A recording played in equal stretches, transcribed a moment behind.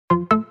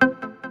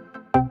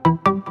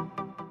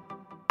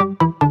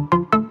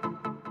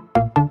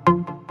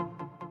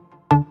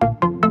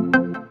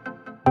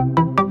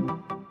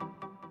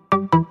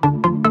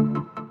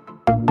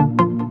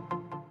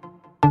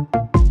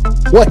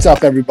What's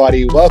up,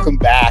 everybody? Welcome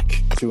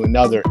back to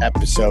another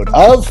episode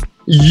of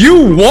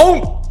You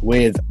Won't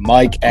with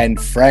Mike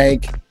and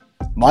Frank.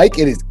 Mike,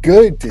 it is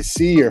good to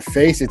see your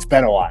face. It's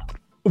been a while.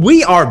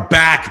 We are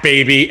back,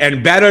 baby,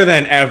 and better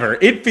than ever.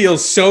 It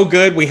feels so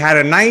good. We had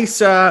a nice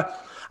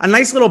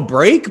little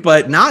break,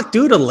 but not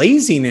due to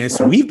laziness.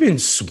 We've been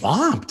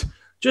swamped.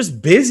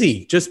 Just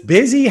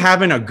busy,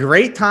 having a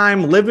great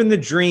time, living the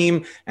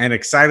dream, and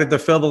excited to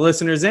fill the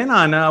listeners in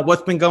on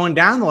what's been going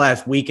down the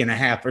last week and a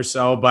half or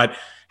so. But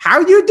how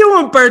you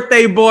doing,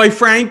 birthday boy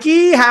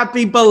Frankie?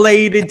 Happy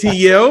belated to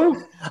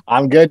you.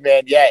 I'm good,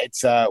 man. Yeah,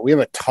 it's we have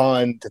a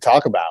ton to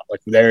talk about. Like,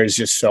 there's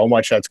just so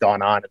much that's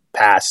gone on in the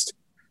past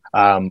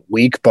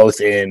week, both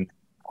in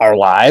our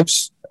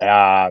lives.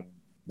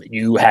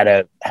 You had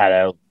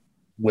a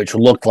which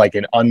looked like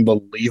an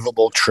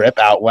unbelievable trip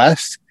out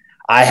west.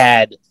 I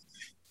had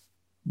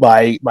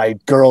my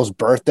girl's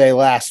birthday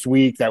last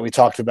week that we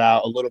talked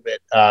about a little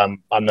bit on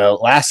the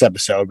last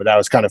episode, but that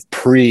was kind of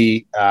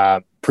pre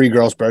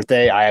girl's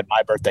birthday. I had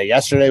my birthday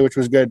yesterday, which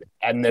was good.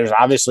 And there's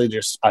obviously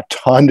just a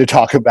ton to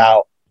talk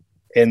about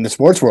in the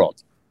sports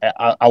world.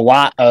 A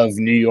lot of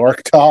New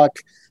York talk,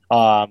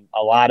 a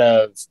lot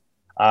of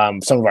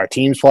some of our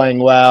teams playing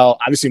well.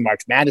 Obviously,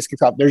 March Madness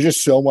kicked off. There's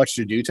just so much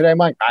to do today,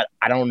 Mike.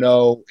 I don't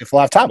know if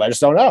we'll have time. I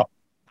just don't know.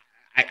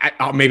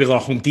 Maybe a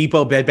little Home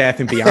Depot, Bed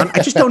Bath & Beyond.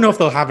 I just don't know if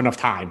they'll have enough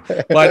time.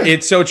 But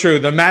it's so true.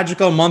 The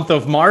magical month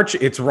of March,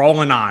 it's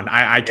rolling on.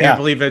 I can't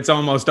believe it's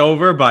almost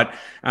over, but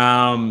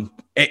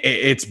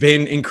it's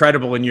been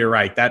incredible. And you're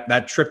right.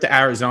 That trip to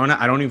Arizona,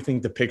 I don't even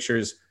think the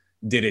pictures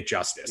did it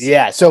justice.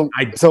 Yeah. So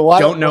I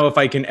don't know if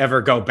I can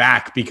ever go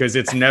back because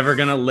it's never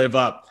going to live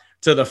up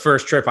to the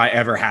first trip I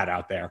ever had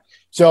out there.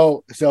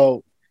 So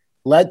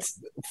let's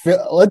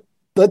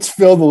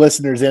fill the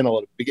listeners in a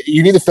little bit.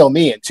 You need to fill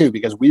me in too,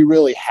 because we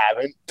really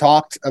haven't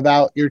talked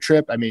about your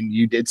trip. I mean,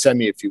 you did send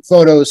me a few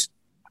photos.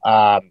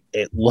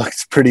 It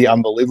looks pretty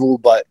unbelievable,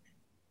 but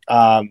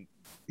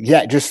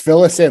just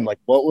fill us in. Like,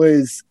 what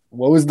was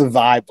the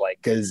vibe like?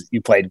 Because you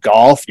played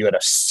golf, you had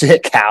a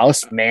sick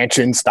house,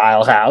 mansion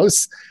style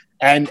house,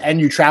 and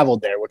you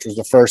traveled there, which was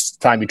the first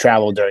time you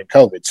traveled during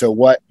COVID.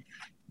 So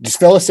just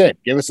fill us in.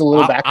 Give us a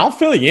little background. I'll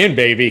fill you in,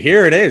 baby.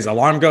 Here it is.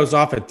 Alarm goes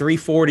off at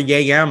 3:40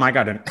 a.m. I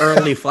got an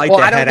early flight to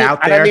head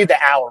out there. I don't need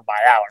the hour by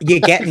hour. You're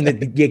getting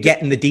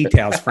the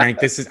details, Frank.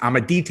 I'm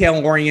a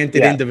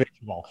detail-oriented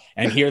individual,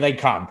 and here they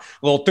come.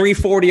 Little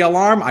 3:40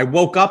 alarm. I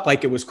woke up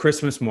like it was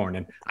Christmas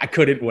morning. I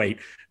couldn't wait.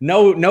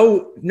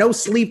 No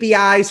sleepy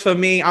eyes for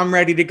me. I'm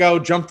ready to go.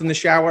 Jumped in the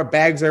shower.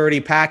 Bags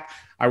already packed.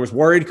 I was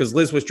worried because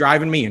Liz was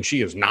driving me, and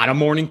she is not a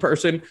morning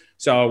person.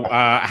 So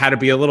I had to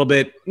be a little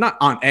bit, not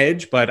on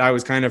edge, but I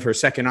was kind of her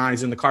second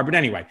eyes in the car. But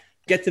anyway,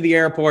 get to the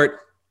airport.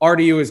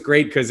 RDU is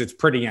great because it's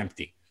pretty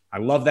empty. I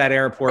love that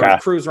airport. I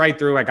cruise right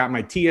through. I got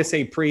my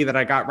TSA pre that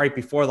I got right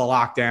before the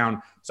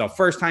lockdown. So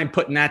first time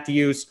putting that to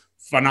use,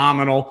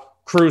 phenomenal.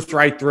 Cruised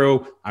right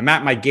through. I'm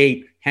at my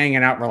gate,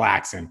 hanging out,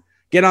 relaxing.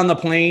 Get on the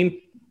plane.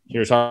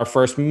 Here's our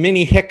first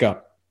mini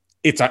hiccup.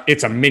 It's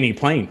a mini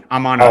plane.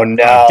 I'm on a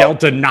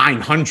Delta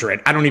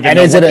 900. I don't even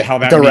know what the hell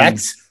that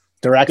means.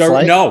 Direct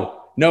flight? No.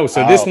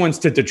 So this one's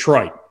to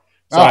Detroit.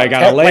 So I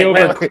got a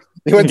layover. Wait.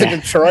 You went to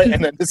Detroit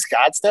and then to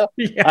Scottsdale?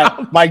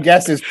 Yeah. My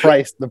guess is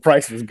the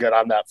price was good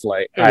on that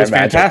flight. It was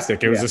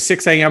fantastic. It was a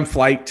 6 a.m.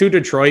 flight to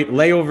Detroit,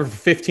 layover for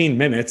 15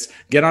 minutes,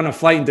 get on a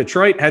flight in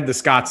Detroit, head to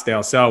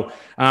Scottsdale. So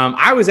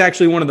I was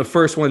actually one of the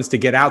first ones to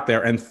get out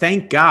there. And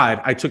thank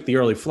God I took the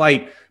early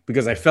flight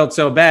because I felt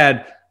so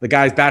bad. The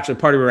guy's bachelor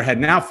party we were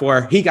heading out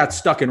for, he got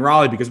stuck in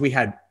Raleigh because we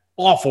had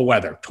awful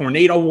weather,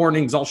 tornado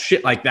warnings, all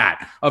shit like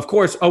that. Of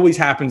course, always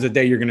happens the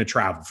day you're going to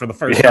travel for the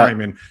first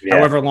time in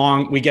however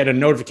long. We get a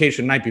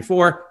notification the night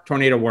before,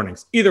 tornado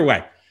warnings. Either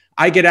way,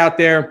 I get out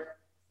there.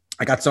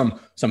 I got some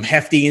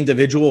hefty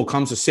individual who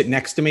comes to sit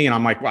next to me, and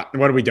I'm like, what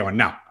are we doing?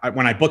 No.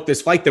 When I booked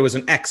this flight, there was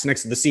an X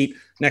next to the seat,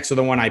 next to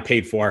the one I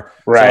paid for.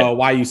 Right. So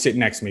why are you sitting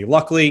next to me?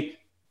 Luckily,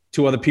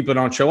 two other people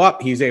don't show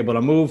up. He's able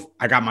to move.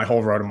 I got my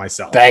whole row to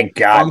myself. Thank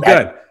God. I'm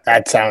good.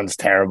 That sounds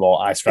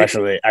terrible,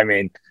 especially,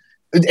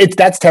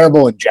 that's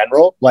terrible in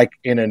general, like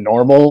in a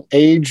normal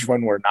age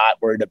when we're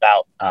not worried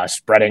about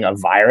spreading a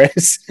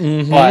virus.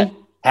 Mm-hmm. But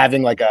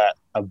having like a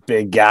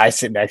big guy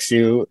sit next to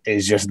you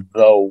is just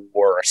the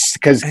worst.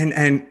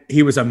 And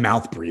he was a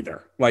mouth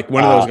breather, like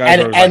one of those guys.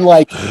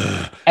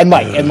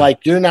 Mike,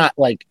 you're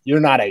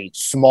not a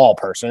small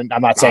person.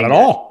 I'm not saying at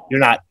all. I'm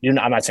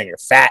not saying you're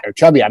fat or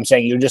chubby. I'm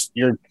saying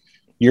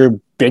you're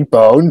big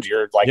boned.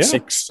 You're like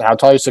 6. How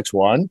tall are you?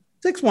 6'1"?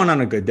 6'1" on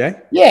a good day.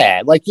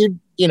 Yeah, like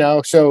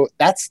so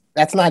that's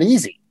not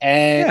easy.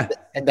 And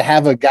to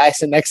have a guy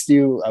sit next to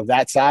you of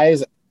that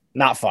size,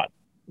 not fun.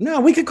 No,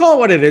 we could call it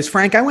what it is,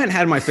 Frank. I went and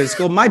had my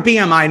physical. My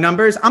BMI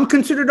numbers, I'm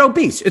considered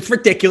obese. It's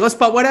ridiculous,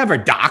 but whatever,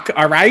 doc,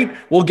 all right?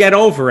 We'll get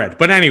over it.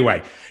 But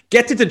anyway,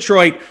 get to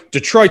Detroit.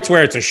 Detroit's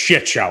where it's a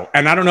shit show.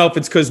 And I don't know if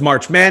it's because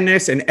March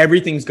Madness and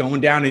everything's going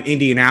down in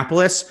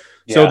Indianapolis.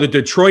 Yeah. So the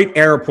Detroit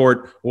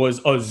airport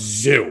was a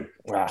zoo.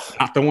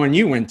 Not the one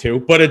you went to,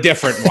 but a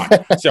different one.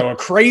 So a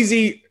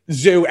crazy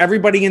zoo,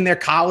 everybody in their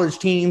college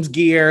teams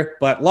gear.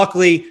 But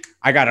luckily,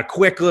 I got a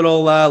quick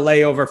little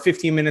layover,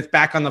 15 minutes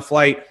back on the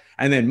flight.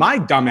 And then my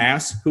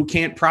dumbass who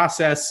can't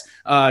process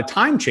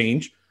time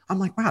change, I'm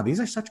like, wow, these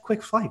are such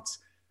quick flights.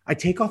 I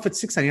take off at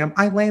 6 a.m.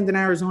 I land in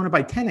Arizona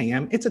by 10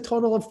 a.m. It's a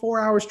total of 4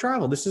 hours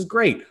travel. This is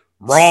great.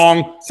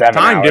 Wrong. 7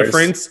 time hours,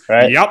 difference.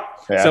 Right? Yep.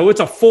 Yeah. So it's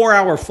a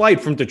 4-hour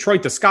flight from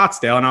Detroit to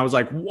Scottsdale. And I was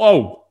like,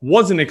 whoa,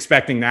 wasn't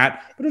expecting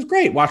that. But it was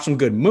great. Watched some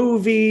good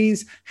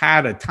movies,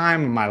 had a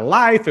time of my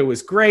life. It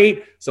was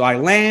great. So I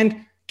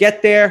land,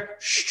 get there,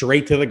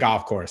 straight to the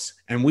golf course.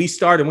 And we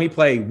start and we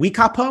play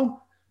Wikapo.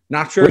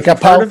 Not sure if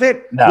you've heard of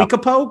it. No.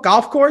 Wikapo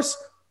golf course.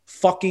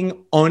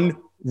 Fucking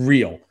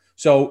unreal.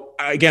 So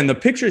again, the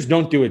pictures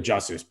don't do it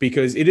justice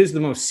because it is the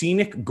most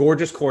scenic,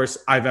 gorgeous course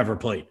I've ever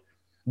played.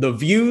 The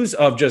views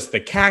of just the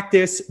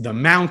cactus, the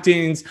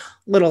mountains,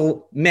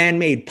 little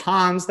man-made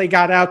ponds they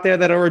got out there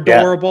that are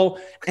adorable.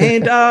 Yeah.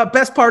 And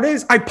best part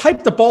is I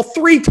piped the ball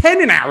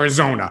 310 in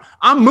Arizona.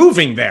 I'm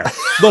moving there.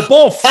 The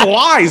ball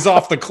flies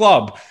off the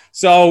club.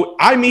 So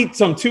I meet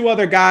two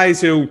other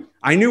guys who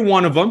I knew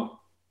one of them.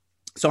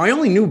 So I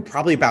only knew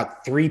probably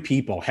about 3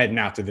 people heading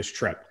out to this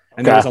trip.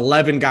 And there was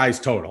 11 guys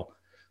total.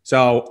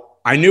 So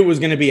I knew it was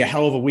going to be a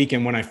hell of a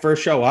weekend when I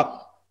first show up.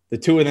 The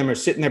 2 of them are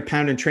sitting there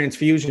pounding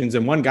transfusions,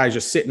 and one guy's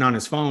just sitting on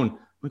his phone. I'm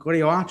like, what are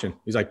you watching?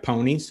 He's like,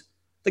 ponies.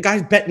 The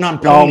guy's betting on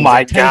ponies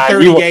at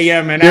 10:30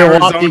 a.m. in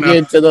Arizona. You're walking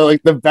into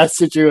the best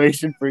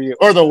situation for you,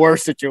 or the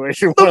worst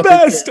situation. The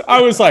best.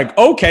 I was like,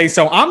 okay,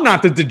 so I'm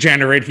not the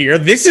degenerate here.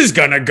 This is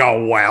going to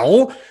go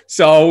well.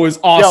 So it was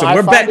awesome.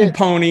 We're betting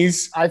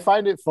ponies. I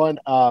find it fun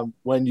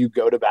when you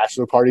go to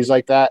bachelor parties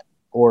like that,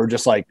 or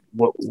just like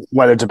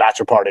whether it's a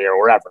bachelor party or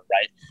wherever,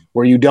 right?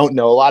 Where you don't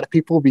know a lot of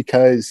people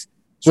because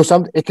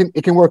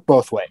it can work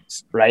both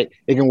ways, right?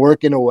 It can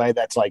work in a way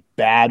that's like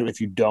bad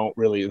if you don't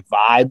really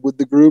vibe with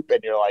the group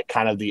and you're like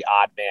kind of the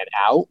odd man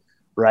out,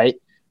 right?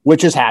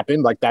 Which has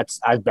happened. Like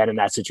I've been in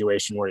that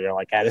situation where you're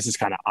like, this is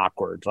kind of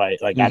awkward,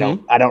 right? Like I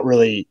don't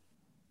really,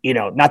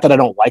 not that I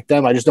don't like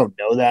them, I just don't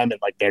know them,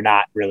 and like they're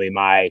not really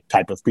my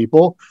type of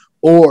people.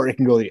 Or it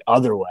can go the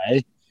other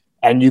way,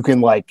 and you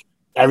can like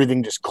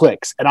everything just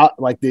clicks. And a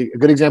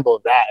good example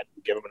of that,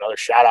 give him another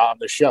shout out on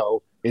the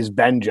show, is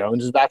Ben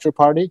Jones's bachelor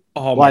party.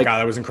 Oh my God,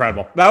 that was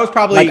incredible. That was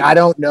probably I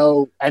don't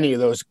know any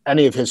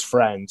of his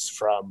friends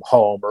from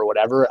home or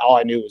whatever. All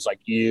I knew was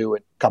like you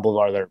and a couple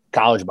of other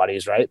college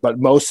buddies, right? But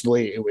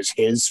mostly it was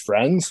his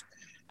friends.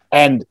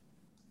 And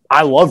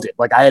I loved it.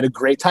 Like I had a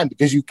great time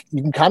because you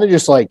can kind of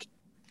just like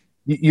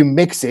you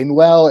mix in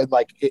well, and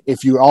like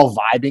if you're all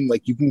vibing,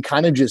 like you can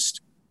kind of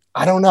just,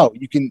 I don't know,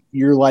 you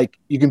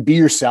can be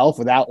yourself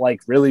without like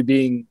really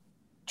being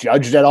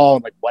judged at all,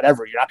 and like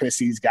whatever, you're not going to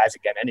see these guys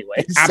again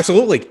anyway.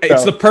 Absolutely.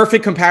 It's the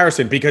perfect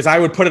comparison because I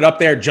would put it up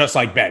there just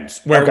like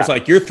Ben's, where it was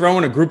like you're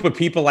throwing a group of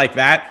people like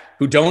that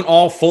who don't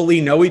all fully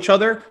know each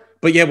other,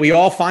 but yet we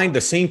all find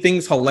the same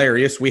things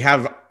hilarious. We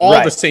have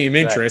all the same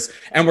interests,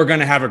 and we're going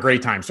to have a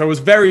great time. So it was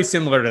very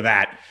similar to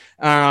that.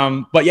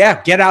 But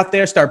yeah, get out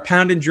there, start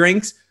pounding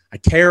drinks. I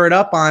tear it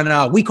up on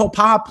Wico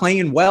Pop,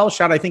 playing well.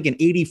 Shot, I think, in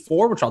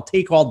 84, which I'll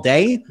take all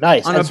day.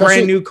 Nice. On a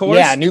brand new course.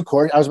 Yeah, new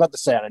course. I was about to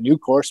say, on a new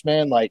course,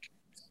 man, like,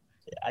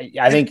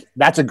 I think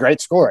that's a great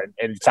score.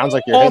 And it sounds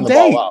like you're hitting the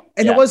ball well.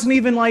 And it wasn't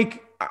even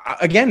like,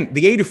 again,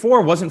 the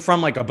 84 wasn't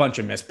from like a bunch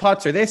of missed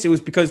putts or this. It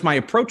was because my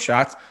approach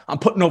shots I'm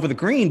putting over the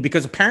green,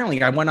 because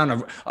apparently I went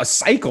on a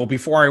cycle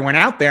before I went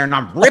out there and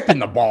I'm ripping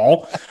the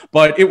ball.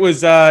 But it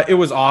was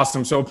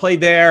awesome. So I played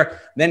there,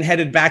 then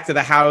headed back to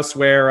the house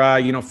where,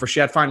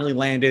 Frechette finally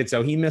landed.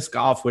 So he missed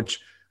golf,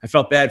 which I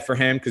felt bad for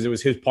him because it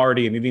was his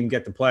party and he didn't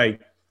get to play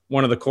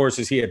one of the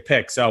courses he had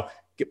picked.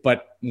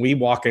 But we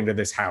walk into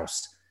this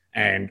house.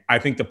 And I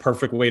think the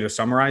perfect way to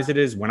summarize it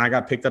is when I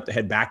got picked up to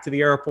head back to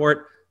the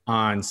airport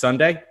on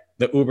Sunday,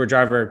 the Uber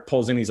driver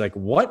pulls in. He's like,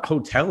 what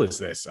hotel is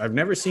this? I've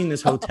never seen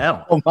this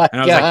hotel. Oh my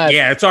and I was God. like,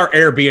 yeah, it's our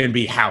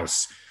Airbnb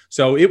house.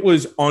 So it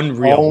was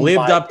unreal.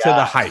 Lived up to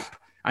the hype.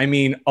 I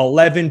mean,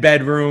 11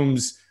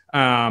 bedrooms,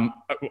 a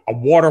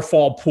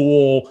waterfall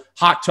pool,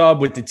 hot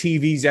tub with the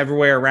TVs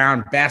everywhere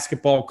around,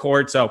 basketball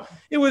court. So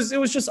it was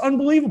just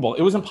unbelievable.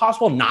 It was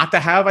impossible not to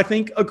have, I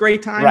think, a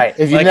great time. Right.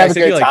 If you didn't have a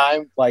good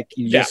time, like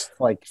you just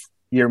like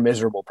you're a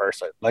miserable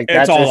person. Like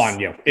it's all on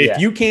you. If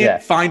you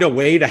can't find a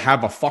way to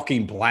have a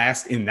fucking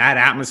blast in that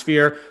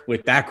atmosphere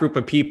with that group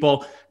of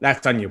people,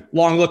 that's on you.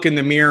 Long look in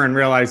the mirror and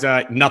realize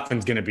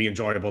nothing's going to be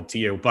enjoyable to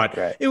you.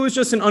 But it was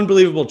just an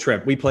unbelievable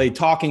trip. We played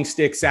talking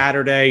stick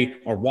Saturday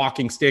or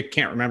walking stick.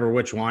 Can't remember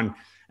which one.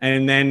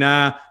 And then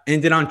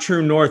ended on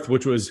True North,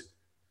 which was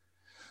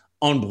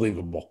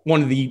unbelievable.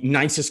 One of the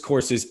nicest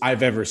courses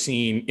I've ever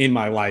seen in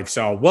my life.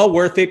 So well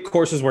worth it.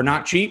 Courses were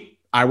not cheap.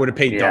 I would have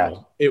paid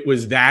double. It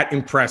was that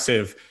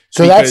impressive.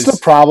 So that's the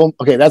problem.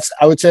 Okay,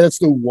 I would say that's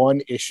the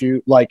one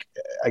issue. Like,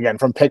 again,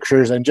 from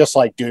pictures and just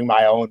like doing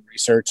my own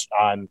research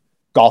on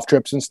golf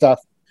trips and stuff,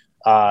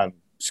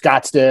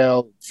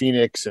 Scottsdale,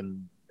 Phoenix,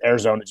 and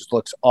Arizona just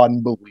looks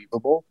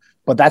unbelievable.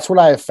 But that's what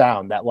I have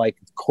found, that like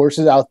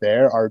courses out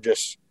there are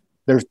just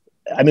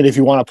I mean, if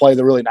you want to play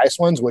the really nice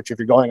ones, which if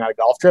you're going on a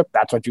golf trip,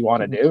 that's what you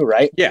want to do,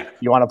 right? Yeah.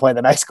 You want to play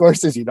the nice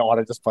courses. You don't want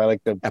to just play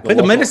like play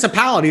the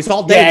municipalities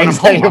all day when I'm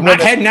home. I'm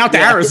not heading out to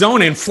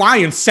Arizona and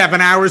flying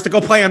 7 hours to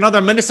go play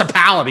another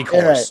municipality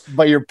course.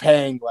 But you're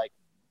paying like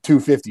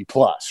 $250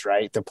 plus,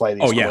 right, to play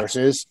these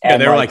courses. Yeah,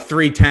 they're like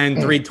 $310,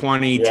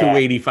 $320,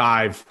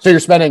 $285. So you're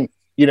spending,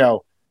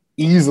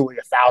 easily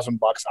 $1,000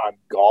 on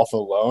golf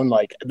alone,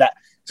 like that.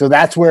 So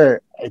that's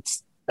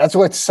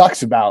what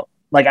sucks about.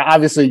 Like,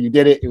 obviously, you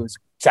did it.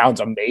 Sounds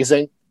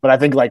amazing, but I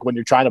think like when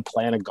you're trying to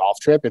plan a golf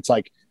trip, it's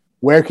like,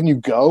 where can you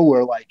go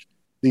where like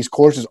these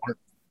courses aren't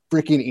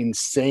freaking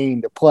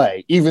insane to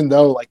play, even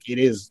though like it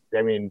is.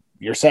 I mean,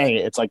 you're saying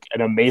it's like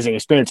an amazing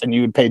experience, and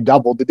you would pay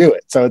double to do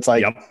it. So it's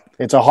like. Yep.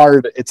 It's a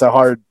hard,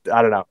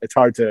 I don't know. It's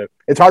hard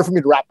for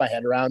me to wrap my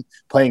head around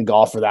playing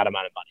golf for that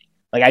amount of money.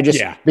 Like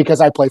because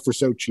I play for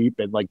so cheap,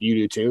 and like you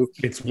do too.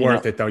 It's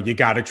worth it though. You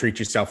got to treat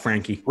yourself,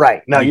 Frankie.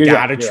 Right. No, you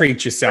got to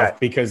treat yourself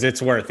because it's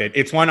worth it.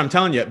 It's one, I'm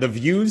telling you, the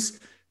views,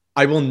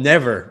 I will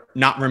never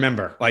not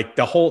remember. Like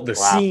the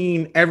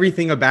scene,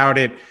 everything about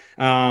it.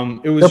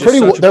 It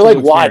was they're like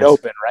wide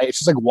open, right? It's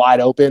just like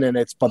wide open,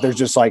 but there's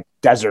just like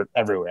desert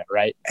everywhere,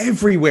 right?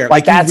 Everywhere.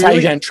 Like that's how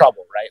you get in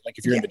trouble, right? Like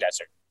if you're in the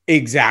desert.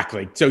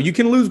 Exactly. So you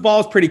can lose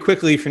balls pretty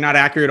quickly if you're not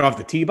accurate off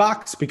the tee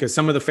box, because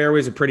some of the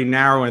fairways are pretty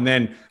narrow, and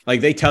then like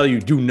they tell you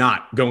do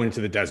not go into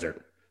the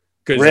desert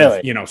because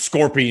of,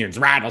 scorpions,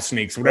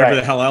 rattlesnakes, whatever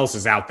the hell else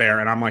is out there.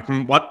 And I'm like,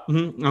 what?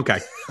 Okay,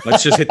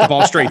 let's just hit the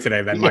ball straight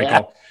today then,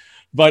 Michael.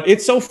 But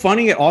it's so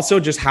funny also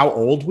just how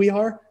old we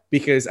are,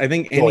 because I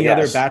think any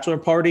other bachelor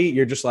party,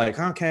 you're just like,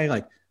 okay,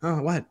 like,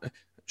 oh, what?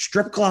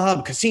 Strip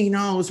club,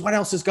 casinos, what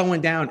else is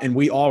going down? And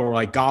we all were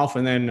like golf,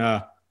 and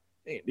then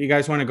you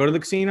guys want to go to the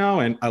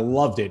casino? And I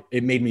loved it.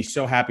 It made me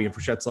so happy. And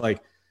Frichette's like,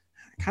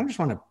 I kind of just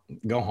want to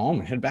go home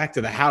and head back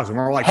to the house. And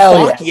we're like,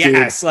 fuck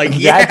yes. Dude. Like,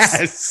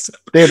 yes.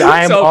 Dude,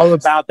 I am all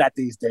about that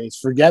these days.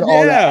 Forget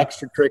all that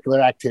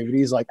extracurricular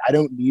activities. Like, I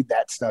don't need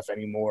that stuff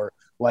anymore.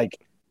 Like,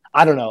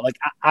 I don't know. Like,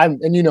 I'm,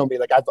 and you know me,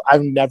 like,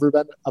 I've never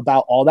been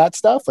about all that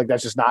stuff. Like,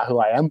 that's just not who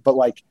I am. But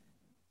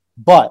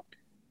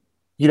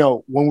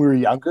when we were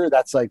younger,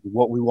 that's like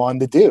what we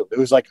wanted to do. It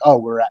was like, oh,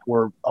 we're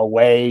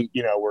away,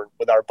 we're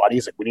with our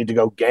buddies. Like, we need to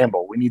go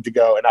gamble. We need to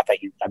go. And not that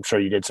I'm sure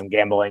you did some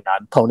gambling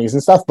on ponies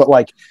and stuff, but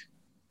like,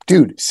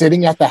 dude,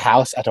 sitting at the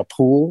house at a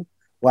pool,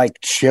 like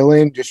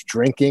chilling, just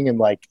drinking. And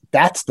like,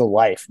 that's the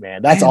life,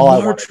 man. That's all I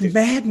want to do.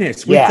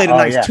 Madness. We played a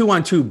nice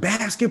 2-on-2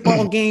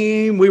 basketball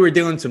game. We were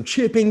doing some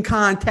chipping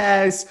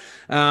contests.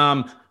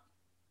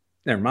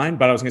 Never mind,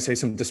 but I was going to say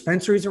some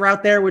dispensaries are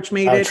out there, which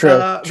made it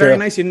very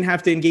nice. You didn't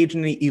have to engage in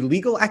any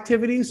illegal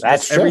activities.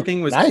 That's true. Everything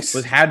was nice.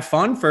 Was had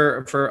fun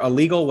for a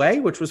legal way,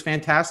 which was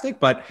fantastic.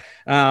 But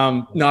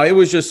no, it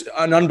was just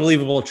an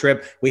unbelievable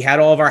trip. We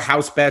had all of our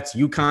house bets.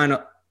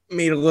 UConn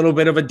made a little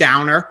bit of a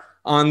downer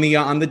on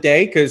the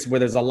day because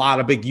there's a lot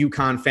of big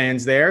UConn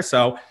fans there.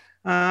 So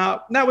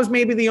that was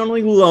maybe the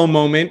only low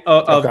moment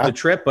of the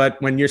trip.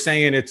 But when you're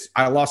saying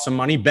I lost some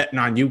money betting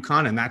on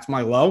UConn and that's my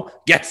low,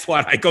 guess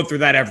what? I go through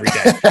that every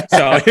day.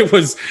 So it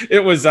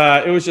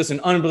was just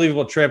an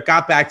unbelievable trip.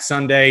 Got back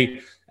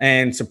Sunday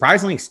and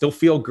surprisingly still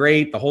feel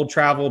great. The whole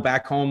travel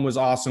back home was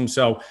awesome.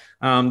 So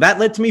that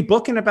led to me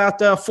booking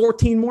about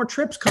 14 more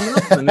trips coming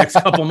up in the next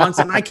couple months,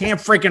 and I can't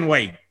freaking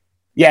wait.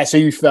 Yeah. So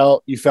you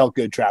felt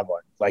good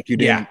traveling, like you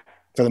did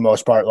for the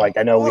most part. Like,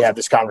 I know we had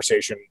this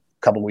conversation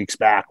couple weeks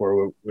back where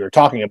we were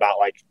talking about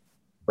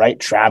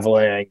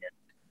traveling and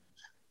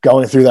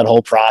going through that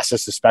whole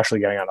process, especially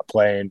getting on a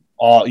plane.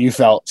 You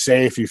felt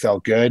safe, you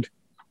felt good.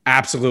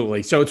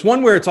 Absolutely. So it's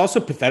one where it's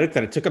also pathetic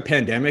that it took a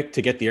pandemic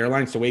to get the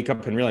airlines to wake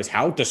up and realize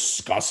how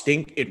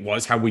disgusting it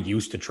was how we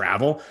used to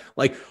travel.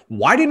 Like,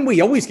 why didn't we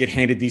always get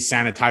handed these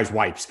sanitized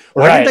wipes?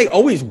 Why didn't they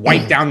always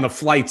wipe down the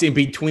flights in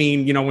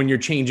between, when you're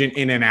changing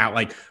in and out?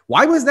 Like,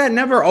 why was that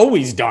never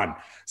always done?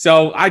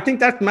 So I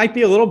think that might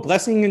be a little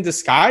blessing in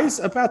disguise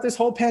about this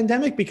whole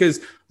pandemic, because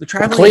the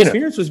traveling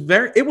experience was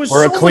much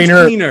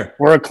cleaner.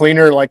 We're a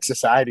cleaner like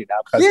society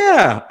now.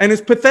 Yeah. And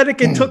it's pathetic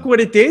it took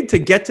what it did to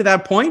get to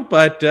that point,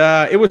 but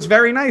it was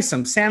very nice.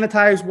 Some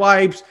sanitized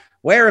wipes,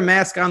 wear a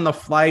mask on the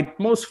flight.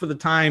 Most of the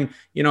time,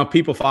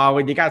 people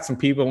followed. You got some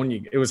people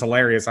it was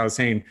hilarious. I was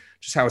saying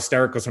just how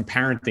hysterical some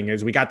parenting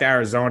is. We got to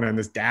Arizona and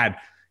this dad,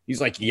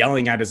 he's like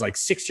yelling at his like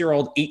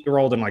 6-year-old,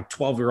 8-year-old, and like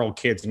 12-year-old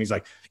kids. And he's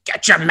like,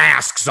 get your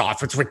masks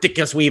off. It's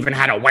ridiculous we even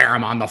had to wear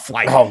them on the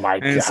flight. Oh my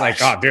god. And it's like,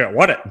 oh dude,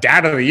 what a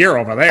dad of the year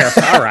over there.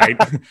 All right.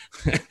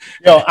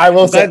 I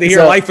will say, glad to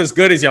hear life is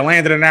good as you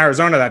landed in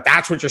Arizona.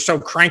 That's what you're so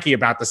cranky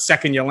about the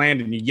second you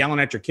land and you're yelling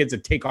at your kids to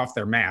take off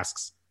their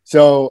masks.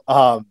 So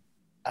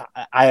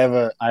I have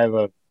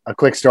a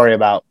quick story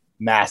about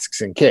masks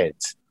and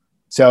kids.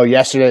 So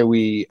yesterday was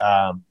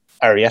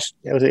it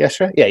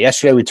yesterday? Yeah,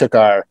 yesterday we took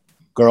our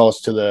girls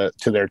to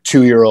their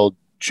 2-year-old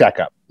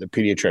checkup, the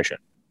pediatrician,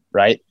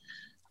 right?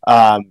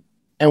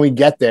 And we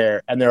get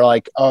there and they're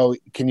like, oh,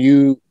 can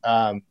you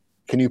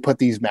put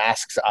these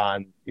masks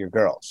on your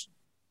girls?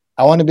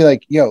 I want to be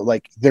like, yo,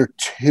 like they're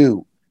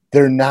 2.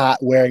 They're not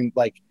wearing,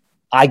 like,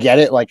 I get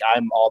it. Like,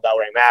 I'm all about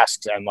wearing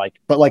masks, and like,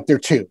 but like, they're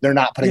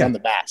not putting on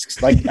the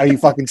masks. Like, are you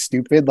fucking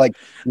stupid? Like,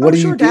 what are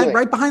you doing? Dad,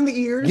 right behind the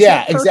ears.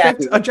 Yeah,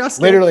 exactly.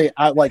 Adjust. Literally,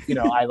 I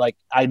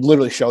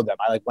literally showed them.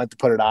 I like went to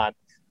put it on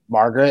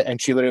Margaret, and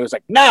she literally was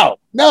like, no.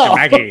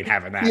 Maggie ain't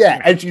having that.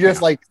 Yeah, and she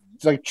just like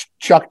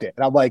chucked it,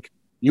 and I'm like,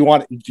 do you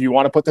want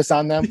to put this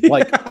on them?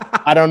 Like,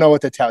 I don't know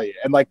what to tell you.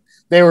 And like,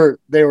 they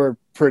were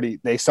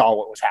pretty. They saw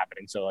what was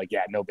happening, so like,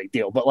 yeah, no big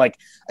deal. But like,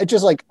 it's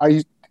just like,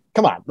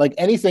 come on, like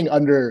anything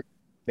under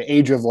the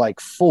age of like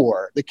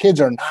 4, the kids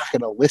are not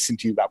going to listen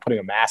to you about putting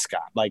a mask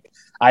on. Like,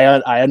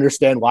 I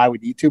understand why we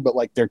need to, but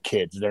like, they're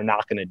kids, they're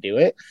not going to do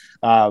it.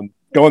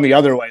 Going the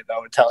other way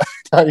though, and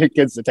tell your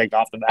kids to take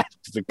off the mask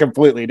is a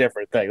completely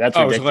different thing. That's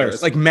ridiculous.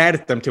 It's like mad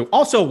at them too.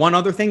 Also, one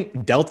other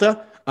thing,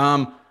 Delta.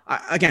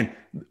 Again,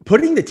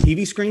 putting the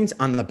TV screens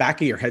on the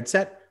back of your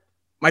headset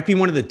might be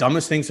one of the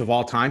dumbest things of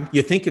all time.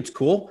 You think it's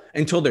cool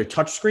until they're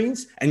touch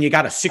screens and you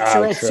got a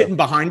 6-year-old sitting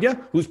behind you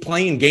who's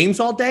playing games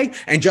all day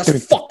and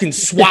just fucking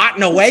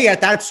swatting away at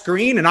that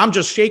screen. And I'm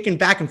just shaking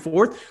back and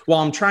forth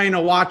while I'm trying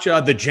to watch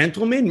The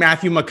Gentleman,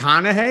 Matthew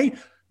McConaughey,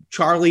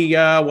 Charlie,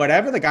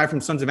 whatever, the guy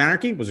from Sons of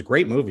Anarchy. It was a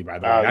great movie, by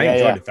the way. I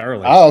enjoyed it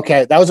thoroughly. Oh,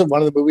 okay. That was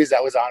one of the movies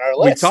that was on our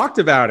list. We talked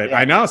about it. Yeah.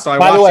 I know. So I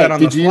watched that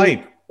on the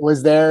flight.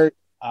 Was there,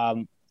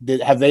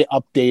 have they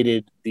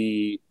updated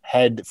the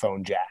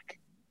headphone jack?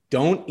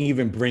 Don't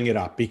even bring it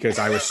up because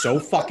I was so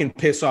fucking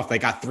pissed off. They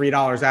got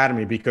 $3 out of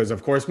me because,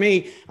 of course,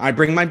 I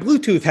bring my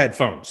Bluetooth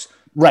headphones.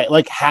 Right.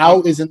 Like,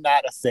 how isn't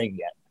that a thing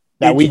yet?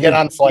 That we get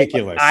on flight.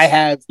 Like, I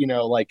have,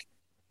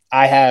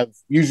 I have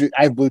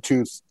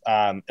Bluetooth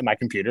in my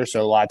computer.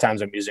 So a lot of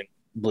times I'm using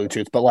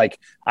Bluetooth, but like,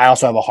 I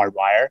also have a hard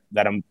wire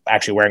that I'm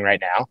actually wearing right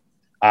now.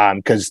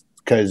 Because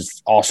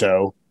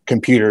also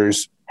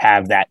computers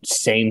have that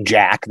same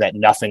jack that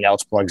nothing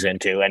else plugs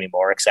into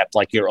anymore except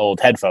like your old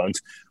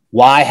headphones.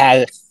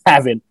 Why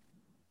haven't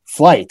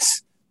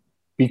flights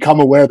become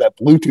aware that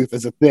Bluetooth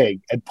is a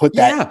thing and put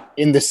that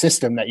in the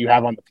system that you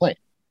have on the plane?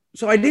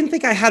 So I didn't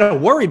think I had to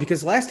worry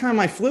because last time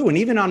I flew, and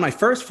even on my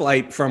first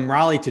flight from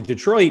Raleigh to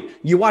Detroit,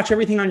 you watch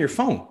everything on your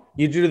phone.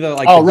 You do the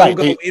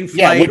Go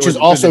in-flight, which is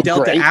also the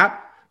Delta great.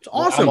 app. It's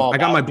awesome. I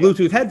got my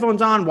Bluetooth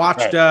headphones on.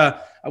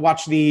 I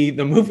watched the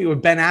movie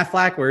with Ben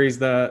Affleck where he's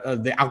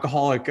the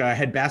alcoholic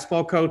head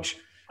basketball coach.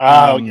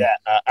 I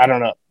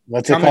don't know.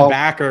 What's it called? Coming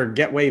Back or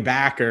Get Way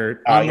Back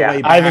or On the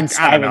Way Back.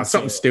 I don't know.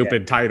 Something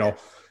stupid title.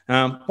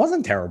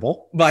 Wasn't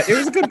terrible, but it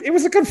was a good. It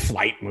was a good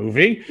flight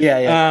movie.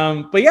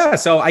 But yeah,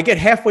 so I get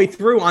halfway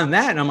through on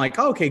that, and I'm like,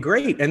 okay,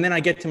 great. And then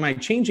I get to my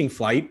changing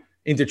flight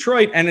in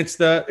Detroit, and it's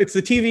the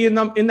TV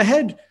in the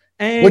head,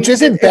 and which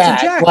isn't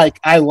bad. Like,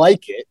 I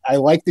like it. I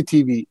like the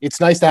TV. It's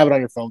nice to have it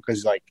on your phone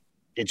because like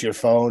it's your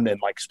phone,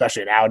 and like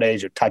especially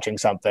nowadays, you're touching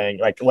something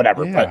like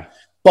whatever. Yeah.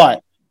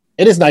 But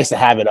it is nice to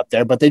have it up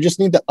there, but they just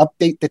need to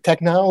update the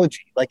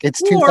technology. Like,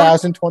 it's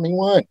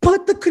 2021.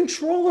 Put the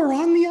controller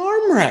on the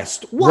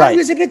armrest. Why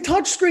is it a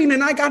touchscreen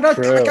and I got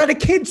a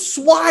kid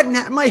swatting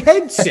at my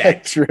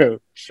headset? True.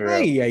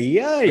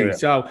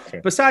 So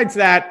besides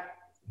that,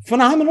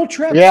 phenomenal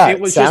trip. Yeah, it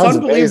was just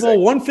unbelievable.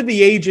 Amazing. One for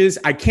the ages.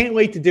 I can't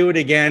wait to do it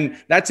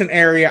again. That's an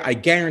area I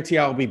guarantee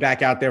I'll be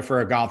back out there for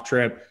a golf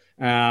trip.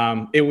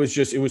 It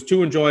was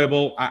too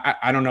enjoyable.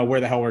 I don't know where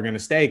the hell we're going to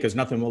stay because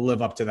nothing will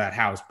live up to that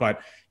house,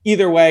 but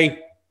either way,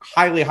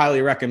 highly,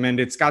 highly recommend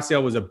it.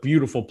 Scottsdale was a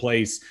beautiful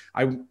place.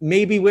 I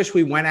maybe wish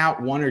we went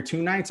out 1 or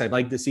 2 nights. I'd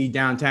like to see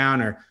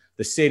downtown or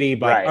the city,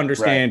 but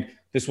understand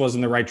this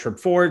wasn't the right trip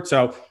for it.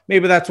 So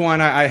maybe that's when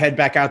I head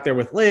back out there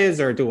with Liz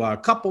or do a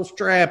couples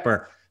trip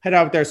or head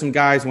out there some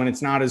guys when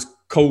it's not as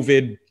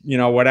COVID,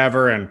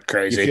 whatever, and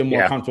crazy. You feel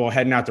more comfortable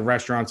heading out to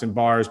restaurants and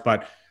bars,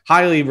 but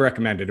highly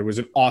recommended. It was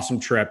an awesome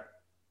trip.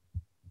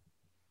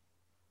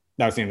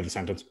 That was the end of the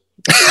sentence.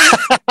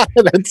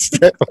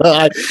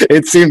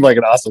 It seemed like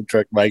an awesome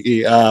trick,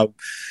 Mikey.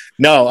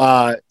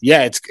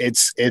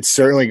 It's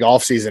certainly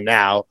golf season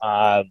now.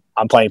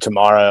 I'm playing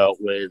tomorrow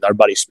with our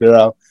buddy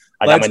Spiro.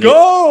 Let's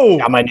go!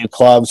 Got my new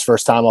clubs.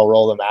 First time I'll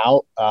roll them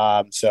out.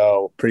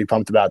 So pretty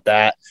pumped about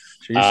that.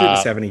 So you're shooting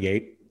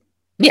 78?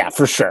 Yeah,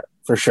 for sure.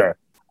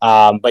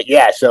 But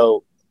yeah,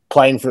 so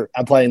I'm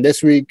playing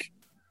this week.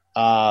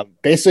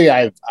 Basically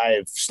I've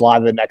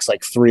slotted the next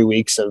like 3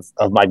 weeks of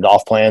my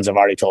golf plans. I've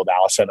already told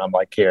Allison, I'm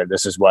like, here,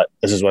 this is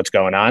what's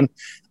going on.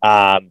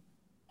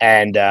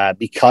 And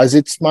because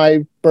it's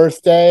my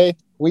birthday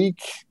week,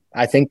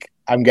 I think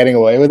I'm getting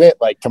away with it.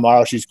 Like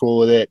tomorrow she's cool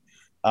with it.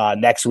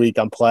 Next week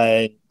I'm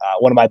playing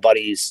one of my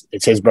buddies.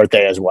 It's his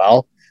birthday as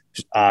well.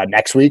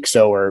 Next week.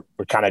 So we're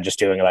kind of just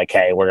doing like,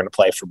 hey, we're going to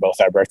play for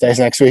both our birthdays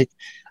next week.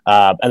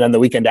 And then the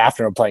weekend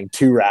after I'm playing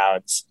 2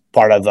 rounds,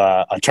 part of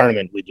a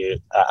tournament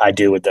I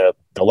do with the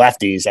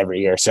lefties every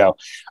year. So,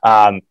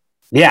 a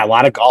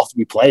lot of golf to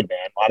be played,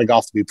 man.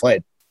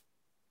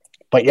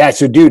 But yeah,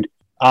 so dude,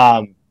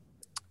 I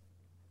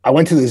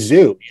went to the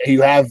zoo.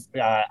 You have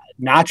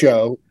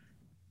Nacho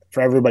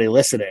for everybody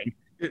listening.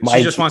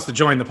 She just wants to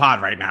join the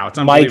pod right now. It's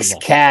unbelievable.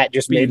 Mike's cat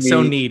just made me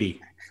so needy.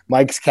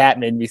 Mike's cat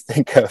made me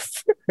think of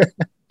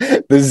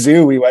the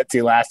zoo we went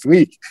to last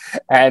week.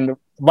 And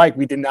Mike,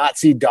 we did not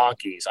see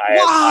donkeys.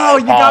 Wow,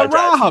 you got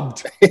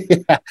robbed.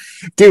 Yeah.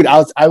 Dude,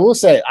 I will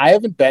say I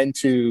haven't been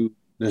to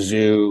the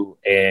zoo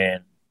in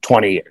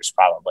 20 years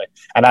probably,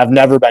 and I've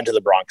never been to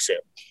the Bronx Zoo.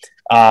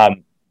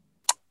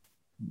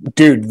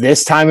 Dude,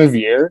 this time of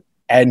year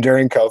and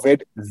during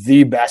COVID,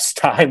 the best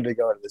time to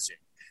go to the zoo.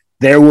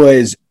 There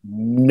was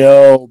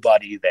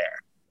nobody there.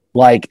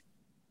 Like,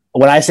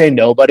 when I say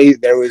nobody,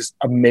 there was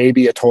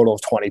maybe a total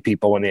of 20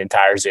 people in the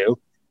entire zoo.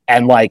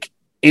 And like,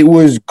 it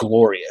was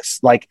glorious.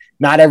 Like,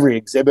 not every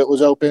exhibit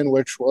was open,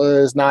 which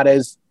was not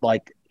as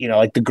like,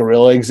 like the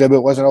gorilla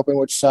exhibit wasn't open,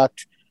 which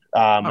sucked.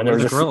 And what were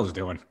the gorillas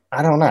doing?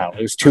 I don't know.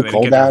 It was too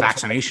cold get out.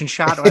 Vaccination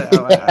shot?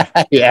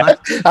 Yeah.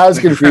 I was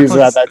confused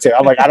about that too.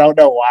 I'm like, I don't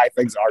know why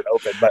things aren't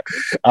open,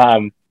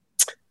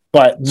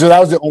 but so that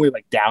was the only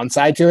like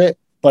downside to it.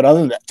 But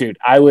other than that, dude,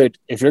 I would,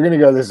 if you're going to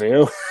go to the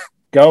zoo,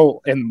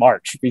 go in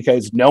March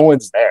because no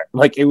one's there.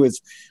 Like,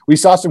 we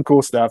saw some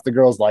cool stuff. The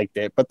girls liked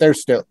it, but they're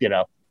still,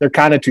 they're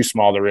kind of too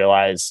small to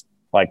realize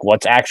like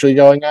what's actually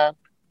going on.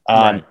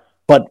 Right.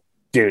 But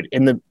dude,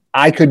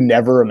 I could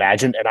never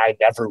imagine, and I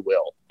never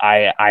will.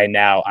 I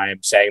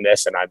am saying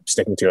this and I'm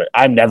sticking to it.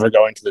 I'm never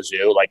going to the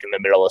zoo like in the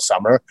middle of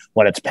summer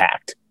when it's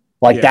packed.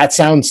 Like, that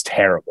sounds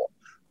terrible.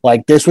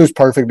 Like, this was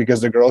perfect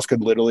because the girls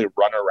could literally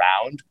run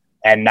around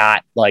and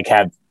not like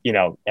have,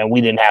 and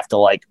we didn't have to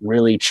like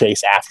really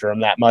chase after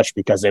them that much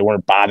because they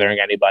weren't bothering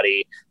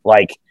anybody.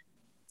 Like,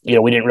 we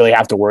didn't really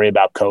have to worry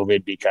about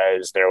COVID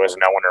because there was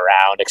no one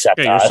around except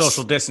us. You're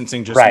social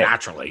distancing just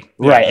naturally.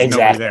 Right.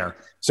 Exactly. There.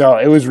 So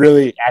it was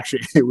really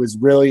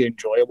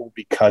enjoyable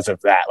because of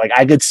that. Like,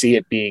 I could see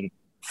it being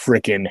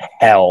freaking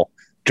hell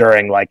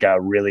during like a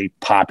really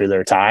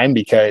popular time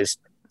because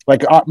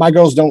like my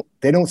girls don't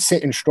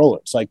sit in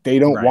strollers. Like, they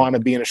don't want to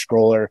be in a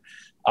stroller.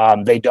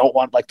 They don't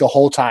want, like, the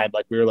whole time,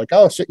 like, we were like,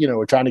 oh, so,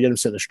 we're trying to get them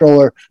to sit in the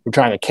stroller. We're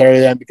trying to carry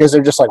them because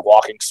they're just like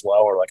walking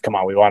slow or like, come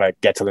on, we want to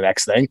get to the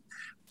next thing.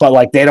 But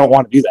like, they don't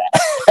want to do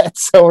that.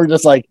 So we're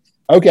just like,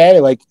 okay,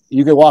 like,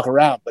 you could walk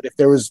around, but if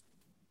there was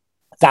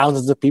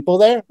thousands of people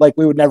there, like,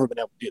 we would never been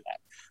able to do that.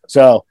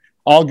 So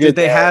all good. Did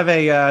they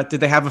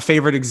have a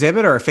favorite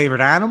exhibit or a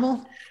favorite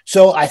animal?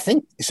 So I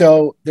think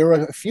there were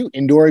a few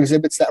indoor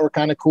exhibits that were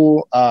kind of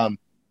cool.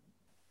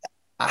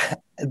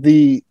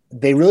 They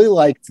really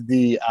liked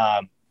the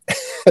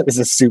this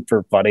is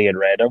super funny and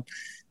random.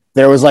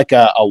 There was like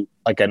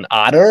an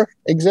otter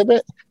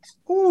exhibit.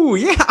 Ooh,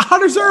 yeah,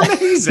 otters are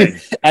amazing.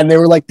 And they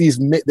were like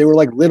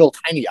little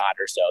tiny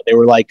otters though. They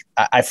were like,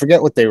 I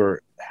forget what they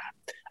were.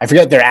 I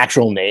forget their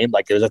actual name.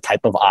 Like, it was a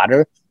type of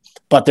otter,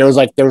 but there was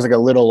like a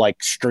little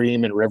like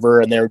stream and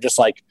river, and they were just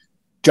like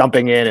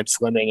jumping in and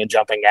swimming and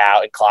jumping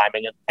out and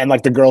climbing it. And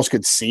like, the girls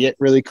could see it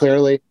really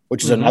clearly,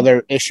 which is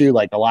another issue.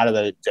 Like, a lot of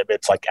the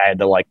exhibits, like, I had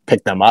to like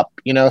pick them up,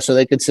 so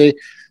they could see.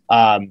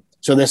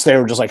 So they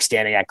were just like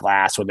standing at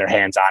glass with their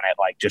hands on it,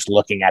 like just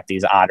looking at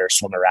these otters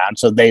swim around.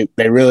 So they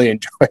really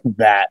enjoyed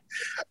that,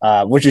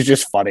 which is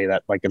just funny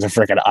that like it's a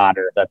freaking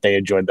otter that they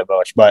enjoyed the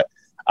most. But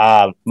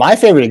my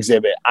favorite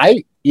exhibit,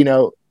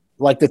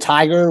 like the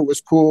tiger was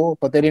cool,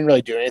 but they didn't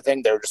really do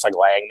anything. They were just like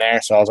laying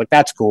there. So I was like,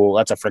 that's cool.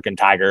 That's a freaking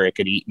tiger. It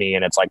could eat me.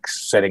 And it's like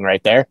sitting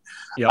right there.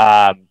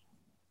 Yep.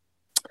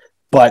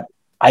 But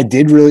I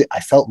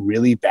felt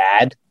really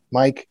bad,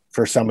 Mike,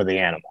 for some of the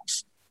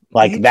animals.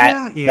 Like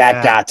that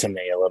got to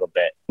me a little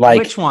bit. Like,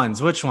 which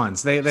ones?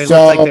 They looked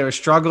like they were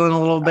struggling a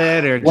little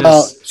bit or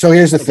just so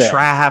here's the thing.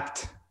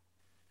 Trapped.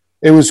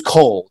 It was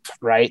cold,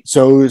 right?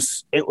 So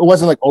it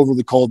wasn't like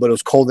overly cold, but it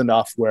was cold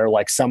enough where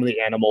like some of the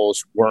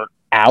animals weren't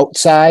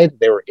outside,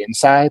 they were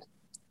inside.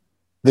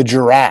 The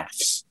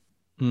giraffes.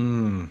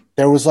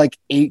 There was like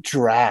 8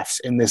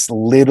 giraffes in this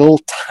little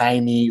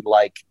tiny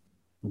like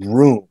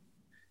room.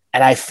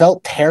 And I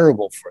felt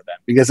terrible for them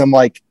because I'm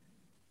like,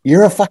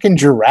 you're a fucking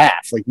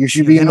giraffe. Like, you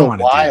should be in the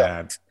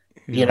wild,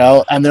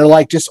 and they're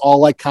like just all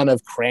like kind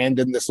of crammed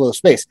in this little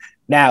space.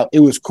 Now, it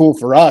was cool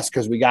for us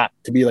because we got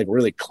to be like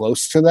really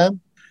close to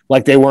them.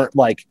 Like, they weren't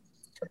like,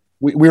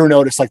 we were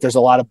noticed like there's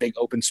a lot of big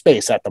open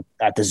space at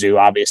the zoo,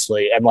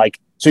 obviously. And like,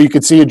 so you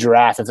could see a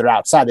giraffe if they're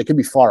outside, they could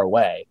be far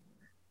away.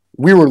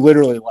 We were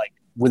literally like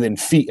within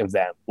feet of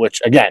them,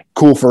 which again,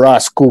 cool for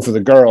us, cool for the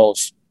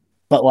girls.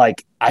 But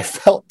like, I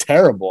felt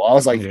terrible. I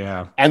was like,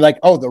 and like,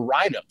 oh, the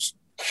rhinos.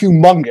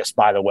 Humongous,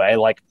 by the way.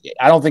 Like,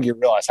 I don't think you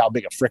realize how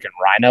big a freaking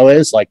rhino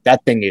is. Like,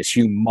 that thing is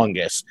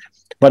humongous.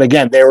 But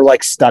again, they were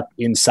like stuck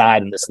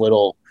inside in this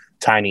little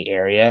tiny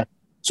area.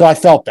 So I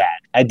felt bad.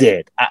 I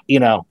did. I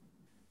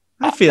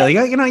feel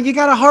you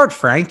got a heart,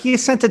 Frank. You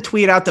sent a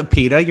tweet out to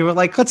PETA. You were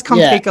like, let's come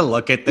take a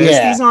look at this.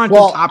 Yeah. These aren't the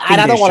top conditions.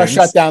 And I don't want to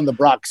shut down the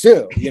Bronx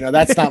Zoo.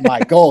 That's not my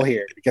goal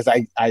here because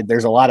I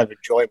there's a lot of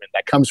enjoyment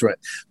that comes from it.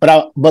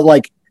 But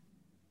like,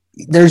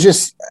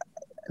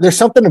 there's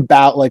something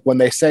about like when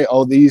they say,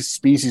 oh, these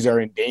species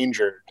are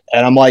endangered.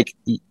 And I'm like,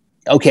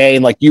 okay.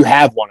 And like, you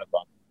have one of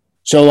them.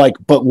 So like,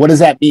 but what does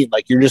that mean?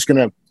 Like, you're just going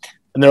to,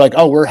 and they're like,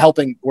 oh, we're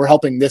helping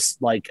this,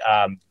 like,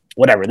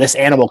 whatever, this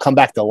animal come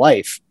back to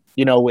life.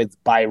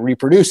 by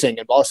reproducing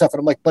and all this stuff. And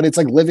I'm like, but it's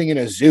like living in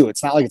a zoo.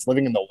 It's not like it's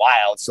living in the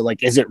wild. So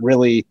like,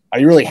 are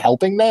you really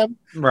helping them?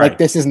 Right. Like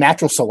this is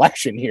natural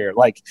selection here.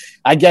 Like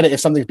I get it. If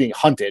something's being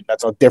hunted,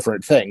 that's a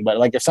different thing. But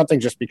like if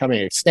something's just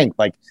becoming extinct,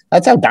 like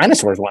that's how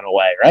dinosaurs went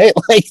away. Right.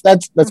 Like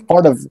that's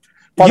part of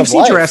You've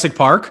seen life. Jurassic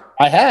Park?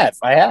 I have.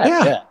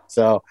 Yeah.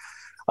 So,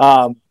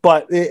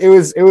 but it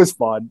was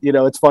fun.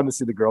 It's fun to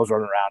see the girls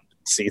run around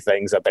and see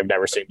things that they've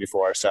never seen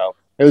before. So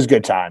it was a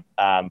good time.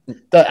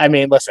 I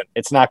mean, listen,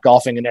 it's not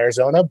golfing in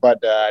Arizona, but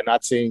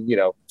not seeing,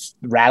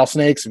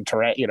 rattlesnakes and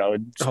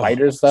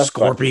spiders, stuff.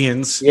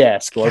 Scorpions.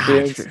 But,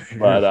 scorpions. God.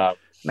 But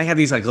they had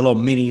these like little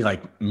mini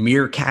like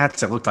meerkats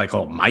that looked like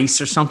little mice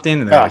or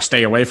something, and they like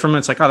stay away from it.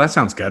 It's like, oh, that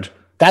sounds good.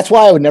 That's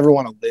why I would never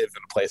want to live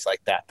in a place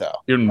like that, though.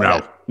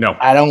 No.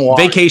 I don't want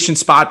vacation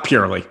spot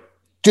purely.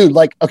 Dude,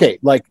 like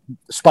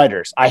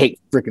spiders. I hate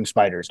freaking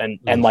spiders, and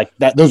like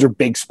that. Those are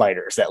big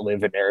spiders that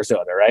live in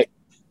Arizona, right?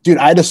 Dude,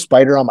 I had a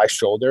spider on my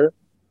shoulder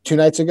 2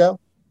 nights ago.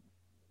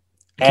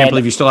 I can't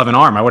believe you still have an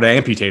arm. I would have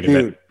amputated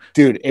it.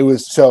 Dude, it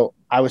was so.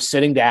 I was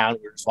sitting down.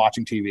 We were just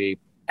watching TV,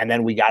 and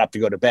then we got up to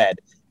go to bed,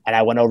 and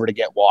I went over to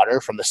get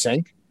water from the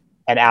sink,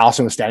 and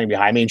Allison was standing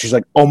behind me, and she's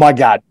like, "Oh my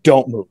God,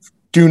 don't move!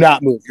 Do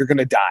not move! You're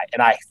gonna die!"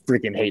 And I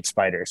freaking hate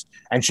spiders,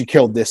 and she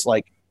killed this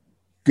like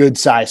good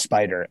sized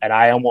spider, and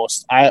I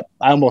almost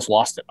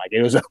lost it. Like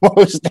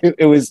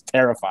it was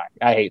terrifying.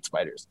 I hate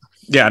spiders.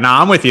 Yeah, no,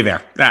 I'm with you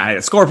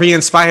there.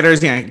 Scorpions, spiders,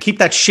 keep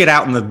that shit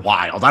out in the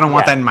wild. I don't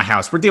want that in my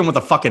house. We're dealing with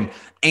a fucking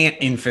ant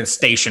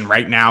infestation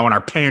right now in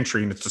our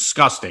pantry, and it's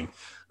disgusting.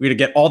 We had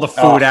to get all the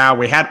food out.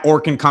 We had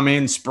Orkin come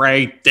in,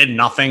 spray, did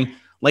nothing,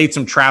 laid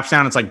some traps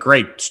down. It's like,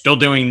 great, still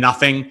doing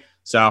nothing.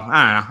 So I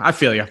don't know. I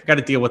feel you. Got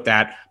to deal with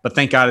that. But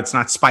thank God it's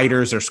not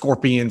spiders or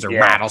scorpions or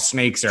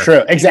rattlesnakes or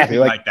true, exactly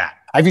like that.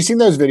 Have you seen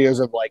those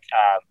videos of like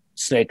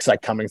snakes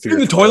like coming through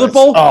the toilet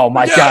bowl? Oh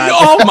my God.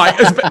 Oh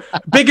my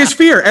biggest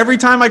fear. Every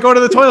time I go to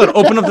the toilet,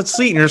 open up the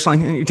seat and you're just like,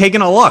 you're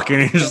taking a look and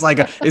you're just like,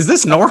 is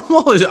this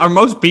normal? Are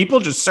most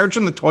people just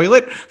searching the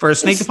toilet for a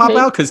snake to pop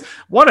out? Because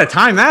what a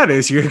time that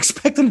is. You're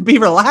expecting to be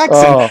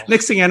relaxing.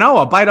 Next thing you know,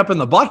 a bite up in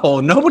the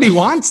butthole. Nobody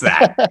wants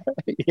that.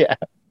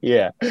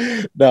 Yeah.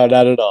 No,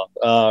 not at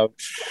all.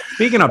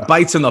 Speaking of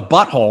bites in the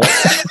butthole,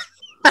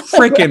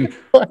 freaking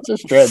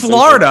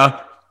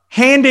Florida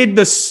handed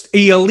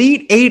the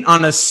Elite Eight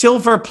on a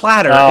silver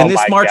platter in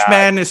this March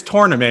Madness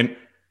tournament,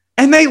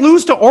 and they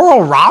lose to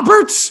Oral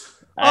Roberts?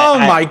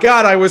 My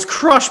God, I was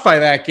crushed by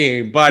that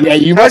game. But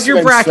how's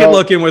your bracket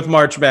looking with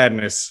March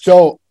Madness?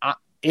 So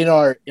in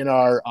our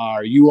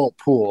You Won't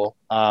pool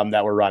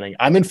that we're running,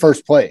 I'm in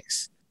first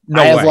place.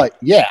 No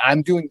way.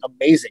 I'm doing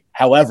amazing.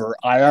 However,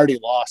 I already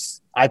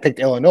lost. I picked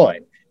Illinois.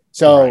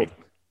 So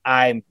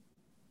I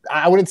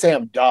wouldn't say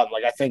I'm done.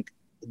 Like, I think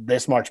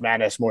this March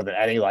Madness more than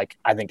any, like,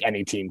 I think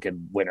any team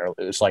can win or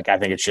lose. Like, I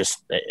think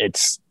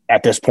it's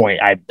at this point,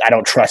 I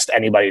don't trust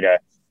anybody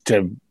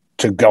to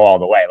go all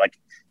the way. Like,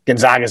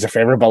 Gonzaga's a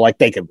favorite, but like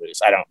they could lose.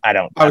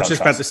 I was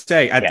just about to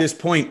say, at this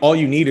point, all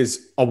you need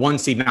is a 1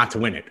 seed not to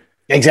win it.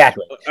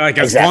 Exactly. Like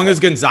as long as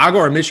Gonzaga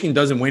or Michigan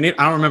doesn't win it,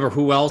 I don't remember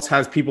who else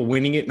has people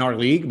winning it in our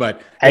league,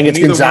 but I think it's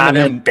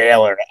Gonzaga and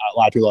Baylor. A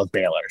lot of people love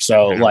Baylor.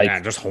 So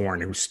just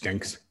Horn, who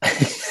stinks.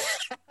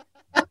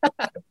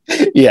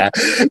 Yeah.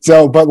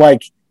 So, but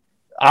like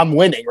I'm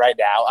winning right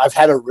now. I've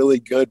had a really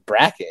good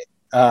bracket.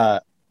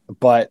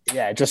 But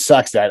yeah, it just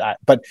sucks that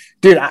but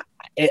dude,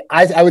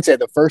 I would say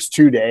the first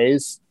 2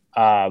 days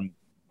are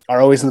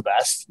always the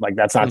best. Like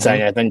that's not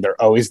saying anything.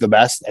 They're always the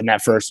best. And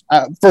that first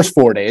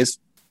 4 days,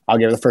 I'll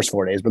give it the first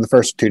 4 days, but the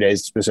first 2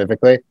 days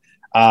specifically,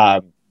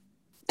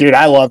 dude,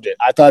 I loved it.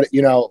 I thought,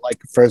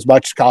 like for as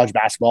much college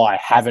basketball I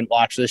haven't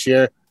watched this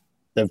year,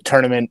 the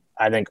tournament,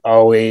 I think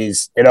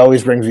it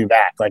always brings me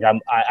back. Like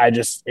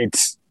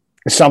it's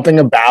something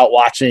about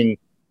watching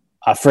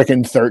a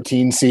freaking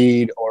 13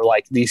 seed or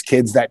like these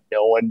kids that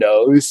no one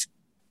knows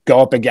go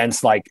up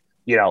against like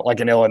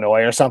an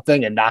Illinois or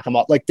something and knock them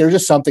up. Like there's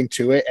just something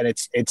to it. And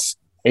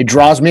it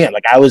draws me in.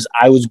 Like I was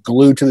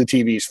glued to the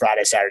TVs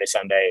Friday, Saturday,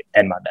 Sunday,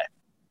 and Monday.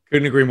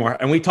 Couldn't agree more.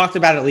 And we talked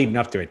about it leading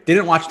up to it.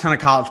 Didn't watch a ton of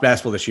college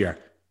basketball this year.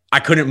 I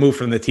couldn't move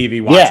from the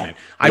TV watching it.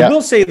 I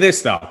will say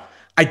this, though.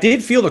 I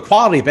did feel the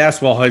quality of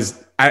basketball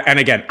has, and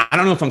again, I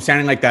don't know if I'm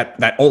sounding like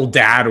that old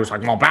dad who was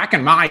like, well, back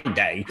in my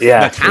day,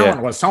 the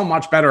talent was so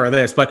much better at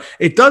this. But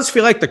it does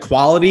feel like the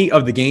quality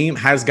of the game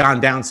has gone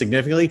down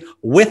significantly.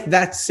 With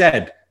that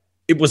said,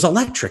 it was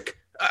electric.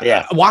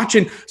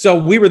 Watching. So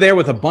we were there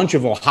with a bunch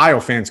of Ohio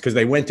fans because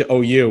they went to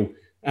OU.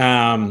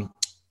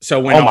 So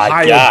when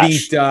Ohio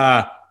beat...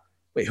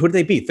 wait, who did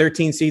they beat?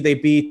 13 seed. They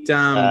beat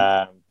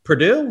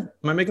Purdue.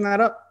 Am I making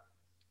that up?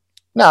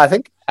 No, I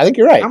think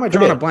you're right. How am I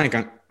drawing a blank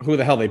on who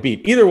the hell they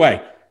beat? Either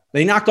way,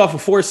 they knocked off a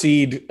 4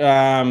 seed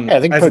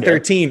as a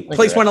 13.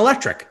 Place went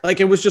electric. Like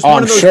it was just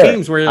one of those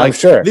games where you're like,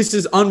 this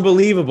is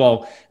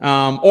unbelievable.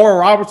 Oral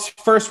Roberts'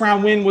 first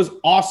round win was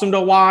awesome to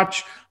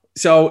watch.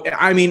 So,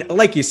 I mean,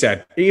 like you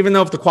said, even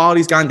though if the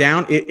quality's gone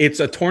down, it's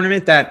a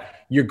tournament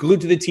that you're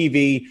glued to the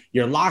TV,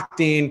 you're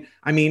locked in.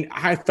 I mean,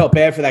 I felt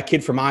bad for that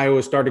kid from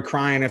Iowa, started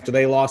crying after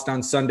they lost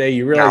on Sunday.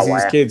 You realize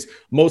these kids,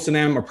 most of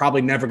them are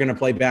probably never going to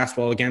play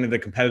basketball again at a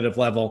competitive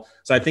level.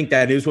 So I think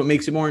that is what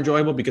makes it more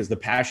enjoyable, because the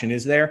passion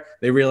is there.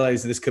 They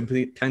realize this could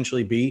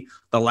potentially be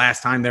the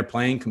last time they're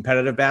playing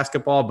competitive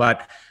basketball.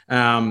 But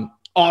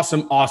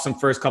awesome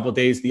first couple of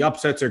days. The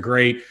upsets are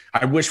great.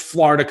 I wish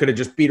Florida could have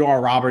just beat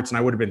Oral Roberts, and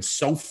I would have been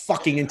so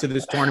fucking into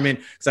this tournament,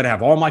 because I'd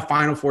have all my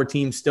Final Four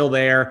teams still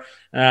there.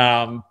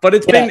 But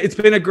it's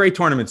been a great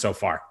tournament so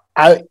far.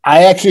 I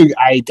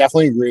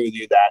definitely agree with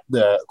you that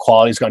the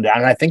quality's gone down,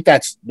 and I think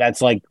that's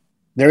like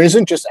there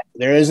isn't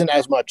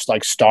as much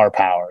like star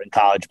power in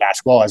college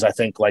basketball as I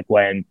think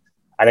when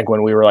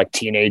we were like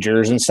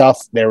teenagers and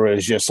stuff. There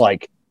was just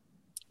like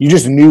you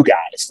just knew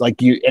guys like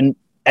you and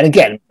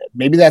again,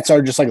 maybe that's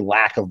our just like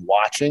lack of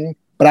watching,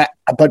 but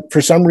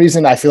for some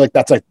reason I feel like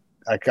that's like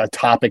a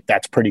topic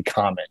that's pretty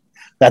common,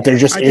 that there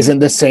just isn't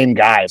the same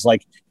guys.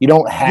 Like you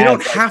don't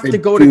have to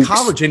go to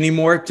college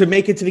anymore to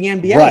make it to the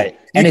NBA. Right.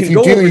 And if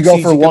you do, you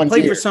go for one play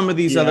year, for some of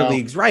these other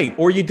leagues. Right.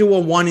 Or you do a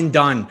one and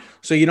done.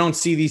 So you don't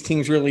see these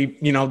teams really,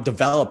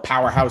 develop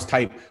powerhouse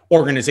type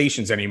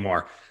organizations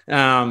anymore.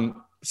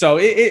 So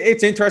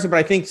it's interesting, but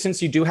I think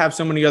since you do have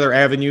so many other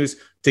avenues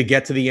to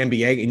get to the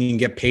NBA and you can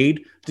get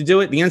paid to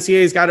do it, the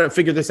NCAA's got to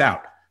figure this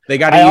out. They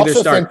got to either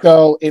start. I also think,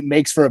 though, it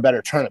makes for a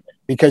better tournament,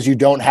 because you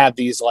don't have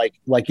these like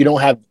you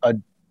don't have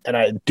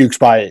Duke's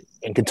probably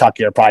in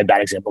Kentucky are probably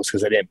bad examples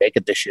because they didn't make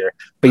it this year,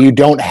 but you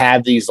don't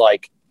have these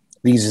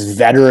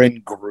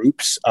veteran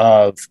groups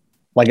of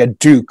like a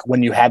Duke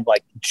when you had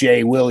like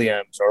Jay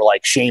Williams or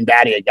like Shane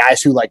Battier,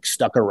 guys who like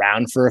stuck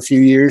around for a few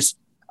years.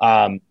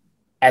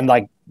 And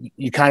like,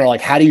 you kind of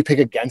like, how do you pick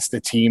against the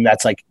team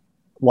that's like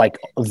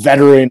a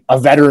veteran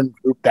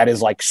group that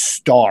is like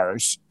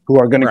stars who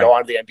are going to go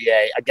on to the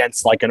NBA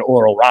against like an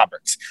Oral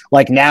Roberts?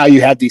 Like now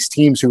you have these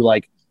teams who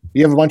like,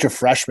 you have a bunch of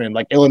freshmen,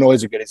 like Illinois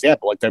is a good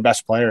example. Like their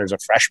best player is a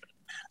freshman.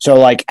 So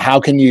like, how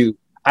can you,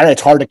 I know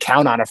it's hard to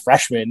count on a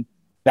freshman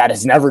that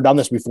has never done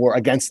this before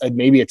against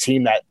maybe a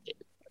team that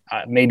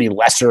maybe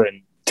lesser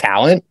in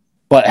talent,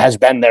 but has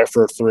been there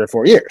for 3 or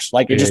 4 years.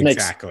 Like it just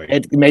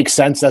makes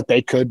sense that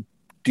they could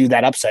do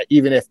that upset,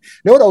 even if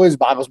what always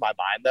boggles my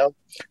mind though,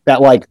 that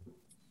like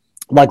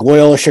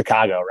Loyola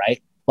Chicago, right?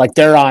 Like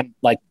they're on,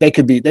 like they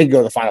could go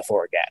to the Final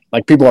Four again.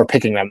 Like people are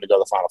picking them to go to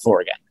the Final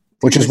Four again,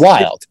 which is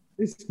wild.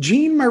 It's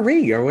Jean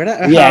Marie or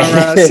whatever.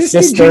 Yeah,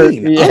 Sister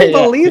Jean.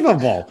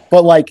 Unbelievable. Yeah.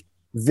 But like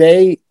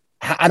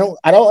I don't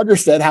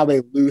understand how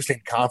they lose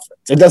in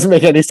conference. It doesn't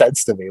make any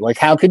sense to me. Like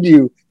how could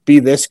you be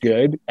this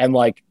good and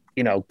like,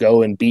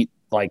 go and beat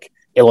like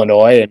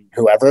Illinois and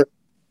whoever,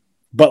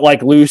 but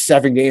like lose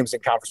 7 games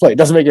in conference play? It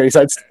doesn't make any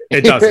sense to me.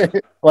 It doesn't.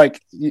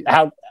 Like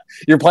how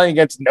you're playing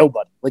against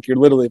nobody. Like you're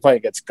literally playing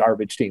against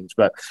garbage teams.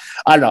 But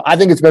I don't know. I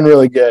think it's been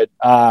really good.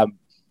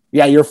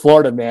 Yeah, you're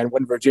Florida, man.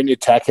 When Virginia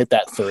Tech hit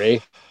that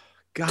 3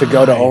 to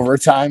go to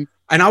overtime.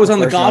 And I was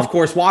on the golf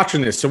course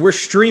watching this. So we're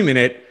streaming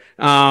it.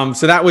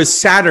 So that was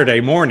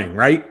Saturday morning,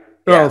 right?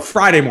 Yeah. Or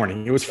Friday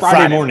morning. It was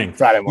Friday morning.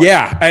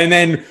 Yeah. And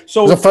then,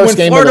 so the first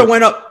when Florida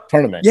went up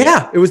tournament.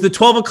 Yeah. It was the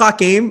 12 o'clock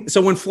game.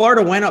 So when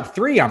Florida went up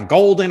 3, I'm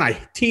golden. I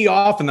tee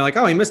off and they're like,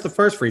 oh, he missed the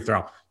first free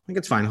throw. I think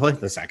it's fine. He'll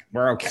hit the second.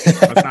 We're okay.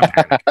 Let's not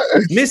panic.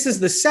 Misses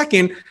the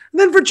second. And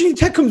then Virginia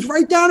Tech comes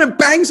right down and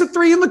bangs a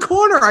 3 in the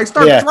corner. I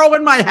start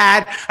throwing my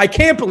hat. I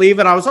can't believe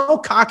it. I was all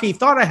cocky.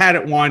 Thought I had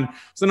it won.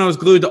 So then I was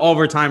glued to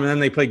overtime. And then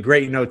they played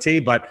great in OT.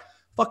 But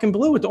fucking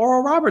blew it to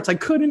Oral Roberts. I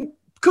couldn't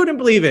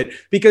believe it,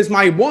 because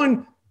my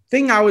one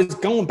thing I was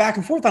going back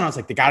and forth on, I was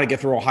like, they got to get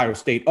through Ohio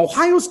State.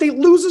 Ohio State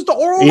loses to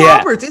Oral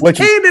Roberts. It's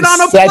handed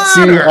on a platter. Sets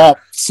you up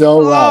so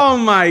well. Oh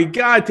my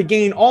God, to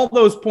gain all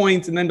those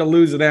points and then to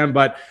lose to them.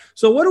 But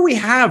so what do we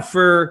have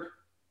for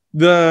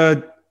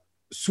the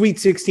Sweet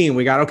 16?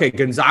 We got,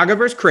 Gonzaga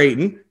versus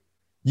Creighton,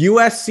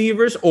 USC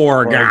versus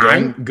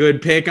Oregon.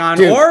 Good pick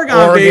on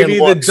Oregon, baby.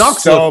 The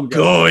Ducks look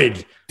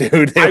good.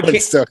 Dude, they look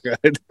so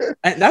good.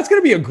 And that's going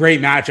to be a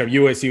great matchup,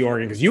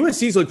 USC-Oregon, because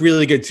USC's look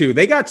really good too.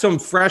 They got some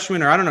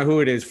freshmen, or I don't know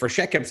who it is.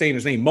 Frechette kept saying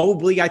his name,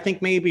 Mobley, I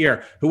think maybe,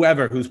 or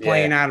whoever, who's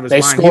playing out of his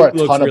mind. They score a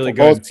ton of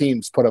both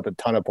teams put up a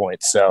ton of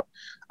points. So,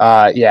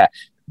 it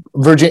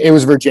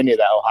was Virginia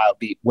that Ohio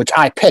beat, which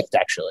I picked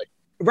actually.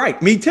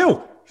 Right, me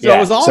too. So it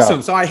was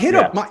awesome. So I hit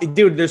up my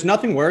dude. There's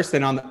nothing worse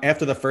than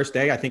after the first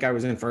day. I think I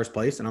was in first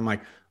place, and I'm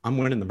like, I'm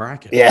winning the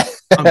bracket. Yeah,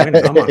 I'm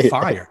winning. I'm on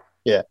fire.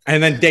 Yeah.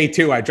 And then day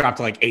 2, I dropped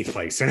to like 8th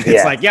place. And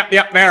it's like, yep,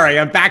 there I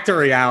am, back to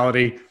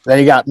reality. Then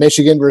you got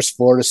Michigan versus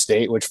Florida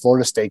State, which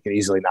Florida State could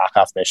easily knock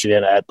off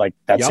Michigan.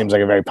 That seems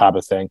like a very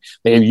popular thing.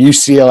 They have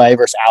UCLA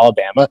versus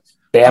Alabama.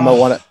 Bama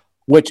won it.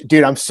 Which,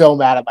 dude, I'm so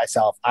mad at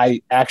myself.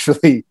 I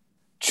actually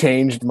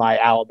changed my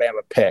Alabama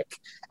pick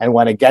and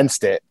went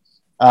against it.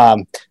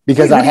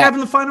 Because I have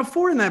in the Final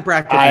Four in that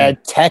bracket. I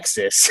had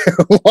Texas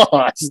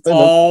lost.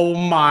 Oh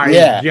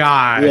my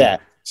God. Yeah.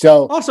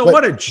 So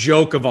what a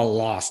joke of a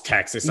loss,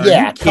 Texas. Are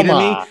you kidding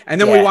me? And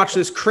then we watch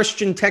this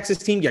Christian Texas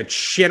team get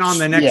shit on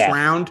the next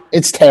round.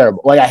 It's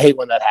terrible. Like I hate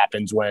when that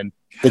happens, when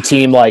the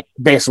team like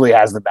basically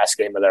has the best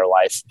game of their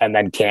life and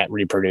then can't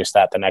reproduce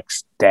that the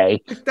next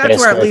day. That's basically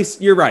where at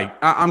least you're right.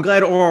 I'm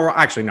glad Oral.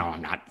 Actually, no,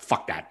 I'm not.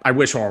 Fuck that. I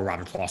wish Oral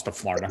Roberts lost to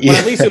Florida, but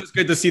at least it was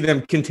good to see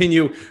them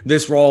continue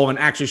this role and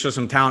actually show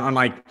some talent,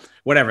 unlike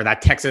whatever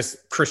that Texas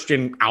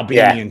Christian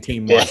Albanian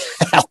team was.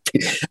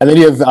 And then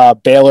you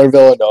have Baylor,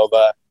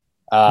 Villanova.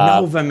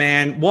 Nova,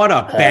 man, what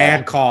a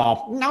bad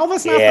call.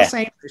 Nova's not the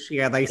same this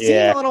year. They seem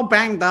a little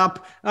banged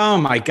up. Oh,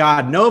 my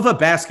God. Nova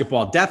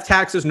basketball. Death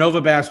taxes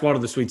Nova basketball to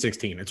the Sweet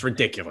 16. It's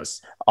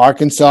ridiculous.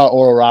 Arkansas,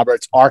 Oral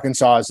Roberts.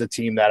 Arkansas is the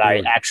team that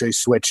I actually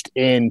switched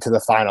into the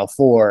Final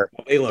Four.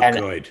 They look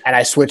good. And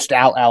I switched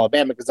out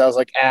Alabama because I was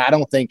like, I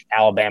don't think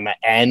Alabama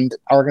and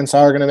Arkansas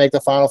are going to make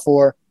the Final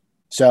Four.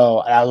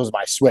 So that was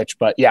my switch.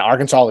 But, yeah,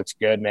 Arkansas looks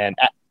good, man.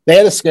 They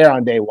had a scare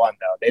on day one,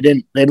 though. They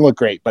didn't look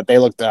great, but they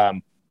looked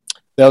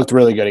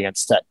really good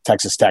against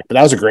Texas Tech, but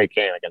that was a great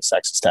game against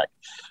Texas Tech.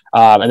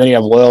 And then you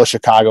have Loyola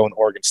Chicago and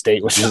Oregon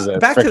State, which is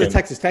back to the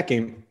Texas Tech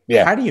game.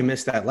 Yeah, how do you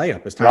miss that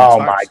layup? As time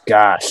expires? My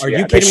gosh! Are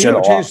you kidding me? You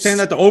understand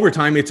that the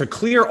overtime, it's a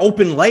clear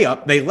open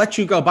layup. They let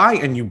you go by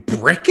and you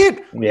brick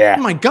it. Yeah.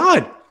 Oh my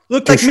God!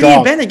 Looked like me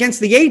and Ben against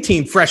the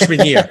A-team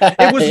freshman year.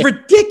 It was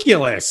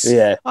ridiculous.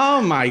 Yeah.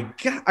 Oh my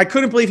God! I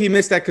couldn't believe he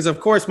missed that because, of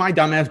course, my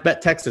dumbass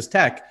bet Texas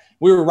Tech.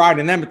 We were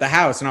riding them at the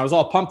house, and I was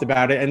all pumped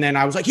about it. And then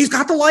I was like, "He's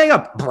got the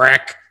layup,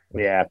 brick."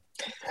 Yeah.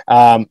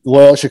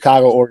 Loyal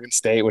Chicago, Oregon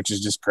State, which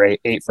is just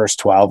great. 8 versus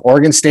 12.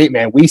 Oregon State,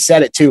 man, we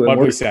said it too. What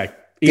we said.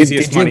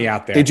 Easiest money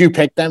out there. Did you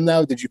pick them,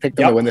 though? Did you pick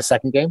them to win the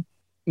second game?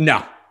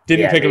 No.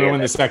 Didn't pick them to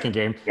win the second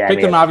game.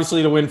 Picked them,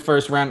 obviously, to win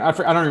first round. I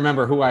don't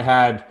remember who I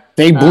had.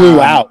 They blew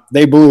out.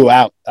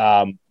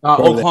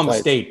 Oklahoma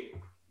State.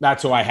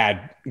 That's who I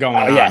had going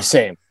on. Yeah,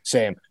 same.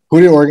 Who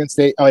did Oregon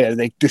State? Oh, yeah,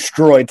 they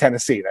destroyed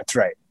Tennessee. That's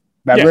right.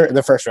 Remember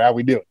the first round?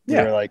 We do it. We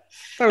were like,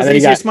 that was the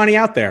easiest money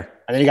out there.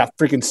 And then you got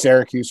freaking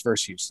Syracuse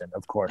versus Houston,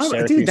 of course.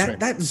 Dude,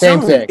 that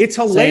same zone, thing. It's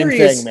hilarious.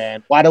 Same thing,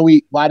 man. Why do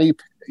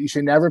you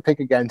should never pick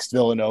against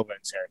Villanova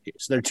and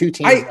Syracuse. They're two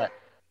teams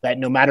that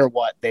no matter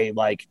what, they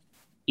like,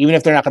 even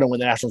if they're not going to win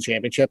the national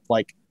championship,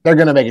 like they're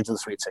going to make it to the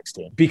Sweet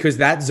 16. Because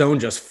that zone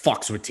just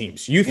fucks with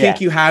teams. You think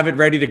you have it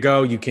ready to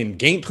go. You can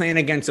game plan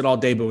against it all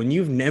day, but when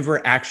you've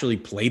never actually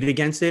played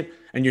against it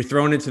and you're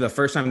thrown into the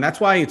first time, that's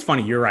why it's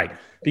funny. You're right.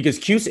 Because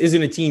Cuse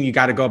isn't a team you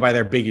got to go by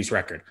their Big East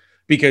record.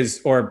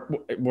 Or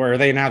where are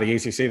they now? The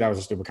ACC? That was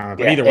a stupid comment.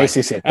 But either way.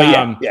 ACC.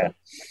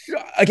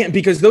 Again,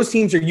 because those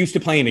teams are used to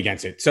playing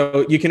against it.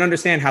 So you can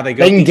understand how they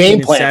go. They can game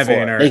plan for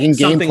it. Or they can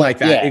game something plan. like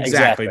that. Yeah,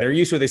 exactly. They're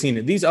used to what they've seen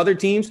it. These other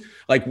teams,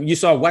 like you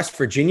saw West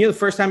Virginia the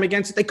first time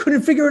against it, they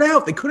couldn't figure it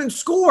out. They couldn't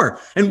score.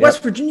 And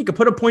West Virginia could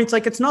put up points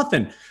like it's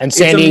nothing. And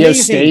San Diego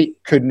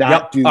State could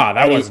not do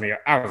that. Was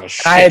a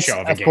shit show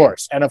of a game.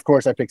 Of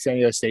course, I picked San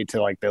Diego State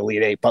to like the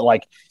Elite Eight. But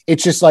like,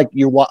 it's just like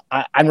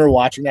I remember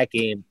watching that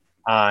game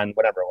on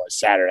whatever it was,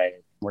 Saturday,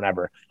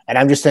 whenever. And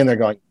I'm just sitting there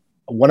going,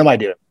 what am I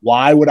doing?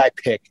 Why would I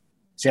pick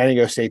San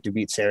Diego State to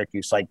beat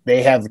Syracuse? Like,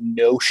 they have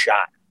no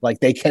shot. Like,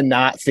 they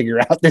cannot figure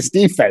out this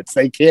defense.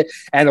 They can't.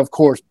 And, of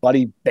course,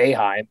 Buddy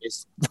Boeheim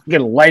is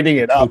fucking lighting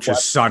it up.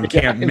 Coach's son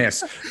can't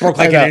miss. Broke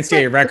like an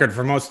NCAA record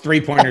for most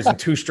three-pointers in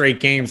 2 straight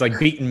games, like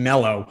beating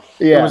Melo.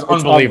 Yeah, it was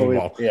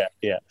unbelievable.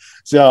 Yeah.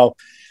 So,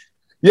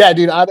 yeah,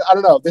 dude, I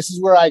don't know. This is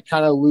where I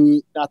kind of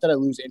lose – not that I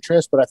lose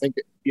interest, but I think,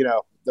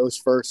 those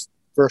first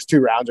 2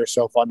 rounds are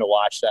so fun to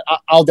watch that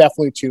I'll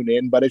definitely tune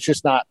in, but it's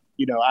just not,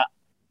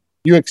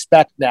 you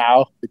expect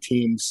now the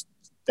teams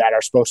that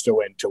are supposed to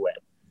win.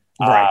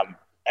 Right.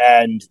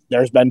 And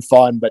there's been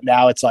fun, but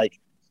now it's like,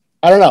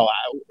 I don't know.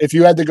 If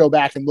you had to go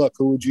back and look,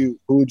 who would you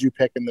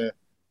pick from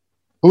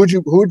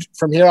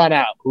here on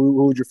out,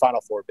 who would your Final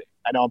Four be?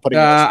 I know I'm putting,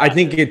 I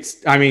think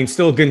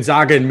still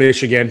Gonzaga and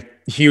Michigan,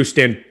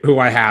 Houston, who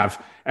I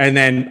have. And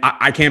then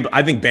I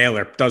think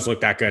Baylor does look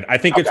that good. I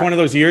think it's one of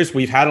those years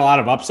we've had a lot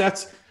of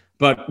upsets,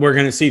 but we're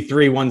going to see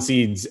 3 1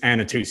 seeds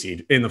and a 2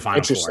 seed in the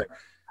Final Four.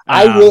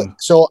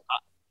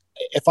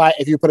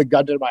 If you put a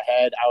gun to my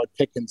head, I would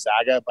pick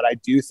Gonzaga, but I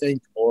do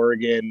think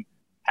Oregon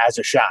has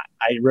a shot.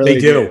 They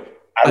do.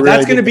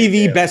 That's going to be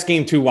the best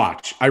game to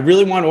watch. I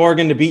really want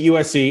Oregon to beat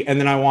USC, and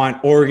then I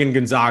want Oregon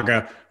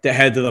Gonzaga to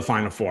head to the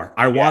Final Four.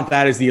 I want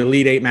that as the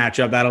Elite Eight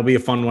matchup. That'll be a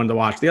fun one to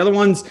watch. The other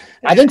ones,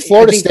 I think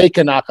Florida State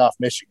can knock off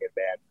Michigan,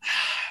 man.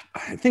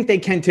 I think they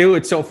can too.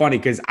 It's so funny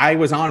because I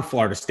was on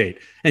Florida State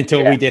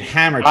until we did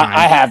Hammer Time.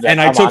 I have that.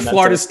 And I took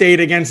Florida State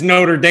against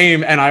Notre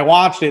Dame, and I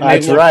watched it,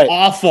 and they looked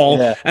awful.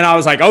 Yeah. And I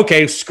was like,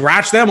 okay,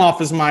 scratch them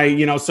off as my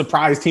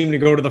surprise team to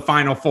go to the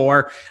Final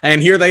Four.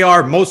 And here they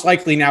are, most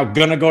likely now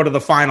going to go to the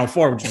Final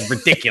Four, which is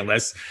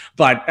ridiculous.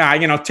 But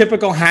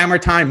typical Hammer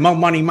Time,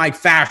 Money Mike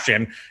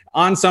fashion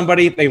on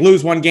somebody. They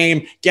lose one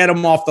game, get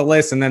them off the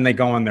list, and then they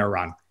go on their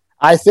run.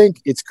 I think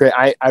it's great.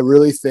 I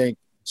really think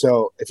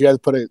so. If you had to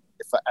put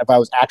if I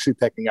was actually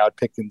picking, I would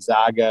pick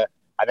Gonzaga.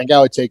 I think I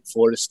would take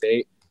Florida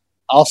State.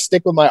 I'll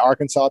stick with my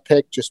Arkansas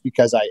pick just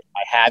because I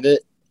have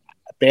it.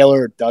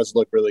 Baylor does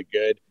look really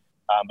good,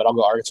 but I'll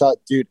go Arkansas,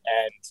 dude.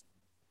 And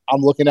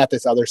I'm looking at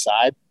this other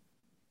side,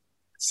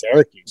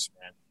 Syracuse,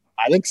 man.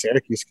 I think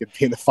Syracuse could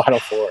be in the Final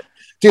Four.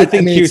 Dude, I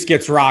think Hughes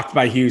gets rocked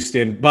by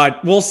Houston,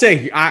 but we'll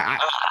see. I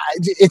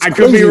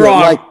could be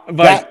wrong, like,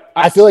 but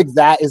I feel like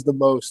that's the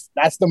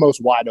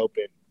most wide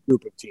open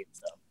group of teams,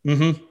 though.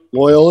 Mm-hmm.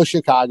 Loyola,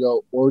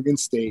 Chicago, Oregon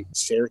State,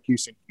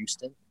 Syracuse, and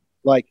Houston.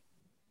 Like,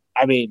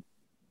 I mean,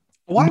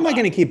 why am I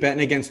going to keep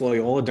betting against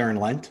Loyola during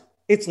Lent?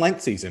 It's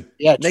Lent season.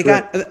 Yeah,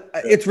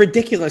 it's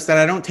ridiculous that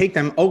I don't take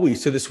them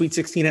always to the Sweet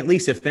 16 at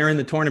least if they're in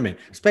the tournament,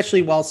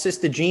 especially while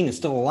Sister Jean is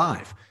still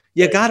alive.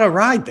 You gotta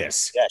ride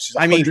this. Yeah, she's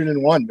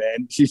 101,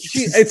 man.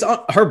 It's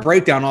her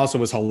breakdown also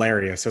was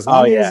hilarious. As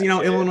long as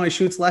Illinois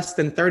shoots less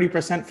than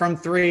 30% from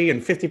three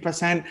and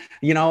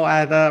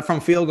 50%, from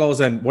field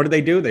goals. And what did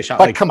they do? They shot.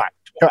 But come on.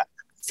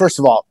 First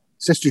of all,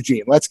 Sister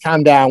Jean, let's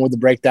calm down with the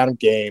breakdown of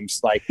games.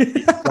 Like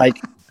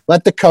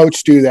let the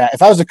coach do that.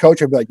 If I was a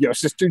coach, I'd be like, yo,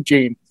 Sister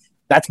Jean,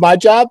 that's my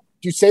job.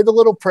 You say the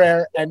little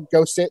prayer and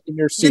go sit in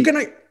your seat.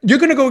 You're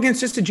gonna go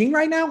against Sister Jean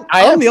right now?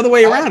 I'm the other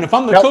way around. If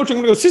I'm the coach, I'm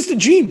gonna go, Sister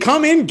Jean,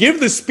 come in,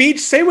 give the speech,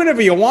 say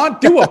whatever you want,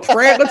 do a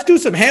prayer. Let's do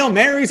some Hail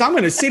Marys. I'm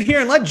gonna sit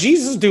here and let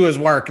Jesus do his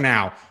work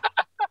now.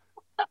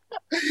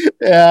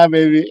 Yeah,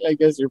 maybe. I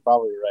guess you're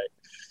probably right.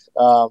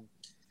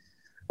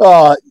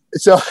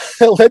 So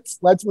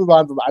let's move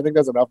on from. I think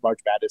there's enough March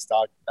Madness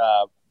talk.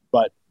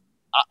 But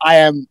I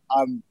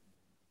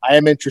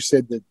am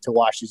interested to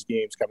watch these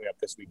games coming up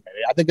this weekend.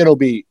 I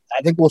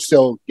think we'll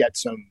still get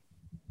some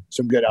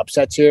good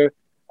upsets here.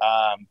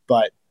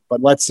 But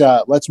let's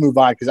move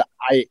on because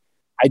I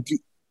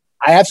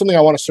have something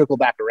I want to circle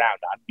back around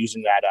on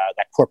using that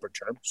corporate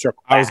term.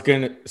 Circle back. I was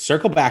going to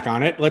circle back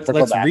on it. Let's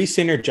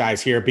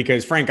re-synergize here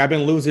because Frank, I've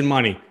been losing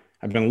money.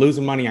 I've been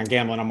losing money on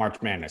gambling on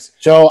March Madness.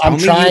 So Tell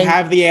me you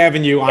have the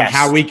avenue on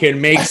how we can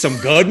make some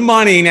good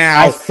money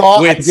now. I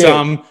thought with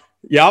some.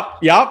 Yep.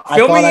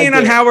 Fill me in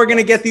on how we're going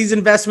to get these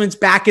investments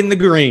back in the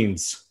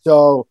greens.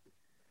 So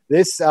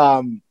this,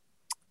 I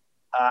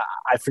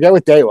forget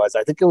what day it was.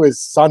 I think it was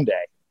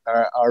Sunday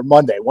or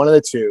Monday, one of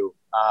the two.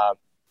 I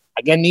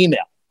get an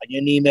email. I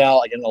get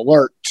an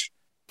alert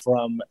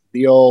from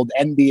the old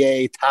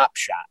NBA Top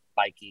Shot,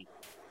 Mikey.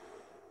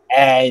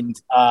 And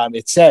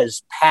it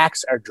says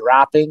packs are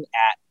dropping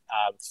at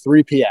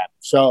 3 p.m.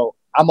 So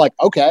I'm like,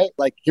 okay,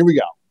 here we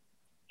go.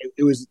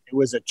 It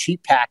was a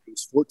cheap pack. It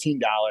was $14.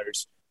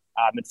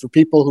 And for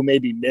people who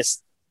maybe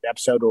missed the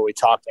episode where we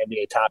talked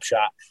NBA Top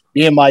Shot,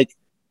 me and Mike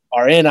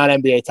are in on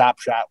NBA Top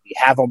Shot. We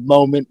have a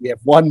moment. We have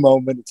one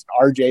moment. It's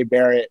an RJ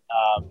Barrett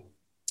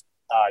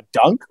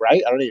dunk,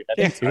 right?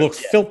 He looks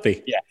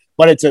filthy. Yeah,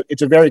 but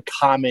it's a very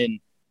common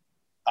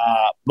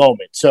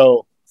moment.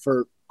 So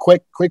for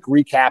quick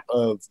recap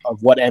of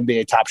what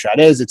NBA Top Shot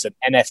is, it's an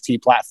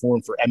NFT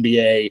platform for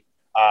NBA.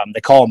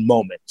 They call them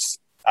moments,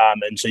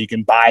 and so you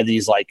can buy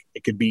these.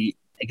 It could be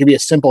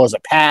as simple as a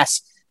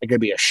pass. It could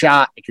be a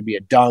shot. It could be a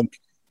dunk.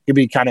 It could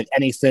be kind of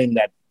anything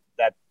that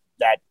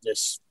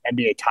this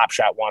NBA Top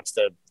Shot wants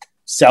to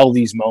sell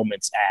these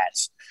moments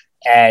as.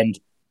 And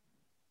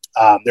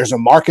there's a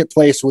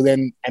marketplace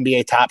within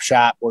NBA Top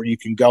Shot where you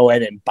can go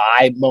in and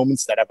buy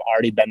moments that have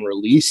already been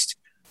released.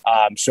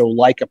 So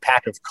like a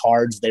pack of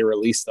cards, they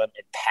release them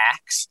in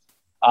packs.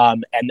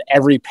 And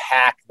every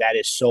pack that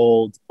is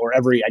sold, or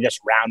every,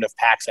 round of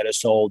packs that is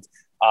sold,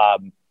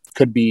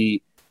 could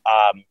be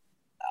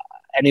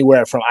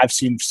anywhere from, I've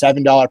seen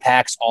 $7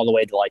 packs all the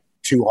way to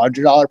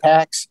 $200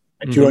 packs,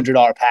 and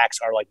 $200 packs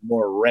are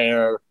more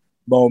rare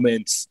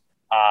moments.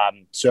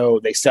 So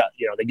they sell,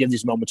 they give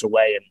these moments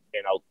away, and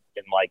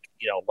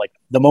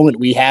the moment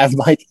we have,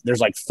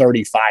 there's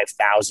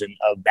 35,000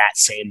 of that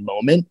same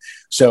moment.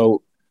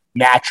 So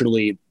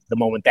naturally, the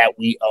moment that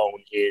we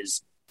own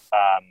is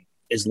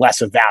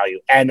less of value,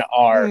 and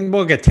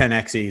we'll get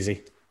 10x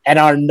easy, and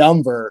our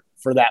number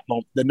for that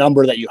moment, the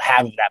number that you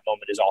have of that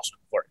moment is also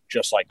important,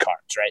 just like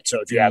cards, right?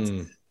 So if you have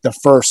the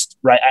first,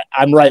 right,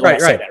 I'm right when I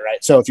say that,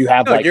 right? So if you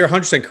have you're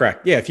 100%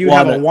 correct. Yeah, if you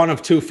have a 1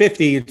 of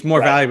 250, it's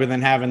more valuable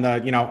than having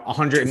the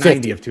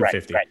 190 of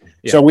 250. Right.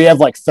 Yeah. So we have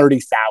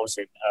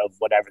 30,000 of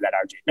whatever that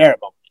RJ Barrett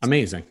moment is.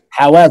 Amazing.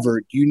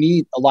 However, you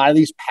need a lot of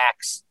these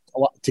packs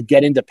to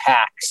get into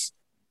packs.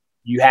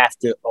 You have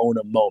to own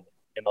a moment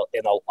in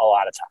a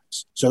lot of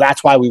times. So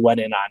that's why we went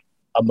in on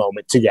a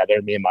moment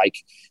together, me and Mike,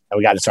 and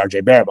we got this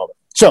RJ Barrett moment.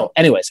 So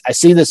anyways, I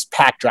see this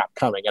pack drop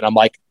coming, and I'm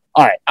like,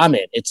 all right, I'm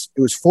in. It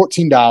was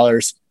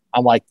 $14.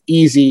 I'm like,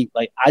 easy.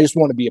 I just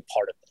want to be a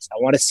part of this. I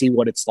want to see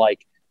what it's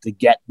like to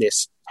get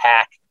this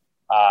pack.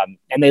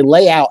 And they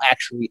lay out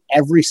actually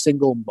every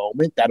single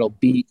moment that'll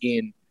be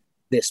in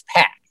this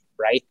pack,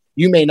 right?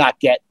 You may not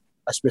get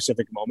a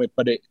specific moment,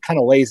 but it kind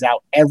of lays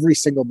out every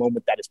single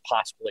moment that is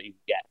possible that you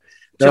can get.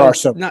 There are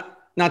some.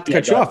 Not to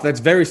cut you off, that's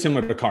very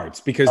similar to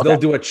cards because they'll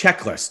do a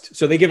checklist.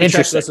 So they give a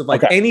checklist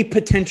of any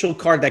potential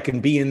card that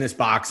can be in this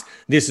box.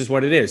 This is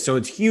what it is. So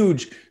it's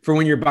huge for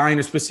when you're buying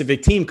a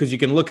specific team because you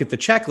can look at the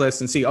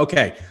checklist and see,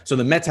 okay, so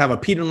the Mets have a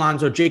Pete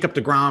Alonso, Jacob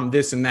deGrom,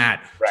 this and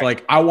that. Right.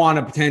 So I want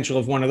a potential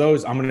of one of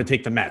those. I'm going to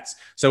take the Mets.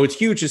 So it's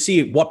huge to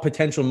see what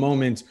potential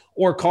moments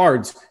or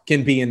cards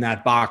can be in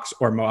that box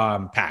or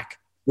pack.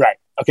 Right.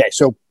 Okay.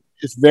 So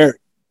the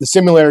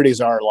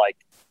similarities are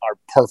are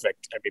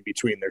perfect. I mean,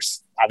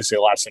 there's obviously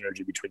a lot of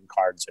synergy between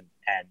cards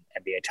and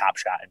NBA Top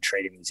Shot and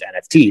trading these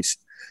NFTs.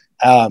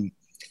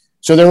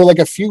 So there were like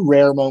a few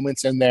rare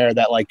moments in there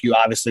that like you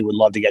obviously would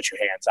love to get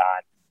your hands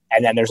on.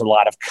 And then there's a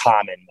lot of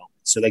common moments.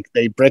 So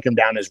they break them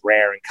down as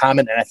rare and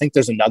common. And I think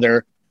there's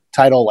another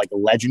title like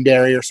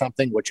legendary or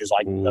something, which is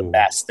like the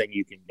best thing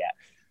you can get.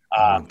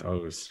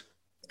 Those.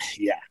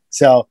 Yeah.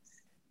 So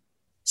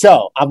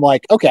I'm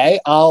like, okay,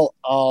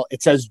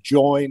 it says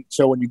join.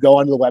 So when you go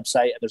onto the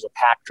website and there's a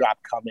pack drop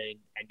coming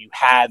and you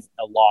have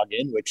a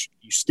login, which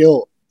you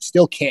still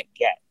can't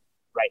get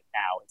right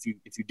now.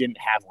 If you didn't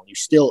have one, you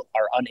still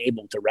are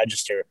unable to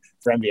register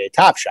for NBA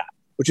Top Shot,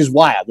 which is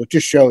wild, which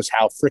just shows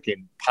how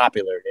freaking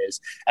popular it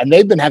is. And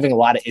they've been having a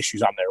lot of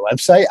issues on their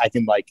website.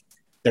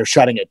 They're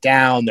shutting it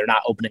down. They're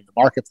not opening the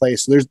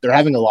marketplace. So they're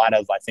having a lot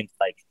of, I think,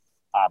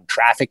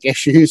 traffic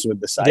issues with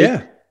the site.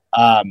 Yeah.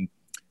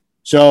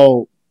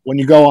 So when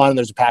you go on,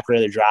 there's a pack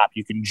ready to drop.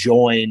 You can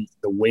join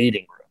the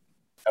waiting room.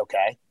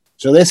 Okay.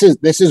 So this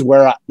is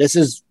where I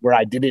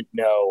didn't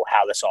know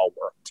how this all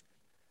worked.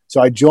 So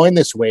I joined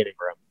this waiting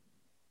room,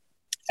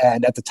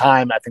 and at the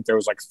time, I think there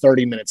was like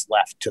 30 minutes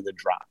left to the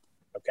drop.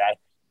 Okay.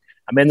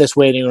 I'm in this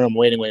waiting room,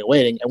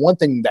 waiting. And one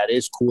thing that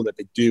is cool that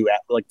they do at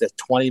like the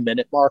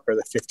 20-minute mark or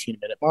the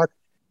 15-minute mark,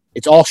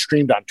 it's all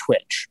streamed on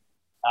Twitch.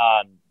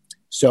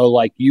 So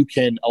like a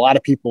lot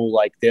of people,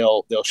 like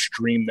they'll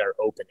stream their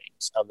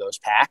openings of those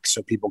packs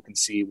so people can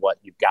see what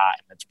you've got.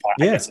 And it's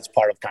I guess it's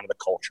part of kind of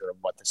the culture of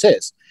what this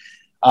is.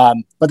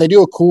 But they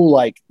do a cool,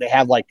 they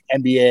have like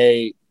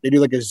NBA, they do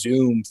like a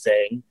Zoom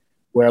thing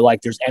where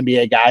like there's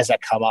NBA guys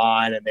that come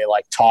on and they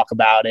like talk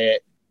about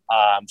it.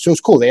 So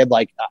it's cool. They had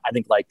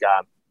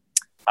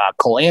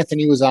Cole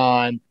Anthony was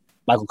on,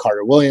 Michael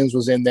Carter Williams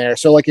was in there.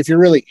 So like, if you're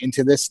really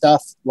into this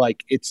stuff,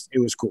 like it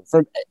was cool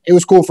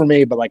for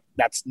me, but like,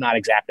 that's not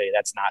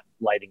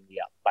lighting me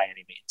up by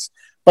any means,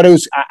 but it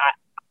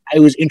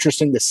was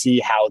interesting to see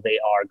how they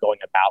are going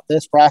about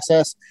this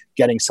process,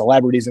 getting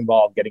celebrities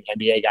involved, getting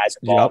NBA guys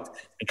involved,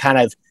 and kind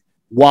of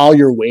while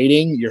you're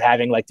waiting, you're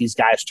having like these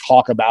guys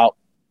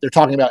they're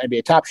talking about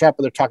NBA Top Shot,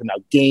 but they're talking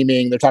about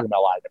gaming. They're talking about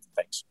a lot of different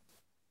things.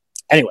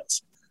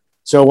 Anyways,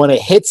 so when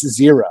it hits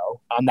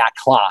 0 on that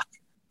clock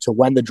to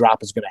when the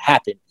drop is going to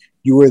happen,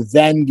 you were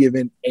then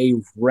given a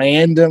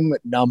random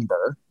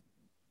number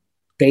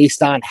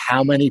based on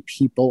how many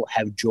people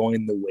have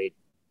joined the waiting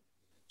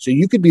room. So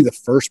you could be the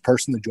first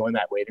person to join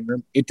that waiting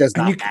room. It does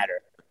not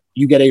matter.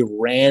 You get a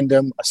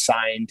random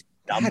assigned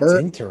number.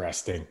 That's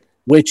interesting.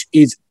 Which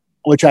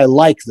I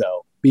like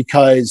though,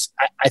 because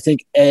I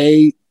think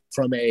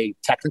from a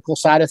technical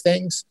side of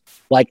things,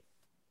 like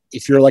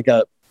if you're like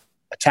a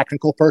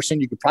technical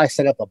person, you could probably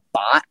set up a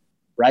bot,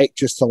 right?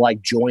 Just to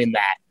like join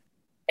that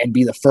and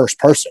be the first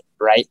person,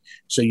 right?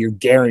 So you're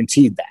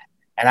guaranteed that.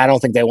 And I don't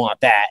think they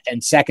want that.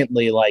 And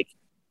secondly, like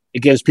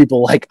it gives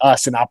people like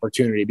us an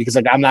opportunity because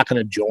like I'm not going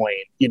to join,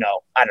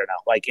 I don't know.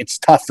 Like it's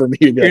tough for me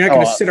to be You're not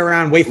going to sit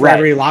around, wait for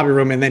every lobby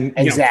room and then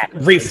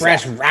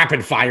refresh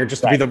rapid fire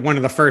just to be one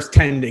of the first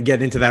 10 to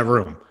get into that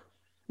room.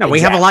 No,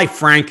 we have a life,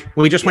 Frank.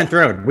 We just went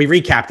through it. We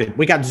recapped it.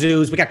 We got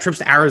zoos. We got trips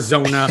to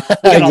Arizona.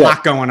 We got a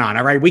lot going on.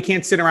 All right. We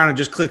can't sit around and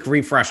just click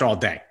refresh all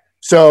day.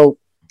 So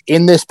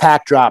in this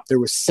pack drop, there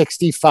was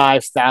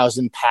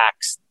 65,000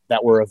 packs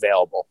that were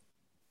available.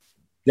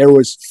 There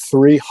was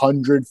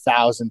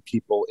 300,000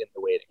 people in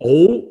the waiting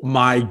room. Oh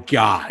my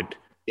God.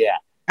 Yeah.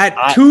 At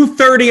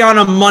 2:30 on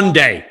a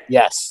Monday.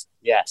 Yes.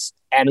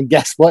 And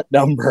guess what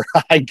number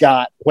I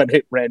got when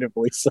it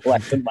randomly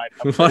selected my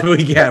number?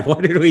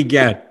 What did we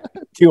get?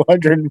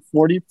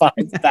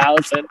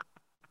 245,000.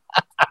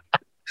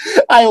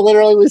 I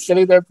literally was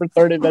sitting there for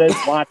 30 minutes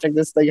watching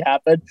this thing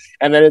happen.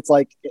 And then it's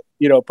like, it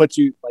puts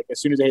you like, as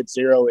soon as it hits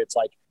 0, it's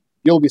like,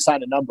 you'll be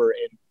signed a number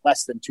in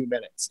less than 2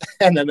 minutes.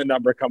 And then the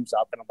number comes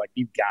up and I'm like,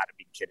 you've got to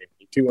be kidding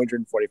me.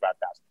 245,000.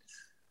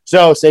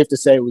 So safe to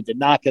say we did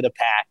not get a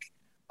pack.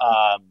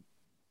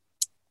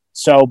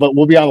 But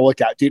we'll be on the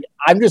lookout, dude.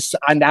 I'm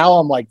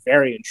like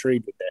very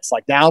intrigued with this.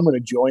 Like now I'm going to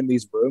join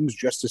these rooms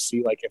just to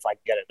see like if I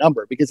can get a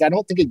number, because I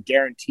don't think it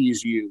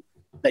guarantees you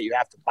that you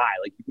have to buy.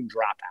 Like you can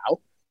drop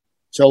out.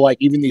 So like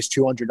even these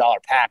 $200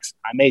 packs,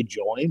 I may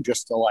join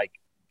just to like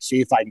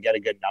see if I can get a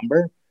good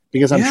number,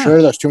 because I'm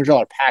sure those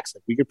 $200 packs,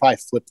 like we could probably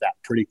flip that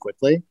pretty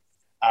quickly.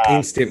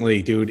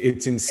 Instantly, dude.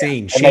 It's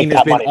insane. Shane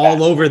has been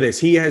all over this.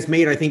 He has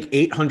made, I think,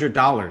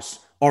 $800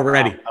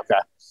 already. Okay.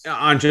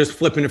 On just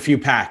flipping a few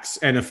packs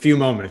and a few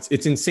moments.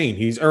 It's insane.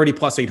 He's already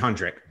plus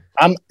 800.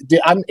 I'm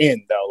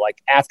in though.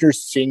 Like after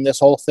seeing this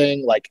whole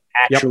thing, like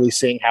actually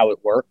seeing how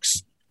it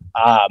works,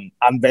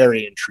 I'm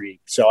very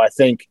intrigued. So I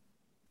think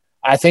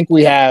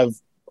we have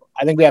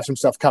some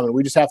stuff coming.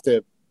 We just have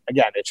to,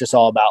 again, it's just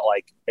all about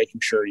like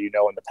making sure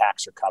when the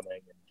packs are coming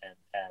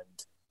and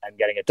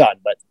getting it done.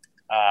 But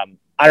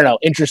I don't know.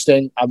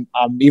 Interesting. I'm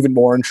even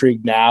more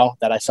intrigued now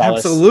that I saw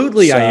this.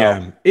 Absolutely, I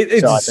am.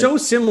 It's so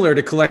similar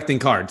to collecting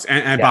cards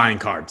and buying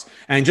cards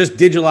and just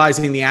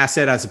digitalizing the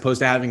asset as opposed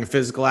to having a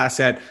physical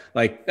asset.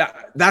 Like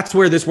that's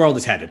where this world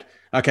is headed.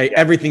 Okay,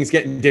 everything's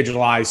getting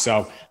digitalized,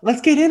 so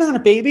let's get in on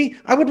it, baby.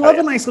 I would love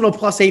a nice little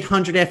plus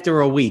 800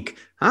 after a week,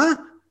 huh?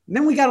 And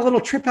then we got a little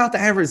trip out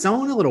to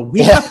Arizona, a little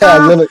week.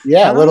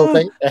 Little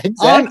thing.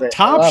 Exactly. On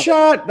Top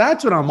Shot.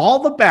 That's what I'm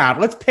all about.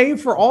 Let's pay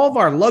for all of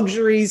our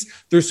luxuries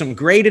through some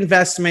great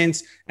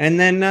investments, and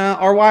then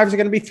our wives are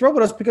going to be thrilled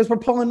with us because we're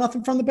pulling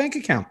nothing from the bank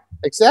account.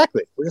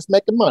 Exactly. We're just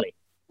making money.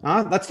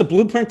 That's the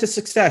blueprint to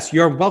success.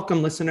 You're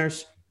welcome,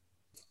 listeners.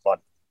 Fun.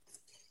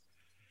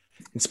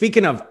 And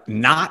speaking of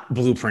not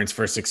blueprints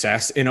for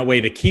success in a way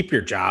to keep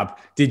your job,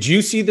 did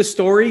you see the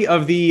story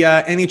of the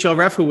NHL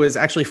ref who was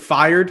actually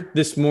fired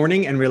this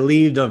morning and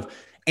relieved of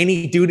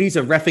any duties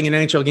of reffing an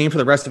NHL game for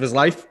the rest of his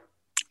life?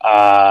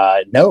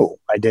 No,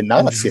 I did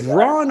not see that. I'm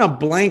drawing a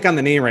blank on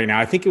the name right now.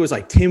 I think it was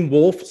like Tim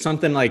Wolf,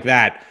 something like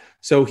that.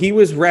 So he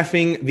was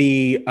reffing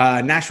the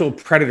Nashville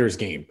Predators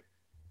game,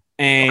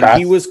 and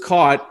he was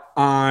caught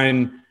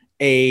on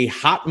a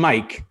hot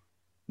mic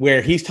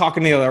where he's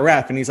talking to the other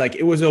ref, and he's like,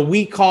 it was a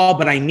weak call,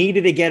 but I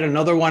needed to get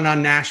another one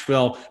on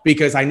Nashville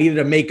because I needed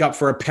to make up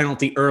for a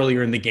penalty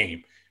earlier in the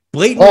game.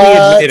 Blatantly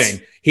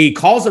admitting he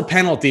calls a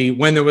penalty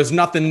when there was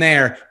nothing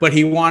there, but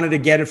he wanted to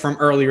get it from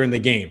earlier in the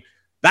game.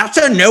 That's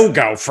a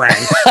no-go, Frank.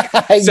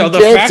 So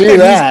the fact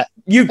that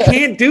you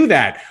can't do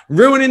that,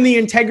 ruining the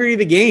integrity of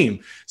the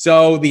game.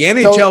 So the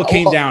NHL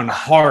came down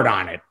hard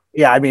on it.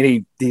 Yeah, I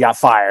mean, he got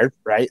fired,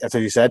 right? That's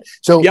what you said.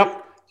 So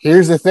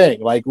here's the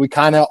thing. Like, we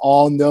kind of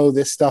all know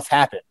this stuff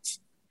happens,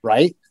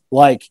 right?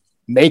 Like,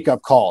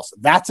 makeup calls.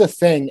 That's a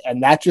thing,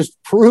 and that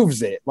just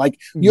proves it. Like,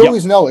 you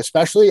always know,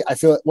 especially, I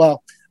feel,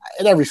 well,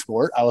 in every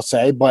sport, I will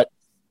say, but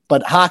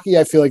hockey,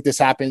 I feel like this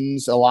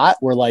happens a lot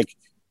where, like,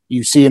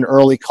 you see an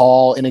early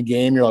call in a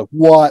game, you're like,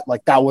 what?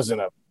 Like, that was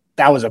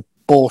a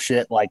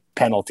bullshit, like,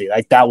 penalty.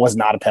 Like, that was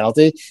not a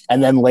penalty.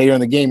 And then later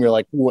in the game, you're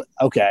like,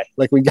 okay,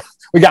 like, we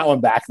got one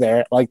back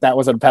there. Like, that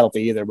wasn't a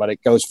penalty either, but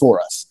it goes for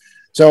us.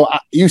 So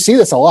you see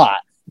this a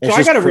lot. So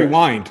I got to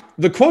rewind.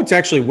 The quote's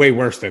actually way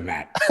worse than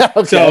that.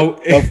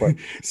 Okay,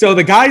 so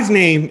the guy's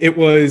name, it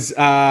was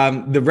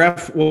the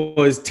ref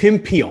was Tim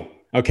Peel.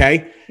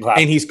 Okay. Wow.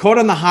 And he's caught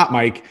on the hot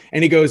mic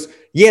and he goes,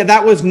 yeah,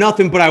 that was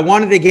nothing, but I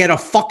wanted to get a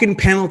fucking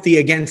penalty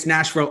against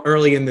Nashville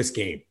early in this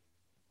game.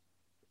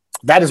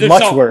 That is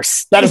much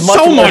worse. That is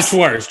much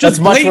worse. Just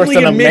much worse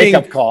than a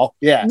makeup call.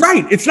 Yeah.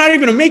 Right. It's not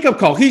even a makeup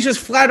call. He's just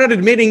flat out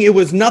admitting it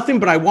was nothing,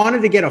 but I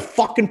wanted to get a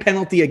fucking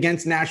penalty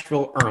against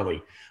Nashville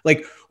early.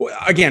 Like,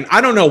 again,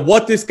 I don't know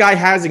what this guy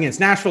has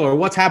against Nashville or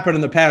what's happened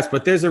in the past,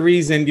 but there's a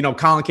reason,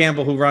 Colin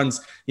Campbell, who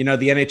runs, the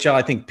NHL,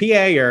 I think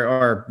PA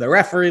or the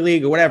referee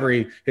league or whatever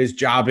his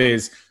job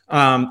is.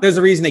 There's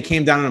a reason they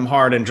came down on him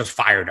hard and just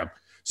fired him.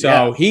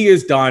 So he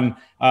is done.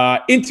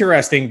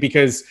 Interesting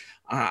because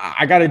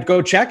I got to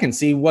go check and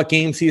see what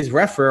games he's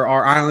ref for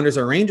our Islanders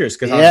or Rangers.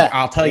 Because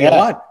I'll tell you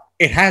what,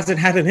 it hasn't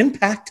had an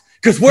impact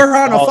because we're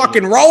on a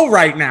fucking roll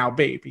right now,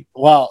 baby.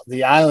 Well,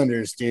 the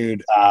Islanders,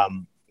 dude,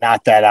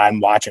 not that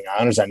I'm watching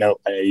Islanders. I know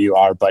you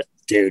are, but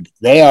dude,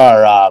 they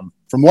are,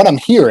 from what I'm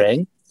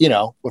hearing,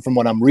 from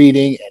what I'm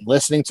reading and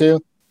listening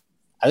to,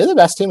 are they the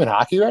best team in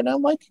hockey right now,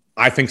 Mike?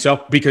 I think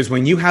so, because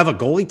when you have a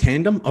goalie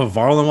tandem of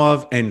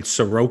Varlamov and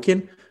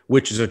Sorokin,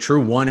 which is a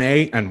true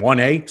 1A and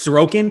 1A,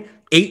 Sorokin,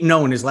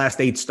 8-0 in his last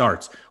 8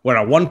 starts, with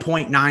a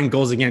 1.9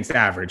 goals against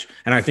average,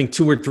 and I think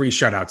 2 or 3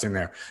 shutouts in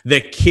there.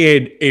 The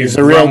kid is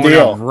a real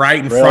deal,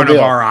 right in front of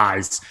our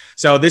eyes.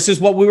 So this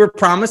is what we were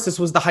promised. This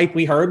was the hype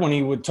we heard when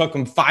he took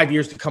him 5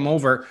 years to come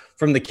over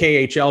from the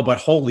KHL. But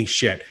holy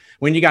shit,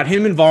 when you got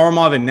him and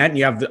Varlamov in net, and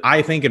you have,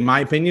 I think, in my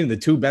opinion, the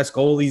 2 best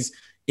goalies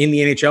in the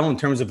NHL in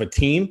terms of a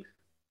team,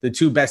 the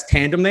 2 best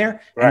tandem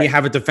there, and you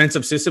have a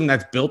defensive system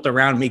that's built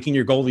around making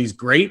your goalies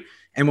great.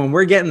 And when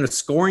we're getting the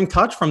scoring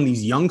touch from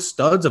these young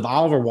studs of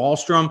Oliver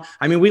Wahlstrom,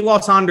 I mean, we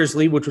lost Anders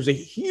Lee, which was a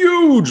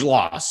huge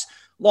loss.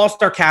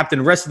 Lost our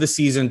captain, rest of the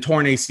season,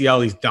 torn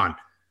ACL, he's done.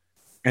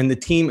 And the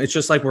team, it's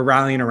just like we're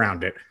rallying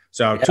around it.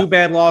 So 2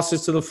 bad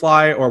losses to the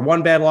Flyers, or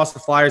 1 bad loss to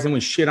the Flyers, then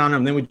we shit on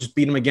them, then we just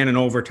beat them again in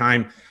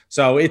overtime.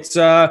 So it's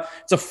a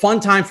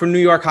fun time for New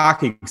York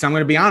hockey, because I'm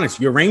going to be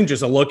honest, your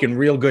Rangers are looking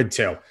real good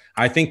too.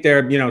 I think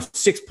they're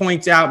 6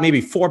 points out,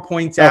 maybe 4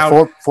 points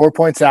out. 4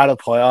 points out of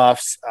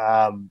playoffs.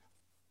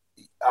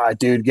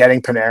 Dude,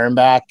 getting Panarin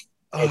back.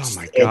 Oh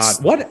my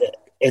God.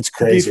 It's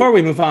crazy. Before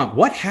we move on,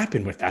 what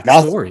happened with that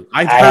story?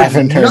 I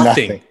haven't heard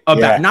nothing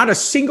about not a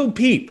single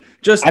peep.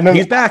 Just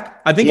he's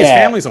back. I think his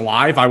family's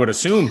alive, I would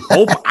assume.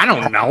 Hope. I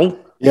don't know.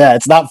 Yeah,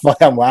 it's not funny.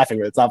 I'm laughing,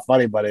 but it's not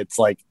funny, but it's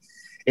like,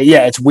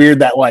 it's weird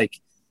that, like,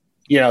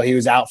 he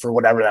was out for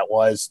whatever that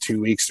was,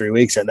 2 weeks, 3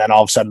 weeks, and then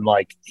all of a sudden,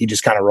 like, he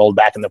just kind of rolled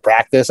back into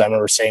practice. I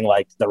remember seeing,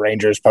 like, the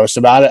Rangers post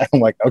about it. I'm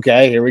like,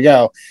 okay, here we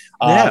go.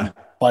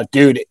 But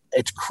dude,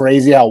 it's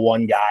crazy how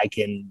one guy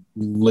can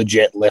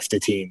legit lift a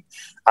team.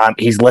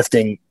 He's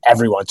lifting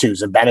everyone too.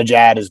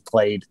 Zibanejad has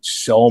played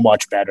so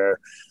much better,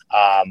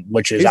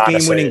 which is his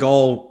game-winning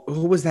goal.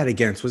 Who was that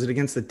against? Was it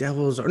against the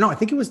Devils? Or no, I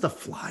think it was the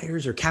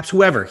Flyers or Caps.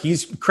 Whoever.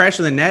 He's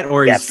crashing the net,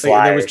 or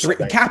there was 3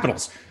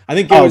 Capitals. I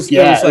think there was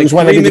like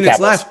 3 minutes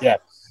left. Yeah.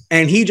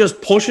 and he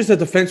just pushes the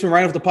defenseman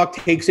right off the puck,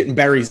 takes it, and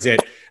buries it.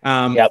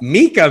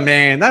 Mika,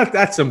 man,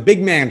 that's some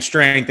big man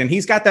strength, and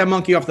he's got that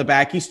monkey off the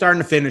back. He's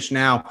starting to finish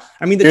now.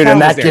 I mean, in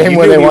that game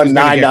where they won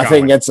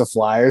 9-0 against the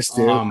Flyers,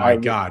 too. Oh, my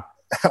God.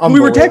 We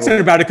were texting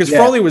about it because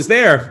Froley was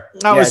there.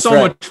 That was so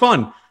much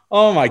fun.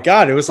 Oh, my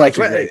God. It was like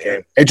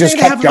it just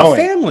kept going.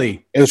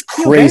 Family. It was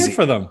crazy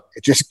for them.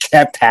 It just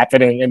kept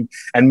happening,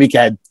 and Mika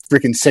had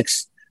freaking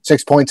six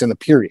points in the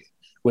period,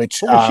 which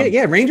shit,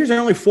 yeah, Rangers are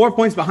only 4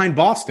 points behind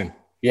Boston.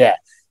 Yeah.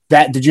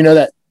 Did you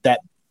know that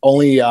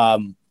only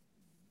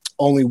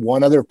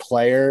one other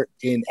player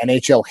in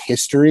NHL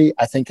history,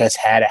 I think, has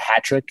had a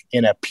hat trick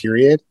in a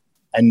period,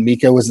 and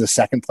Mika was the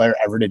second player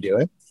ever to do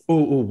it?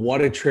 Ooh,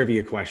 what a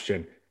trivia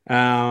question.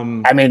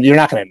 I mean, you're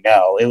not going to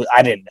know. It was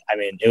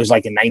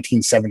like in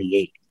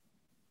 1978.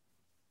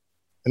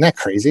 Isn't that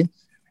crazy?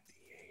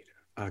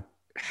 A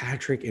hat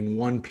trick in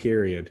one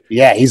period.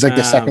 Yeah, he's like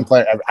the second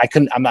player ever. I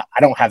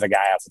don't have the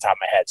guy off the top of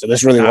my head, so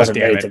this really wasn't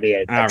made to be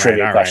a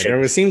trivia question.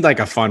 It seemed like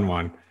a fun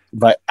one.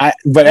 But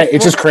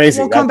it's just crazy.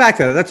 We'll come back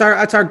to that.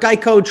 That's our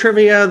Geico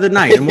trivia of the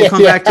night, and we'll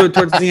come back to it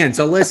towards the end.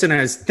 So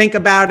listeners, think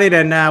about it,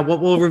 and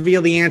we'll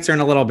reveal the answer in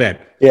a little bit.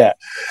 Yeah.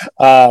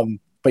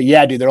 But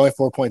yeah, dude, they're only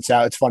 4 points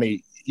out. It's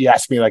funny. You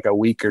asked me like a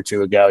week or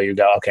two ago, you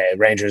go, okay,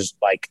 Rangers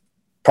like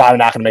probably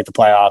not going to make the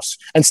playoffs.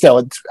 And still,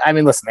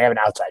 listen, they have an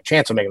outside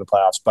chance of making the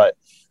playoffs, but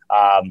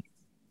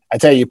I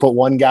tell you put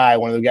one guy,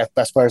 one of the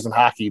best players in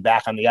hockey,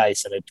 back on the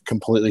ice, and it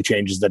completely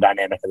changes the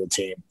dynamic of the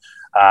team.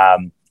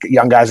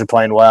 Young guys are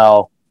playing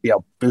well.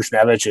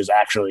 Buchnevich is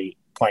actually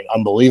playing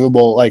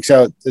unbelievable. Like,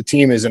 so the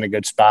team is in a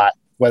good spot,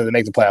 whether they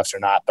make the playoffs or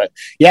not. But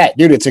yeah,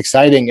 dude, it's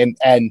exciting.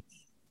 And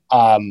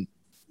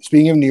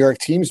speaking of New York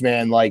teams,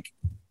 man, like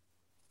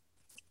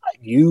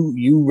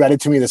you read it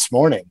to me this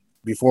morning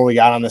before we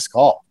got on this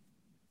call.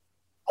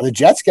 Are the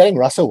Jets getting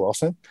Russell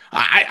Wilson?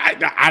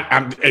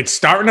 It's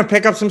starting to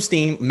pick up some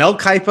steam. Mel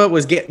Kiper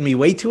was getting me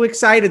way too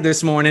excited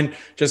this morning,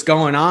 just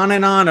going on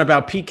and on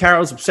about Pete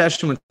Carroll's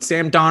obsession with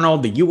Sam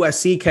Darnold, the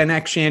USC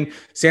connection.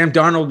 Sam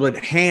Darnold would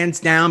hands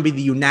down be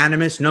the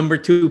unanimous number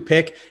 2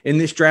 pick in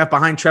this draft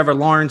behind Trevor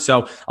Lawrence.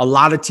 So a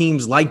lot of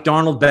teams like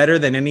Darnold better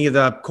than any of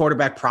the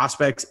quarterback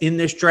prospects in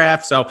this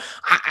draft. So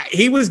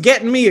he was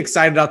getting me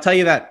excited. I'll tell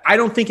you that. I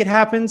don't think it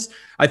happens.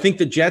 I think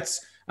the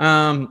Jets –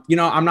 I'm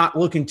not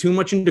looking too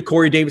much into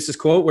Corey Davis's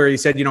quote where he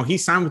said, he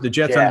signed with the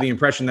Jets under the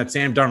impression that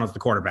Sam Darnold's the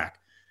quarterback.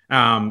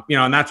 And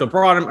that's what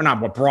brought him, or not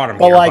what brought him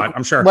here, but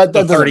I'm sure the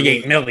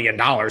 $38 million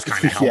kind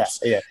of helps.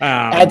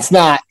 It's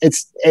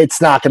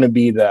not going to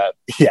be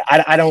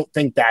I don't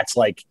think that's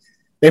like,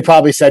 they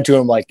probably said to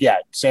him like, yeah,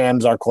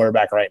 Sam's our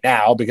quarterback right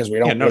now because we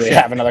don't really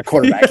have another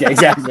quarterback.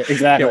 Exactly.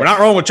 Yeah, we're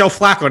not rolling with Joe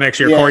Flacco next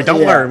year, Corey.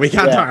 Don't worry. We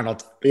got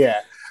Darnold.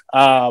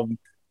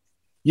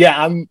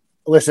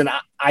 Listen,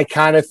 I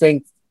kind of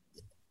think,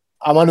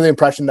 I'm under the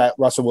impression that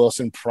Russell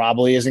Wilson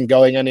probably isn't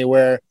going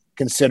anywhere,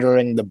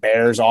 considering the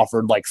Bears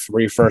offered like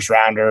 3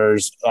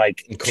 first-rounders,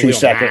 like 2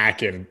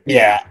 second.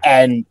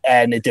 And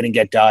it didn't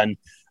get done.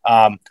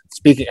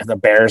 Speaking of the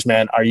Bears,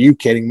 man, are you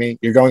kidding me?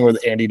 You're going with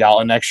Andy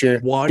Dalton next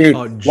year? What Dude,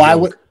 a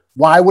joke.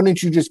 Why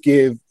wouldn't you just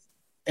give –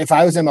 if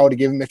I was him, I would have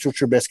given Mitchell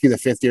Trubisky the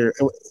fifth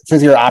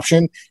year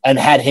option and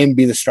had him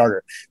be the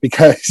starter,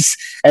 because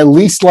at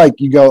least like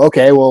you go,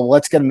 okay, well,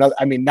 let's get another.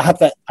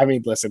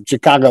 Listen,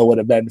 Chicago would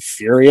have been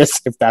furious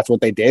if that's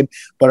what they did,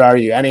 but are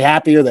you any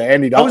happier that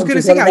Andy Dalton? I was going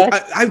to say,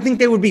 I think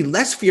they would be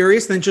less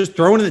furious than just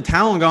throwing in the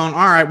towel and going,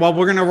 all right, well,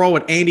 we're going to roll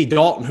with Andy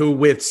Dalton, who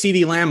with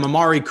CeeDee Lamb,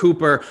 Amari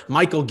Cooper,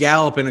 Michael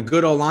Gallup, and a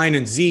good O-line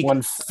and Zeke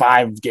won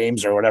 5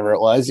 games or whatever it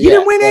was. He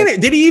didn't win any.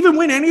 Did he even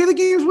win any of the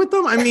games with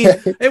them? I mean,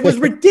 it was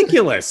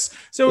ridiculous.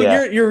 So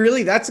you're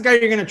really, that's the guy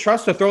you're going to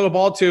trust to throw the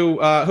ball to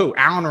who?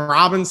 Allen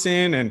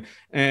Robinson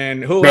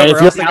and whoever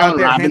else they got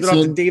there, handed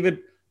off to David.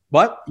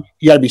 What?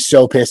 You got to be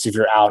so pissed if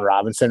you're Allen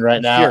Robinson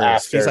right now.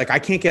 He's like, I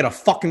can't get a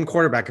fucking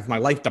quarterback if my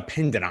life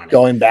depended on it.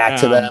 Going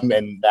back to them,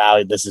 and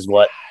now this is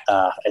what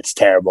it's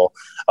terrible.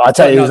 I'll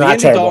tell you, it was not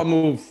terrible. The Andy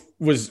Dalton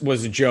move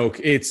was a joke.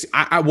 It's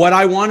what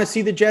I want to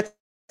see the Jets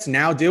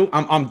now do.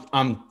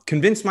 I'm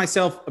convinced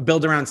myself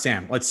build around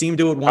Sam. Let's see him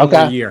do it one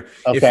more year.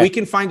 Okay. If we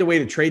can find a way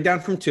to trade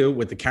down from 2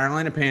 with the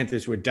Carolina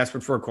Panthers, who are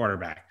desperate for a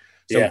quarterback.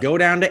 So go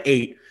down to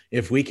 8.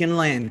 If we can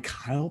land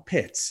Kyle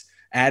Pitts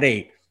at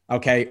 8,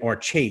 okay, or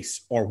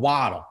Chase or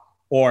Waddle,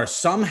 or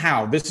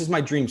somehow, this is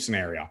my dream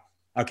scenario.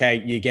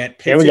 Okay, you get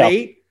Pitts at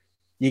 8.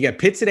 You get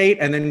Pitts at 8,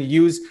 and then you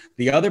use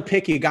the other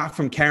pick you got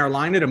from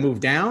Carolina to move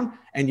down,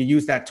 and you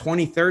use that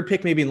 23rd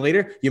pick maybe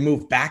later. You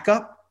move back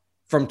up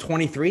from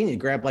 23 and you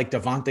grab like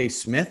Devontae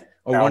Smith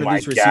or one of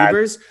these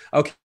receivers.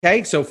 God.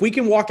 Okay. So if we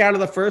can walk out of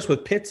the first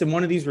with Pitts and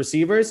one of these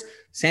receivers,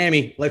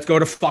 Sammy, let's go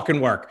to fucking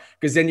work.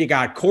 Because then you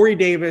got Corey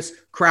Davis,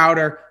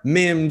 Crowder,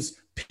 Mims,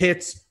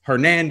 Pitts,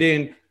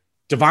 Hernandez,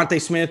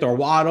 Devontae Smith or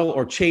Waddle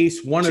or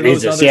Chase, one of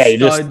those other studs.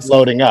 You're just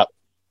loading up.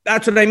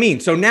 That's what I mean.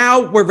 So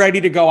now we're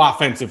ready to go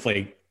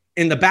offensively.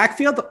 In the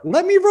backfield,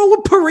 let me roll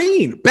with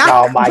Perrine.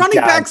 Running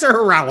backs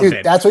are irrelevant.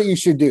 Dude, that's what you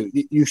should do.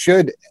 You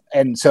should.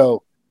 And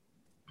so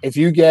if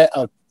you get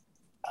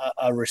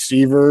a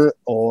receiver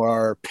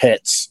or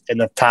Pitts in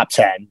the top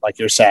 10, like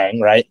you're saying,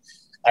 right?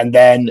 and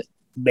then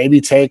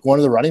maybe take one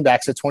of the running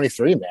backs at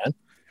 23, man.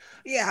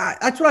 Yeah,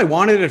 that's what I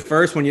wanted at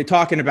first when you're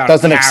talking about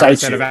doesn't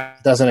excite you.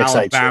 Doesn't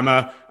excite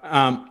Alabama.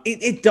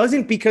 It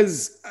doesn't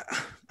because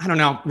I don't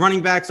know,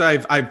 running backs.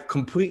 I've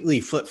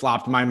completely flip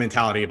flopped my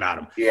mentality about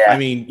them. Yeah, I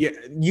mean,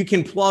 you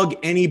can plug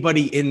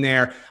anybody in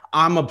there.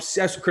 I'm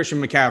obsessed with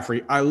Christian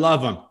McCaffrey. I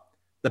love him.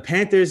 The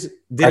Panthers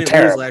didn't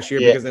lose last year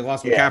because they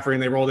lost McCaffrey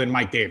and they rolled in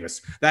Mike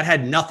Davis. That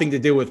had nothing to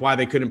do with why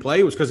they couldn't play.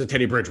 It was because of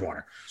Teddy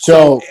Bridgewater.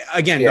 So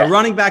again, the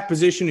running back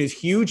position is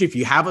huge if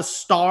you have a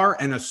star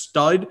and a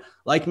stud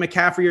like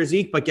McCaffrey or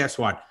Zeke. But guess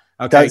what?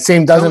 Okay,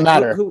 that doesn't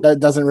matter. That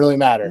doesn't really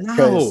matter.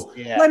 No,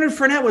 Leonard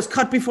Fournette was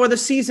cut before the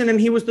season,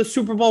 and he was the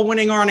Super Bowl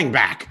winning running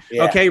back.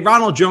 Yeah. Okay,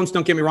 Ronald Jones.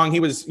 Don't get me wrong.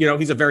 He was,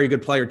 he's a very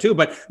good player too.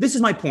 But this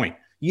is my point.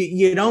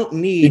 You don't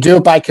need. You do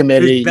it by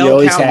committee. You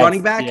always have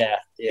running back.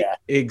 Yeah,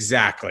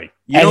 exactly.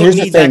 And here's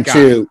the thing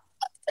too.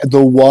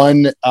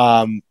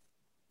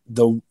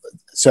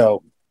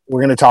 So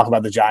we're going to talk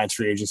about the Giants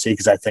free agency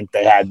because I think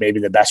they had maybe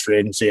the best free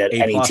agency at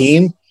any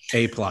team.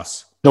 A+.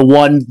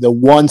 The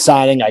one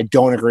signing I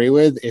don't agree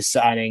with is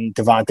signing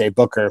Devontae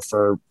Booker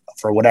for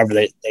whatever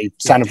they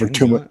signed him for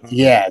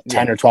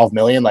 10 or 12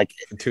 million. Like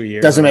for 2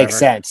 years. Doesn't make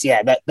sense.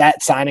 Yeah.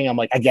 That signing, I'm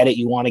like, I get it.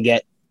 You want to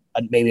get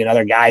maybe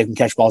another guy who can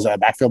catch balls out of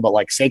the backfield, but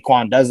like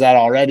Saquon does that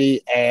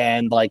already.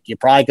 And like, you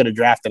probably could have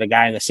drafted a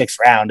guy in the 6th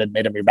round and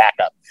made him your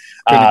backup.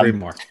 Couldn't agree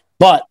more.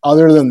 But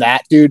other than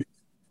that, dude,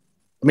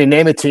 I mean,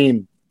 name a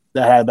team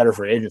that had a better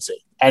free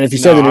agency. And if you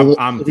say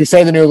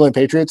the New England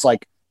Patriots,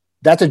 like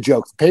that's a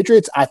joke. The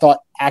Patriots, I thought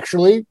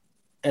actually,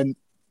 and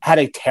had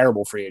a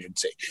terrible free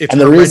agency.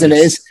 The reason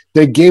is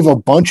they gave a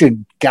bunch of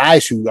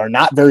guys who are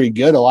not very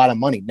good a lot of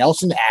money.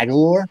 Nelson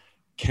Aguilar,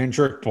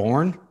 Kendrick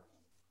Bourne.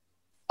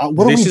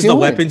 This is the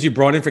weapons you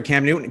brought in for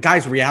Cam Newton.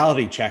 Guys,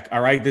 reality check.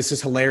 All right. This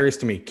is hilarious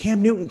to me.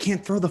 Cam Newton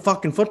can't throw the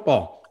fucking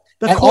football.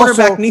 The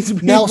quarterback needs to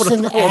be Nelson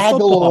able to throw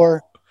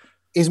Aguilar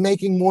is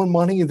making more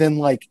money than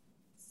like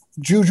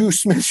Juju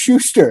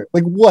Smith-Schuster.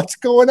 Like, what's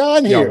going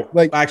on here?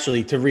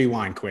 Actually, to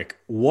rewind quick,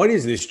 what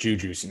is this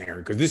Juju scenario?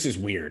 Because this is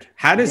weird.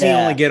 How does he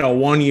only get a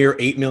 1-year,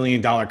 $8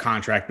 million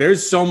contract?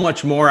 There's so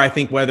much more, I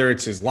think, whether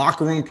it's his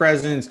locker room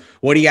presence,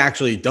 what he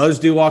actually does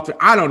do off the –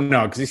 I don't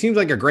know, because he seems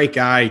like a great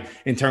guy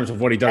in terms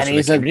of what he does for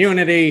the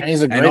community and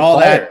he's a great player.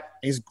 That.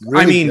 He's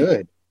really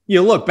good.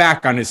 You look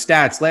back on his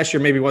stats. Last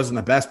year maybe wasn't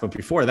the best, but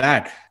before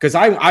that, because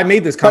I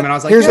made this comment, I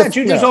was like,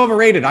 Juju's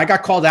overrated. I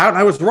got called out, and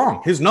I was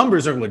wrong. His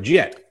numbers are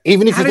legit.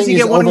 Even if how does he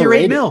get 1 year,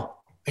 $8 million?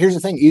 Here's the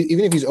thing: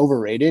 even if he's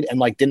overrated and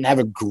like didn't have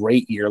a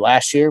great year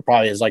last year,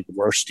 probably his like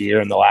worst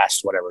year in the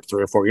last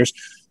 3 or 4 years.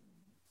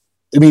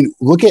 I mean,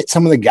 look at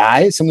some of the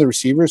guys, some of the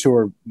receivers who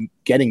are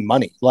getting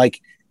money.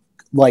 Like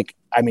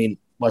I mean.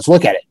 Let's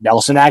look at it.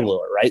 Nelson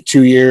Aguilar, right?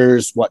 2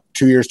 years,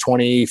 2 years,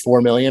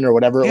 24 million or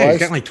whatever it was. He's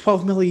got like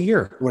 12 million a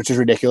year, which is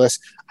ridiculous.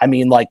 I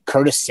mean, like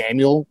Curtis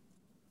Samuel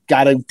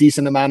got a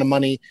decent amount of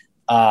money.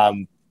 I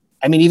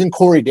mean, even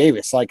Corey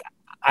Davis. Like,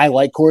 I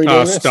like Corey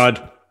Davis.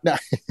 Stud.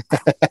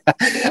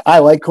 I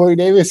like Corey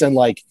Davis,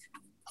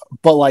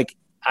 but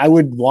I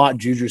would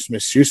want Juju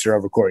Smith-Schuster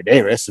over Corey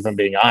Davis, if I'm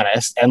being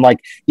honest. And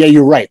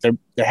you're right. There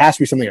has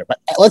to be something here. But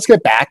let's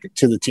get back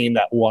to the team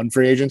that won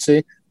free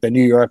agency, the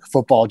New York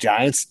Football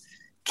Giants.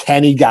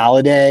 Kenny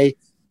Galladay,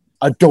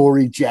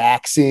 Adoree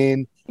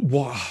Jackson.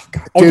 Wow,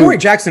 Adoree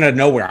Jackson out of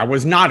nowhere. I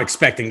was not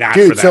expecting that.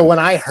 Dude, so when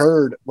I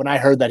heard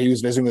that he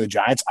was visiting with the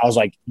Giants, I was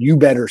like, you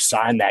better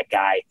sign that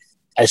guy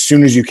as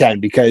soon as you can,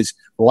 because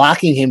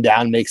locking him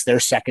down makes their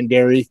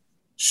secondary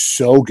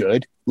so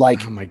good.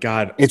 Like, oh my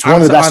God, it's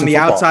one of the best on the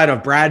outside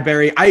of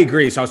Bradbury. I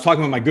agree. So I was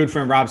talking with my good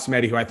friend Rob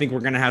Smetty, who I think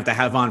we're going to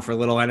have on for a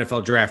little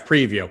NFL draft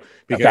preview,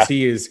 because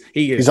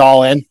he's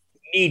all in.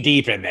 Knee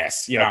deep in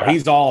this,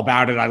 he's all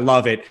about it. I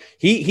love it.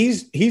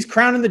 He's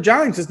crowning the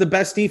Giants as the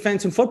best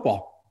defense in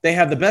football. They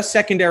have the best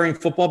secondary in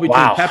football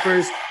between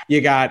Peppers. You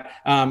got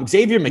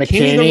Xavier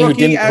McKinney, the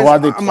rookie.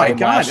 Oh my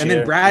God! And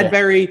then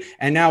Bradbury,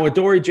 and now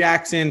Adoree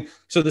Jackson.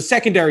 So the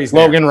secondary is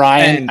Logan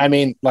Ryan.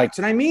 That's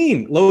what I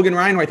mean. Logan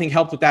Ryan, who I think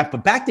helped with that.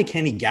 But back to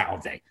Kenny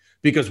Galladay,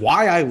 because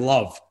why I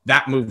love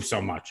that move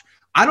so much.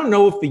 I don't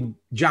know if the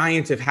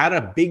Giants have had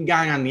a big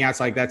guy on the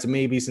outside like that's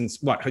maybe since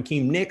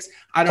Hakeem Nicks.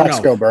 I don't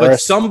know.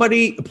 Burris. But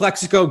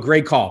Plexico,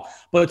 great call.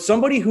 But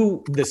somebody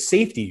who the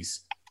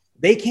safeties,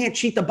 they can't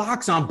cheat the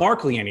box on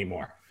Barkley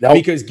anymore. Nope.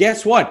 Because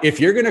guess what?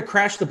 If you're going to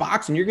crash the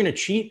box and you're going to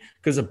cheat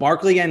because of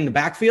Barkley and in the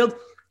backfield,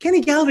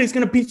 Kenny Galladay is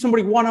going to beat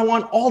somebody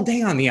one-on-one all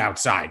day on the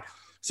outside.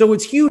 So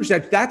it's huge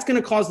that's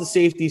going to cause the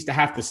safeties to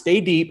have to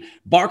stay deep.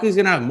 Barkley's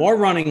going to have more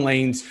running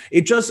lanes.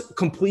 It just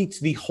completes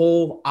the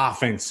whole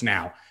offense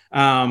now.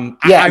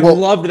 I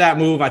loved that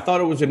move. I thought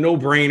it was a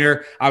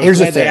no-brainer. I was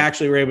glad they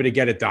actually were able to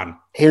get it done.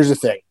 Here's the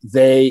thing.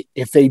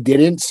 If they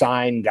didn't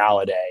sign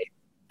Galladay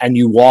and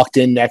you walked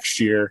in next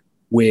year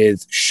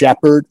with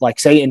Shepard,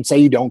 say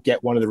you don't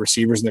get one of the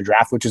receivers in the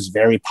draft, which is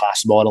very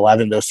possible at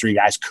 11, those 3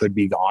 guys could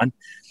be gone.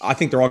 I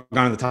think they're all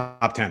gone in the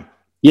top 10.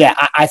 Yeah,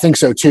 I think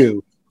so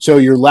too. So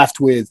you're left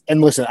with, and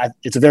listen,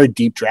 it's a very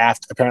deep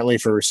draft apparently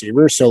for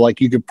receivers. So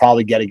you could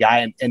probably get a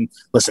guy and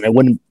listen,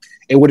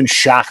 it wouldn't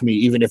shock me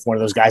even if one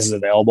of those guys is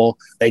available.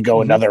 They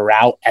go another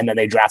route and then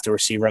they draft a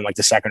receiver in like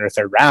the second or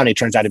third round. He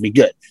turns out to be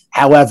good.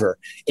 However,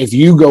 if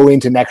you go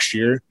into next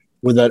year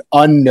with an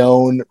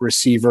unknown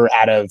receiver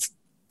out of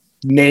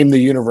name the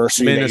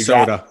university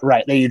Minnesota,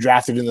 that you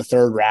drafted in the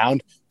third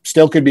round,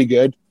 still could be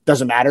good.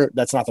 Doesn't matter.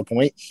 That's not the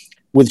point.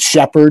 With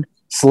Shepard,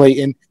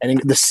 Slayton,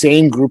 and the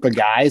same group of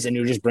guys, and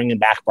you're just bringing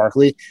back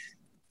Barkley,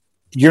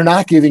 you're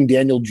not giving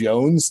Daniel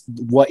Jones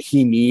what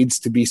he needs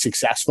to be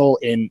successful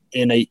in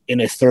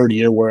a third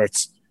year where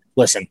it's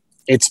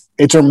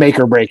a make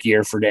or break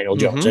year for Daniel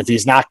Jones. If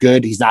he's not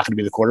good, he's not going to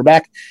be the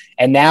quarterback.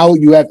 And now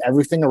you have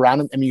everything around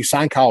him. I mean, you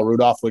signed Kyle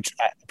Rudolph, which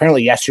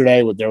apparently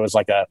yesterday there was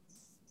like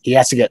he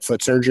has to get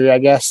foot surgery, I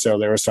guess. So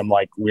there was some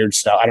like weird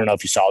stuff. I don't know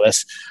if you saw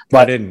this,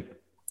 but I didn't.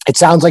 It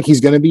sounds like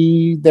he's going to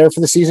be there for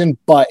the season,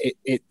 but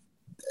it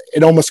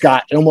almost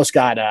got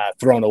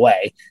thrown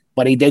away.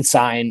 But he did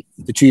sign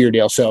the 2-year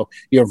deal. So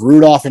you have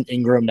Rudolph and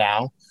Ingram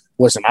now.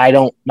 Listen,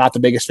 not the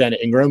biggest fan of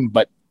Ingram,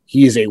 but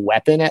he is a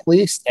weapon at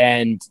least.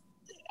 And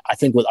I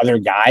think with other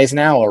guys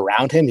now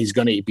around him, he's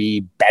going to be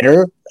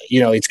better.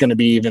 It's going to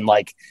be even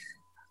like,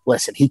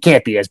 listen, he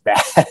can't be as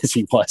bad as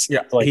he was.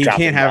 Yeah, he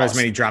can't have as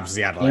many drops as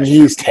he had last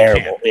year. He's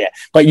terrible. Yeah.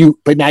 But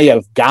now you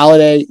have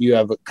Galladay, you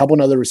have a couple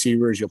of other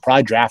receivers, you'll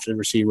probably draft a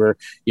receiver.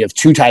 You have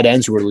 2 tight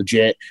ends who are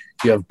legit.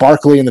 You have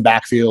Barkley in the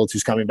backfield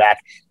who's coming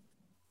back.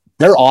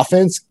 Their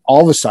offense,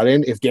 all of a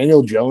sudden, if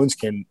Daniel Jones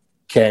can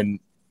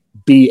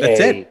be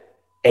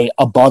a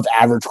above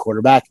average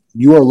quarterback,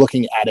 you are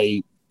looking at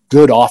a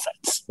good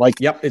offense.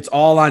 It's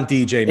all on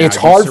DJ now. It's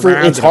hard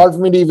for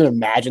me to even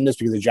imagine this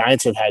because the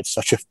Giants have had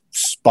such a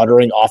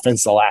sputtering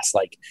offense the last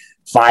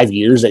 5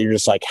 years that you're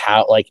just like,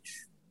 how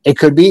it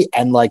could be.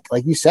 And like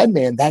you said,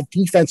 man, that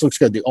defense looks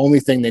good. The only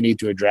thing they need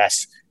to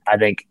address, I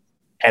think,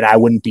 and I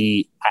would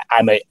be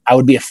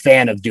a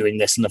fan of doing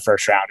this in the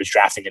first round, is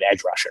drafting an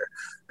edge rusher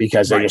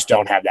because they just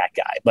don't have that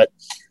guy. But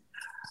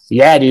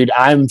yeah, dude,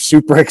 I'm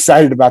super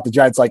excited about the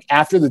Giants. Like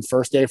after the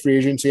first day of free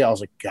agency, I was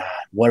like, God,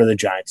 what are the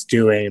Giants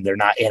doing? They're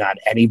not in on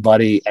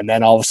anybody. And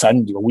then all of a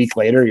sudden, a week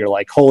later, you're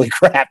like, holy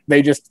crap!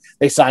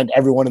 They signed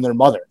everyone and their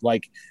mother.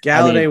 Like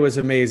Galladay was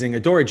amazing.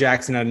 Adoree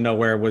Jackson out of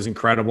nowhere was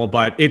incredible.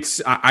 But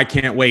I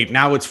can't wait.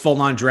 Now it's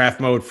full on draft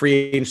mode. Free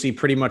agency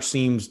pretty much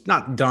seems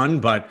not done,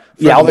 but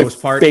for the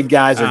most part, big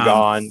guys are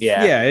gone.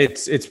 Yeah,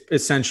 it's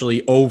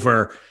essentially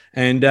over.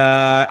 And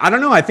I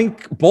don't know. I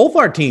think both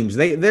our teams,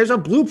 there's a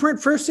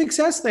blueprint for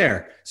success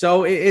there.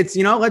 So it's,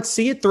 let's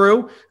see it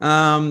through.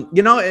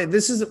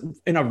 This is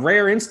in a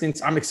rare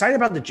instance. I'm excited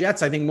about the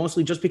Jets. I think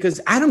mostly just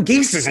because Adam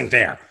Gase isn't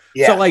there.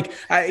 Yeah. So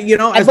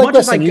as much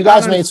as you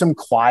guys made some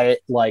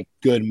quiet,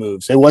 good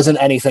moves. It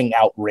wasn't anything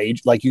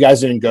outrageous. Like you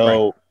guys didn't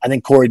go. Right. I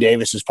think Corey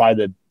Davis is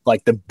probably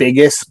the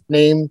biggest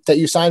name that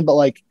you signed,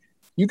 but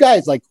you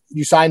guys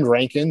you signed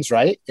Rankins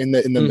right in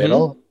the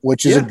middle,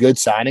 which is a good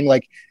signing.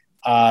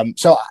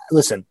 So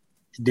listen,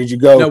 did you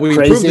go? No, we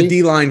crazy? improved the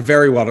D-line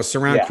very well to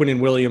surround Quinnen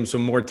Williams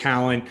with more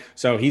talent.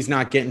 So he's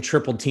not getting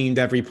triple teamed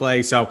every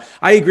play. So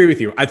I agree with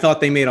you. I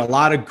thought they made a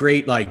lot of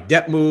great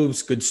depth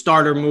moves, good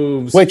starter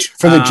moves. Which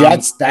for the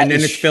Jets, and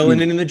then it's filling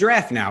in the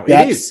draft now.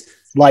 It is.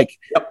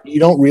 You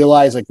don't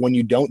realize when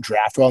you don't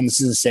draft well, and this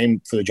is the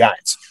same for the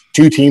Giants.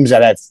 2 teams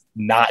that have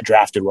not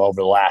drafted well over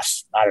the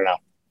last,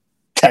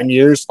 10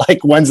 years.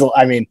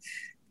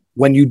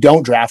 When you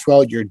don't draft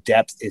well, your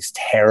depth is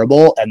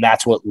terrible, and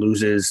that's what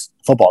loses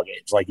football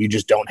games. You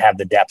just don't have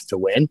the depth to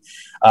win.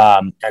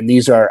 And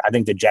I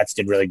think the Jets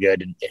did really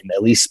good in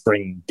at least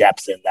bring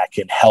depth in that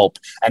can help.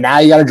 And now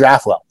you got to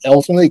draft well. It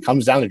ultimately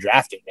comes down to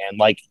drafting,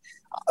 man.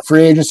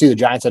 Free agency, the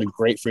Giants had a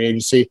great free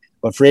agency,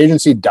 but free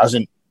agency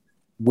doesn't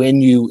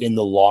win you in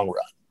the long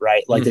run,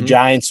 right? The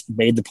Giants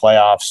made the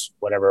playoffs,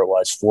 whatever it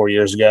was, 4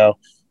 years ago,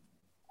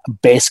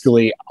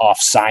 basically off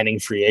signing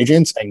free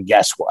agents. And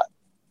guess what?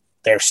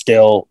 They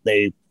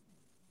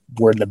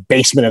were in the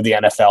basement of the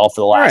NFL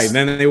for the last. Right.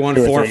 Then they won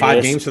 4 or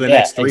 5 games for the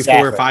next 3,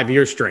 4 or 5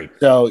 years straight.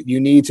 So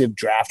you need to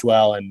draft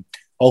well, and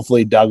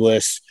hopefully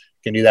Douglas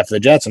can do that for the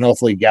Jets, and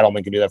hopefully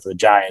Gettleman can do that for the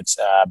Giants.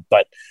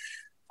 But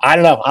I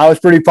don't know. I was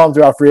pretty pumped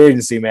about free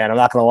agency, man. I'm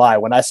not going to lie.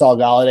 When I saw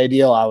Galladay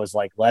deal, I was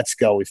like, let's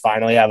go. We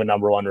finally have a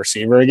number 1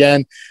 receiver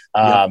again.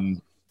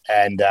 And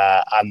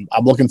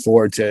I'm looking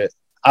forward to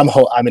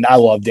I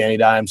love Danny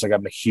Dimes.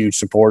 I'm a huge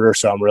supporter,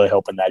 so I'm really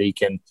hoping that he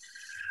can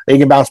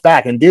bounce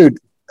back. And dude,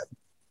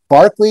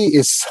 Barkley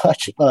is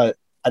such an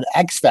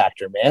X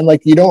factor, man.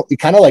 You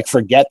kind of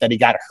forget that he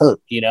got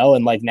hurt,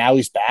 and now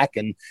he's back.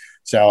 And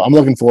so I'm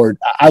looking forward.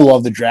 I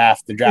love the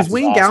draft. The draft is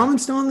Wayne Gallman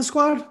still in the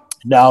squad?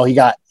 No,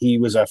 he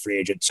was a free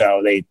agent.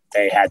 So they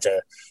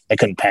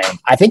couldn't pay him.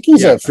 I think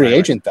he's a free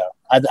agent though.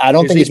 I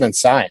don't think he's been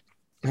signed.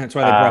 That's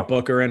why they brought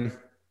Booker in.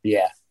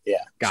 Yeah.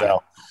 Got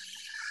it.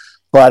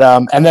 But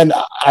and then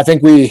I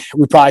think we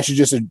probably should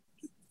just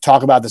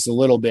talk about this a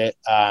little bit.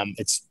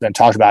 It's been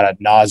talked about ad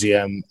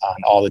nauseum on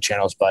all the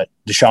channels, but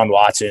Deshaun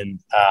Watson.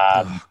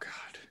 Oh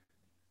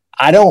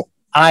God.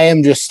 I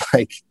am just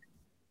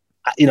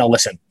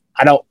listen,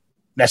 I don't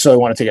necessarily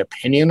want to take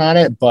opinion on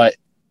it, but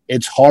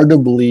it's hard to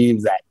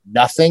believe that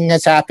nothing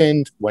has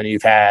happened when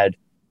you've had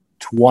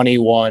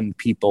 21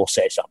 people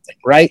say something,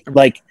 right?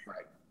 Like,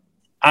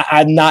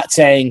 I'm not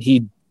saying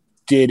he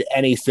did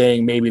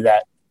anything maybe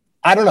that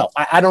I don't know.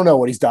 I don't know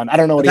what he's done. I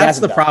don't know what he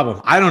hasn't done. That's the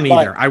problem. I don't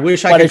either. I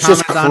wish I could comment on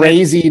it. But it's just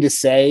crazy to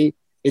say.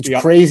 It's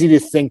crazy to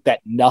think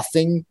that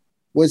nothing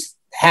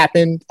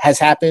has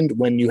happened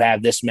when you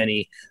have this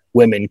many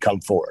women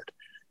come forward.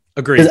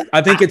 Agreed.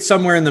 I think it's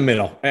somewhere in the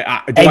middle.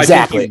 Exactly.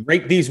 I think he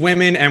raped these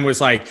women and was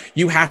like,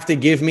 you have to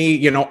give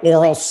me,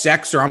 oral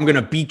sex or I'm going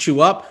to beat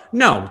you up?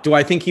 No. Do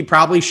I think he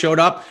probably showed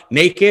up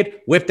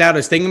naked, whipped out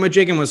his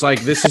thingamajig and was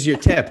like, this is your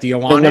tip. Do you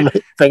want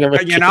it?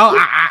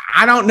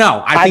 I don't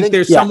know. I think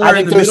there's somewhere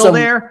in the middle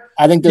there.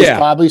 I think there's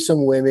probably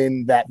some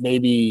women that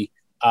maybe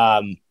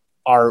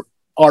are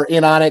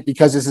in on it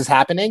because this is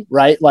happening,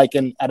 right? Like,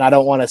 and I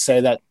don't want to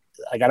say that,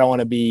 like, I don't want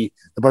to be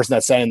the person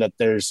that's saying that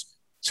there's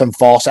some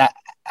false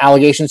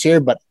allegations here,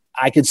 but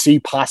I could see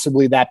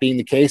possibly that being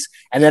the case.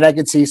 And then I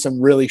could see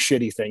some really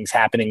shitty things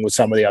happening with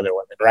some of the other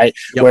women, right?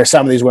 Yep. Where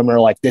some of these women are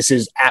like, this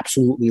is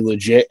absolutely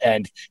legit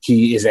and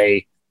he is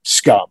a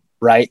scum,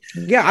 right?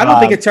 Yeah, I don't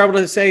think it's terrible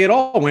to say at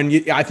all.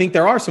 I think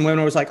there are some women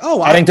who was like,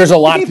 oh, I think there's a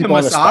lot of people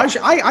a massage.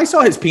 I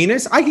saw his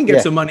penis. I can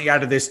get some money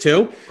out of this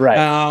too.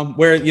 Right.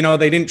 Where,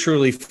 they didn't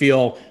truly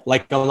feel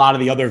like a lot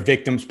of the other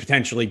victims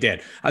potentially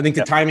did. I think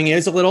the timing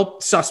is a little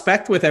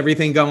suspect with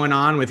everything going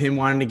on with him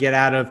wanting to get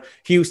out of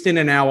Houston.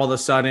 And now all of a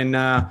sudden,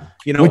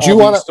 would you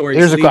want to,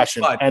 here's a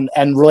question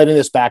and relating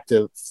this back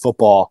to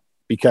football,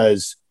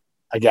 because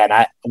again,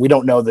 we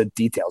don't know the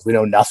details. We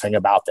know nothing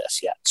about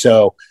this yet.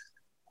 So,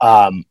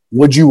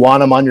 would you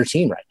want him on your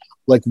team right now?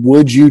 Like,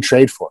 would you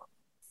trade for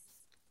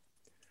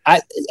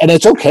him? And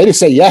it's okay to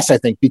say yes, I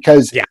think,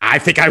 because I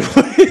think I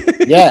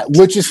would. Yeah,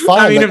 which is fine.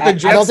 I mean, if the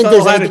Jets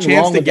still had a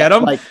chance to get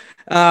him, like,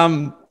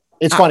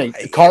 it's funny.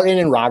 Carton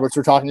and Roberts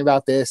were talking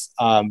about this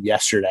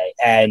yesterday,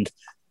 and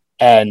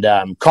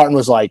Carton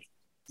was like,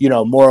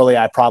 morally,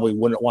 I probably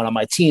wouldn't want on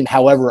my team.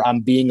 However,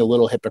 I'm being a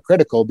little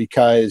hypocritical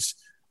because,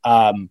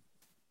 and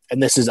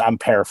I'm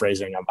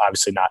paraphrasing. I'm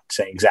obviously not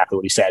saying exactly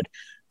what he said.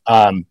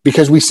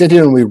 Because we sit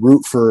here and we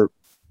root for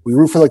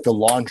like the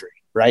laundry,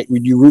 right?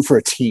 You root for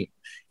a team.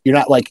 You're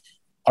not like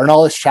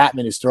Arnaldus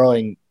Chapman is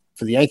throwing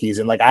for the Yankees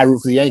and like I root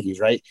for the Yankees,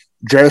 right?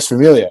 Jeurys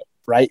Familia,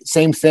 right?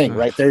 Same thing,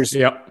 right? There's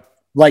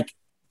like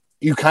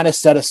you kind of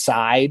set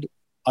aside,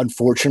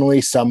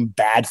 unfortunately, some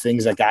bad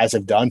things that guys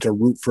have done to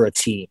root for a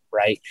team,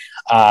 right?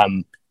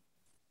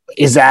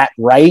 Is that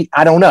right?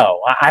 I don't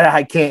know.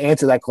 I can't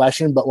answer that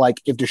question, but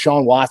like if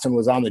Deshaun Watson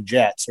was on the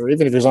Jets or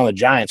even if he was on the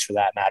Giants for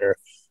that matter,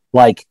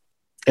 like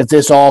if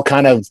this all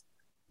kind of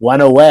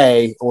went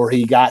away or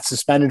he got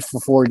suspended for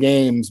 4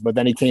 games, but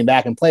then he came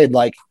back and played,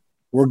 like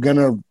we're going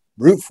to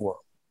root for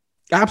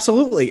him.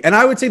 Absolutely. And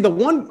I would say the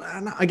one,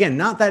 again,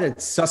 not that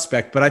it's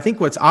suspect, but I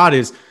think what's odd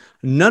is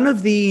none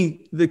of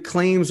the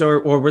claims or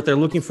what they're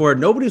looking for,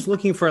 nobody's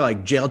looking for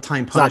like jail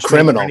time punishment. It's not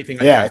criminal. Or anything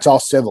like that. It's all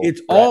civil.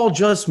 It's all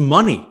just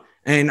money.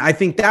 And I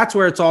think that's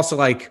where it's also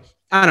like,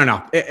 I don't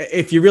know.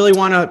 If you really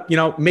want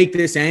to, make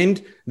this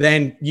end,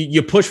 then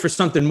you push for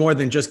something more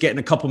than just getting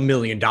a couple $1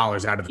 million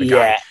out of the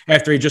guy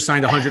after he just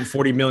signed a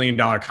 $140 million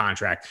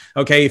contract.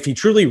 Okay. If he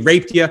truly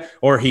raped you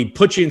or he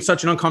put you in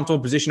such an uncomfortable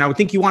position, I would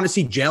think you want to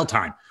see jail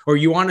time or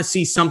you want to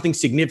see something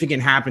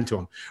significant happen to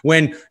him.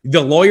 When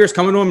the lawyer's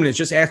coming to him and is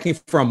just asking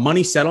for a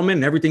money settlement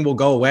and everything will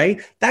go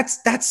away,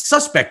 that's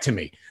suspect to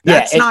me.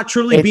 That's not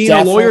truly being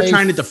a lawyer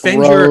trying to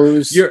defend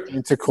your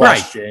into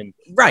question.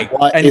 Right.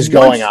 What is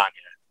going on?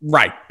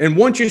 Right. And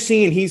once you're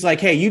seeing he's like,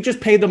 hey, you just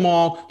paid them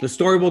all. The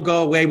story will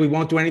go away. We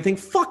won't do anything.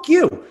 Fuck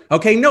you.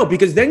 Okay. No,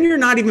 because then you're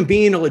not even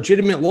being a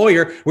legitimate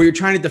lawyer where you're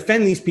trying to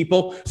defend these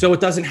people so it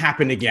doesn't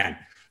happen again.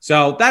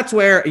 So that's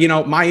where,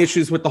 my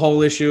issues with the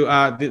whole issue,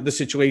 the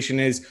situation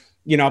is,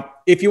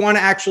 if you want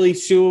to actually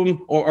sue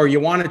him or you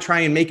want to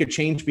try and make a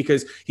change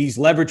because he's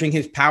leveraging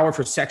his power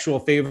for sexual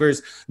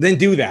favors, then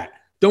do that.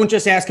 Don't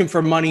just ask him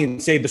for money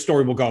and say the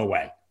story will go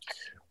away.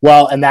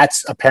 Well, and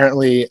that's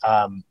apparently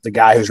the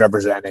guy who's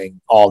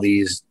representing all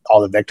the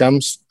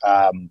victims,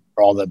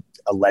 or all the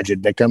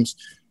alleged victims.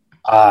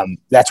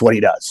 That's what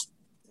he does.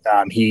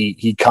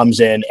 He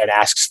comes in and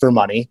asks for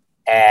money,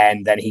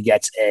 and then he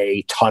gets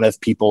a ton of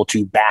people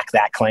to back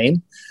that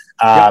claim.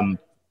 And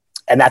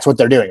that's what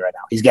they're doing right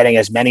now. He's getting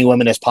as many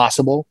women as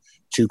possible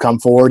to come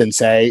forward and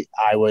say,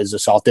 I was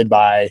assaulted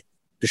by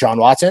Deshaun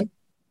Watson,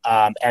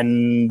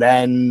 and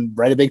then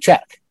write a big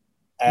check.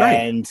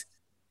 And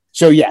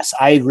so, yes,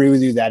 I agree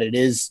with you that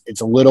it's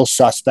a little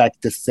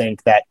suspect to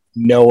think that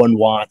no one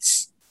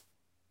wants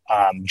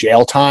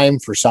jail time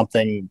for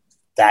something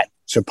that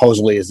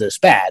supposedly is this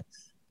bad.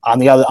 On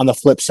the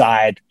flip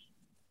side,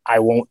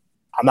 I'm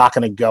not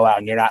going to go out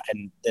and you're not,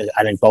 and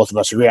I think both of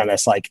us agree on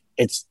this. Like,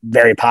 it's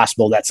very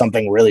possible that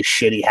something really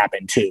shitty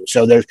happened too.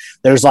 So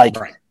there's like,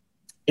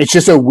 it's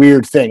just a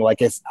weird thing. Like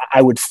to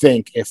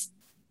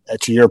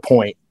your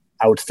point,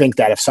 I would think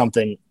that if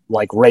something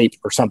like rape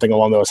or something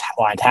along those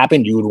lines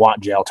happened, you would want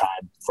jail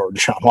time for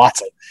Deshaun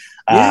Watson.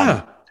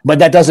 But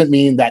that doesn't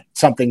mean that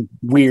something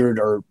weird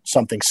or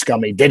something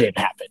scummy didn't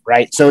happen.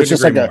 Right. So it's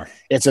just like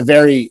it's a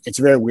very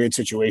weird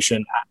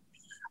situation.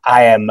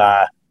 I am,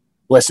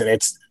 listen,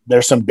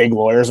 there's some big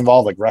lawyers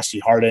involved. Like Rusty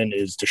Hardin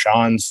is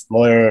Deshaun's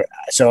lawyer.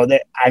 So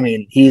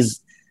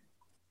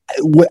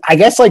I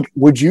guess, like,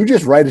 would you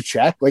just write a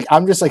check? Like,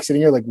 I'm just like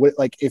sitting here, like, what,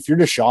 like, if you're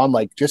Deshaun,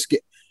 like,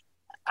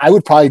 I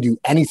would probably do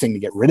anything to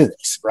get rid of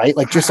this, right?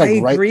 Like, just like,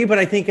 I agree, but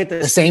I think at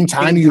the same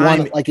time, you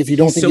want, like, if you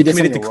don't think you did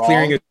something wrong,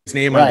 clearing his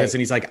name on this, and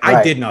he's like,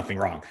 I did nothing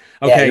wrong.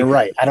 Okay, yeah, you're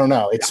right. I don't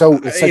know. It's so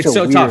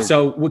weird... tough.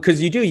 So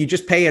because you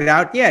just pay it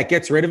out. Yeah, it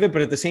gets rid of it,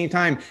 but at the same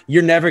time,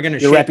 you're never going to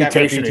shake that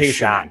reputation. Is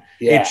shot.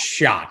 Yeah. It's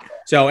shot.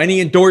 So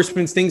any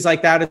endorsements, things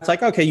like that, it's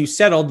like, okay, you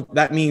settled.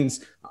 That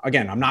means,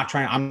 again, I'm not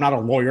a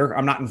lawyer.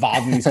 I'm not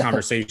involved in these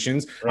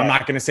conversations. Right. I'm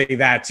not going to say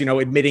that's,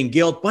 admitting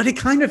guilt, but it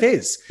kind of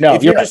is. No,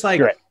 if you're just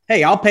like,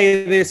 hey, I'll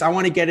pay this. I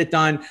want to get it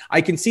done. I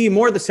can see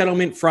more the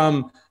settlement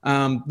from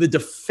the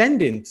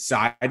defendant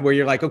side, where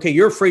you're like, okay,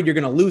 you're afraid you're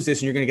going to lose this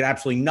and you're going to get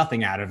absolutely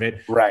nothing out of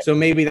it. Right. So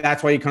maybe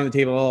that's why you come to the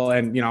table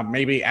and,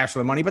 maybe ask for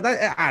the money, but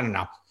I don't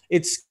know.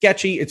 It's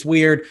sketchy. It's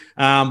weird.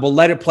 We'll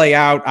let it play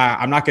out.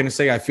 I'm not going to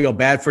say I feel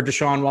bad for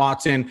Deshaun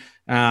Watson.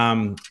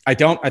 I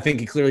don't. I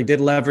think he clearly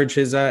did leverage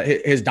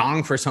his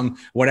dong for some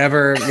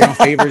whatever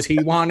favors he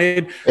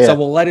wanted. Yeah. So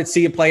we'll let it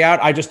see it play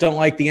out. I just don't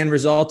like the end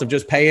result of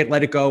just pay it,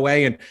 let it go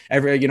away, and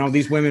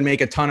these women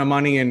make a ton of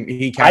money and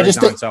he carries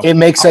on. So it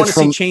makes sense.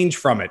 I want to see change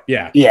from it.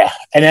 Yeah, yeah.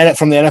 And then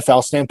from the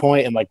NFL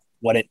standpoint and like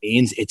what it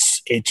means,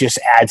 it just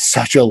adds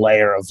such a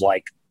layer of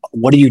like,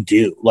 what do you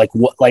do? Like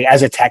what? Like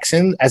as the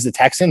Texans,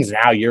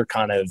 now you're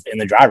kind of in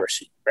the driver's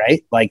seat,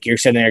 right? Like you're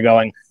sitting there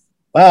going,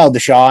 well,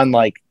 Deshaun,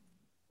 like,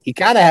 you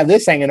kind of have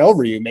this hanging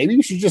over you. Maybe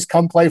you should just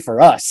come play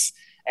for us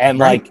and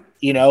right.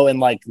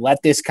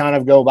 Let this kind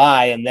of go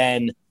by, and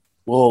then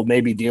we'll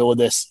maybe deal with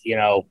this,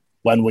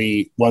 when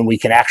we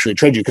can actually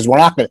trade you. Because we're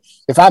not going to,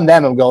 if I'm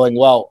them, I'm going,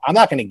 well, I'm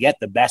not going to get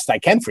the best I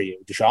can for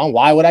you, Deshaun.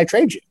 Why would I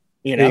trade you?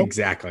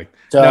 Exactly.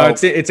 So no,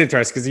 it's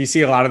interesting because you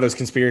see a lot of those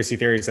conspiracy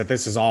theories that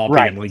this is all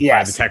being leaked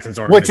by the Texans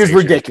organization, which is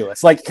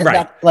ridiculous. Like,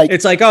 right.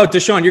 It's like, oh,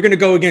 Deshaun, you're going to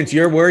go against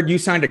your word. You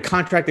signed a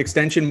contract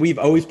extension. We've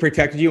always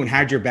protected you and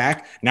had your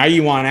back. Now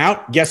you want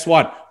out. Guess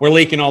what? We're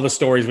leaking all the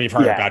stories we've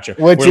heard about you.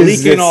 We're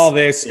leaking all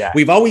this. Yeah.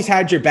 We've always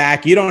had your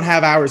back. You don't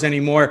have ours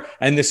anymore.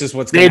 And this is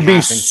what's going to happen. They'd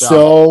be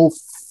so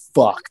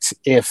fucked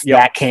if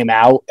that came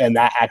out and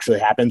that actually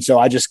happened. So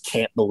I just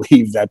can't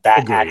believe that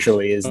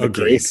actually is the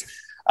case.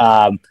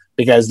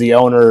 Because the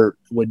owner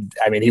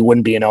he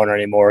wouldn't be an owner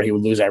anymore. He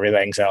would lose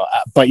everything. So,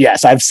 but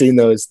yes, I've seen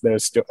those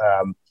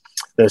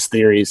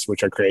theories,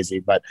 which are crazy.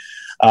 But,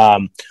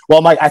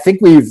 well, Mike, I think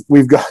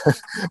we've got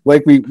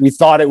like we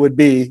thought it would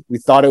be. We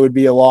thought it would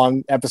be a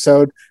long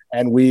episode,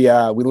 and we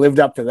lived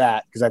up to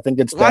that because I think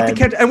it's a lot to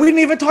catch. And we didn't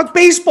even talk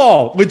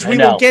baseball, which we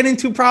will get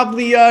into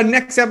probably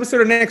next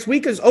episode or next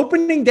week. Because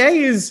opening day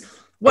is.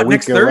 What,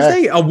 next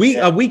Thursday? A week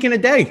and a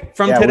day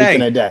from today. A week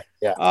and a day.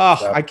 Yeah. Oh,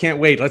 so. I can't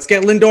wait. Let's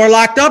get Lindor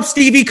locked up.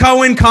 Stevie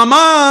Cohen, come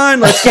on.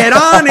 Let's get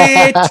on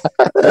it.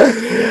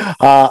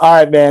 All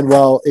right, man.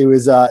 Well, it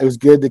was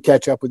good to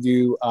catch up with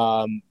you.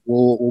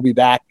 We'll be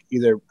back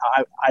either.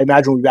 I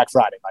imagine we'll be back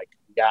Friday, Mike.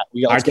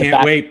 I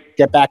can't wait.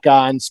 Get back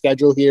on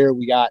schedule here.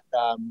 We got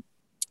a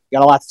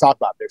lot to talk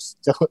about. There's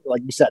still,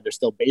 like you said, there's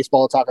still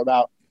baseball to talk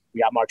about.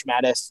 We got March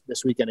Madness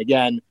this weekend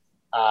again.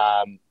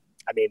 We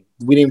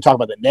didn't even talk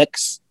about the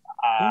Knicks.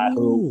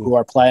 Who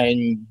are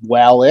playing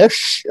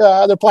well-ish.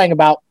 They're playing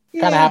about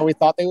kind of how we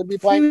thought they would be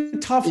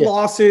playing. Tough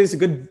losses, a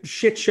good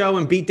shit show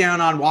and beat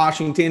down on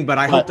Washington, but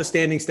I hope the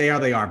standings stay how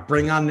they are.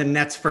 Bring on the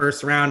Nets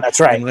first round. That's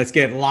right. And let's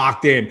get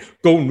locked in.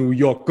 Go New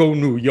York, go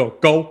New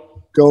York,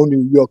 go. Go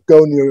New York, go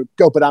New York,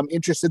 go. But I'm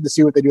interested to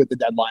see what they do at the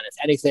deadline. If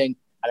anything,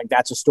 I think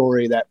that's a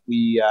story that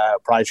we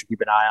probably should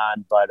keep an eye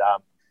on. But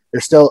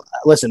there's still,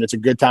 listen, it's a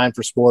good time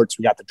for sports.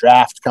 We got the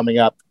draft coming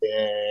up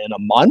in a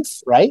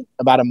month, right?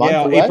 About a month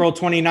away. April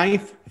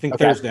 29th, I think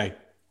Thursday.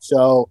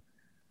 So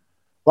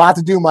a lot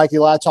to do, Mikey,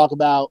 a lot to talk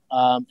about.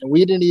 And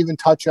we didn't even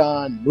touch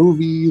on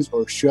movies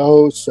or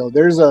shows. So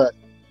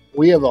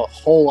we have a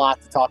whole lot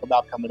to talk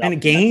about coming up. And a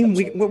game?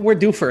 We're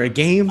due for a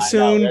game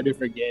soon. We're due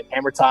for a game.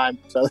 Hammer time.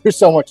 So there's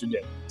so much to do.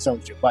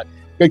 But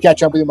good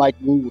catch up with you, Mike.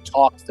 We will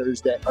talk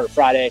Thursday or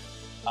Friday.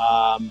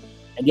 And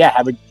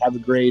have a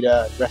great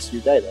rest of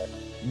your day there.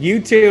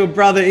 You too,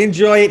 brother.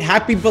 Enjoy it.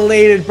 Happy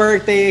belated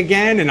birthday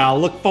again, and I'll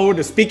look forward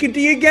to speaking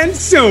to you again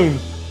soon.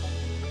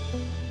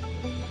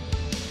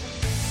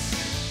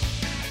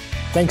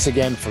 Thanks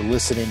again for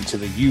listening to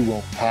the You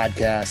Won't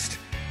podcast.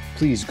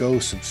 Please go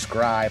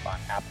subscribe on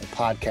Apple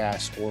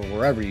Podcasts or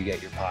wherever you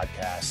get your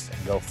podcasts,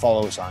 and go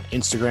follow us on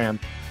Instagram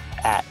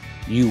at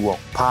You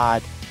Won't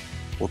Pod.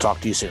 We'll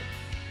talk to you soon.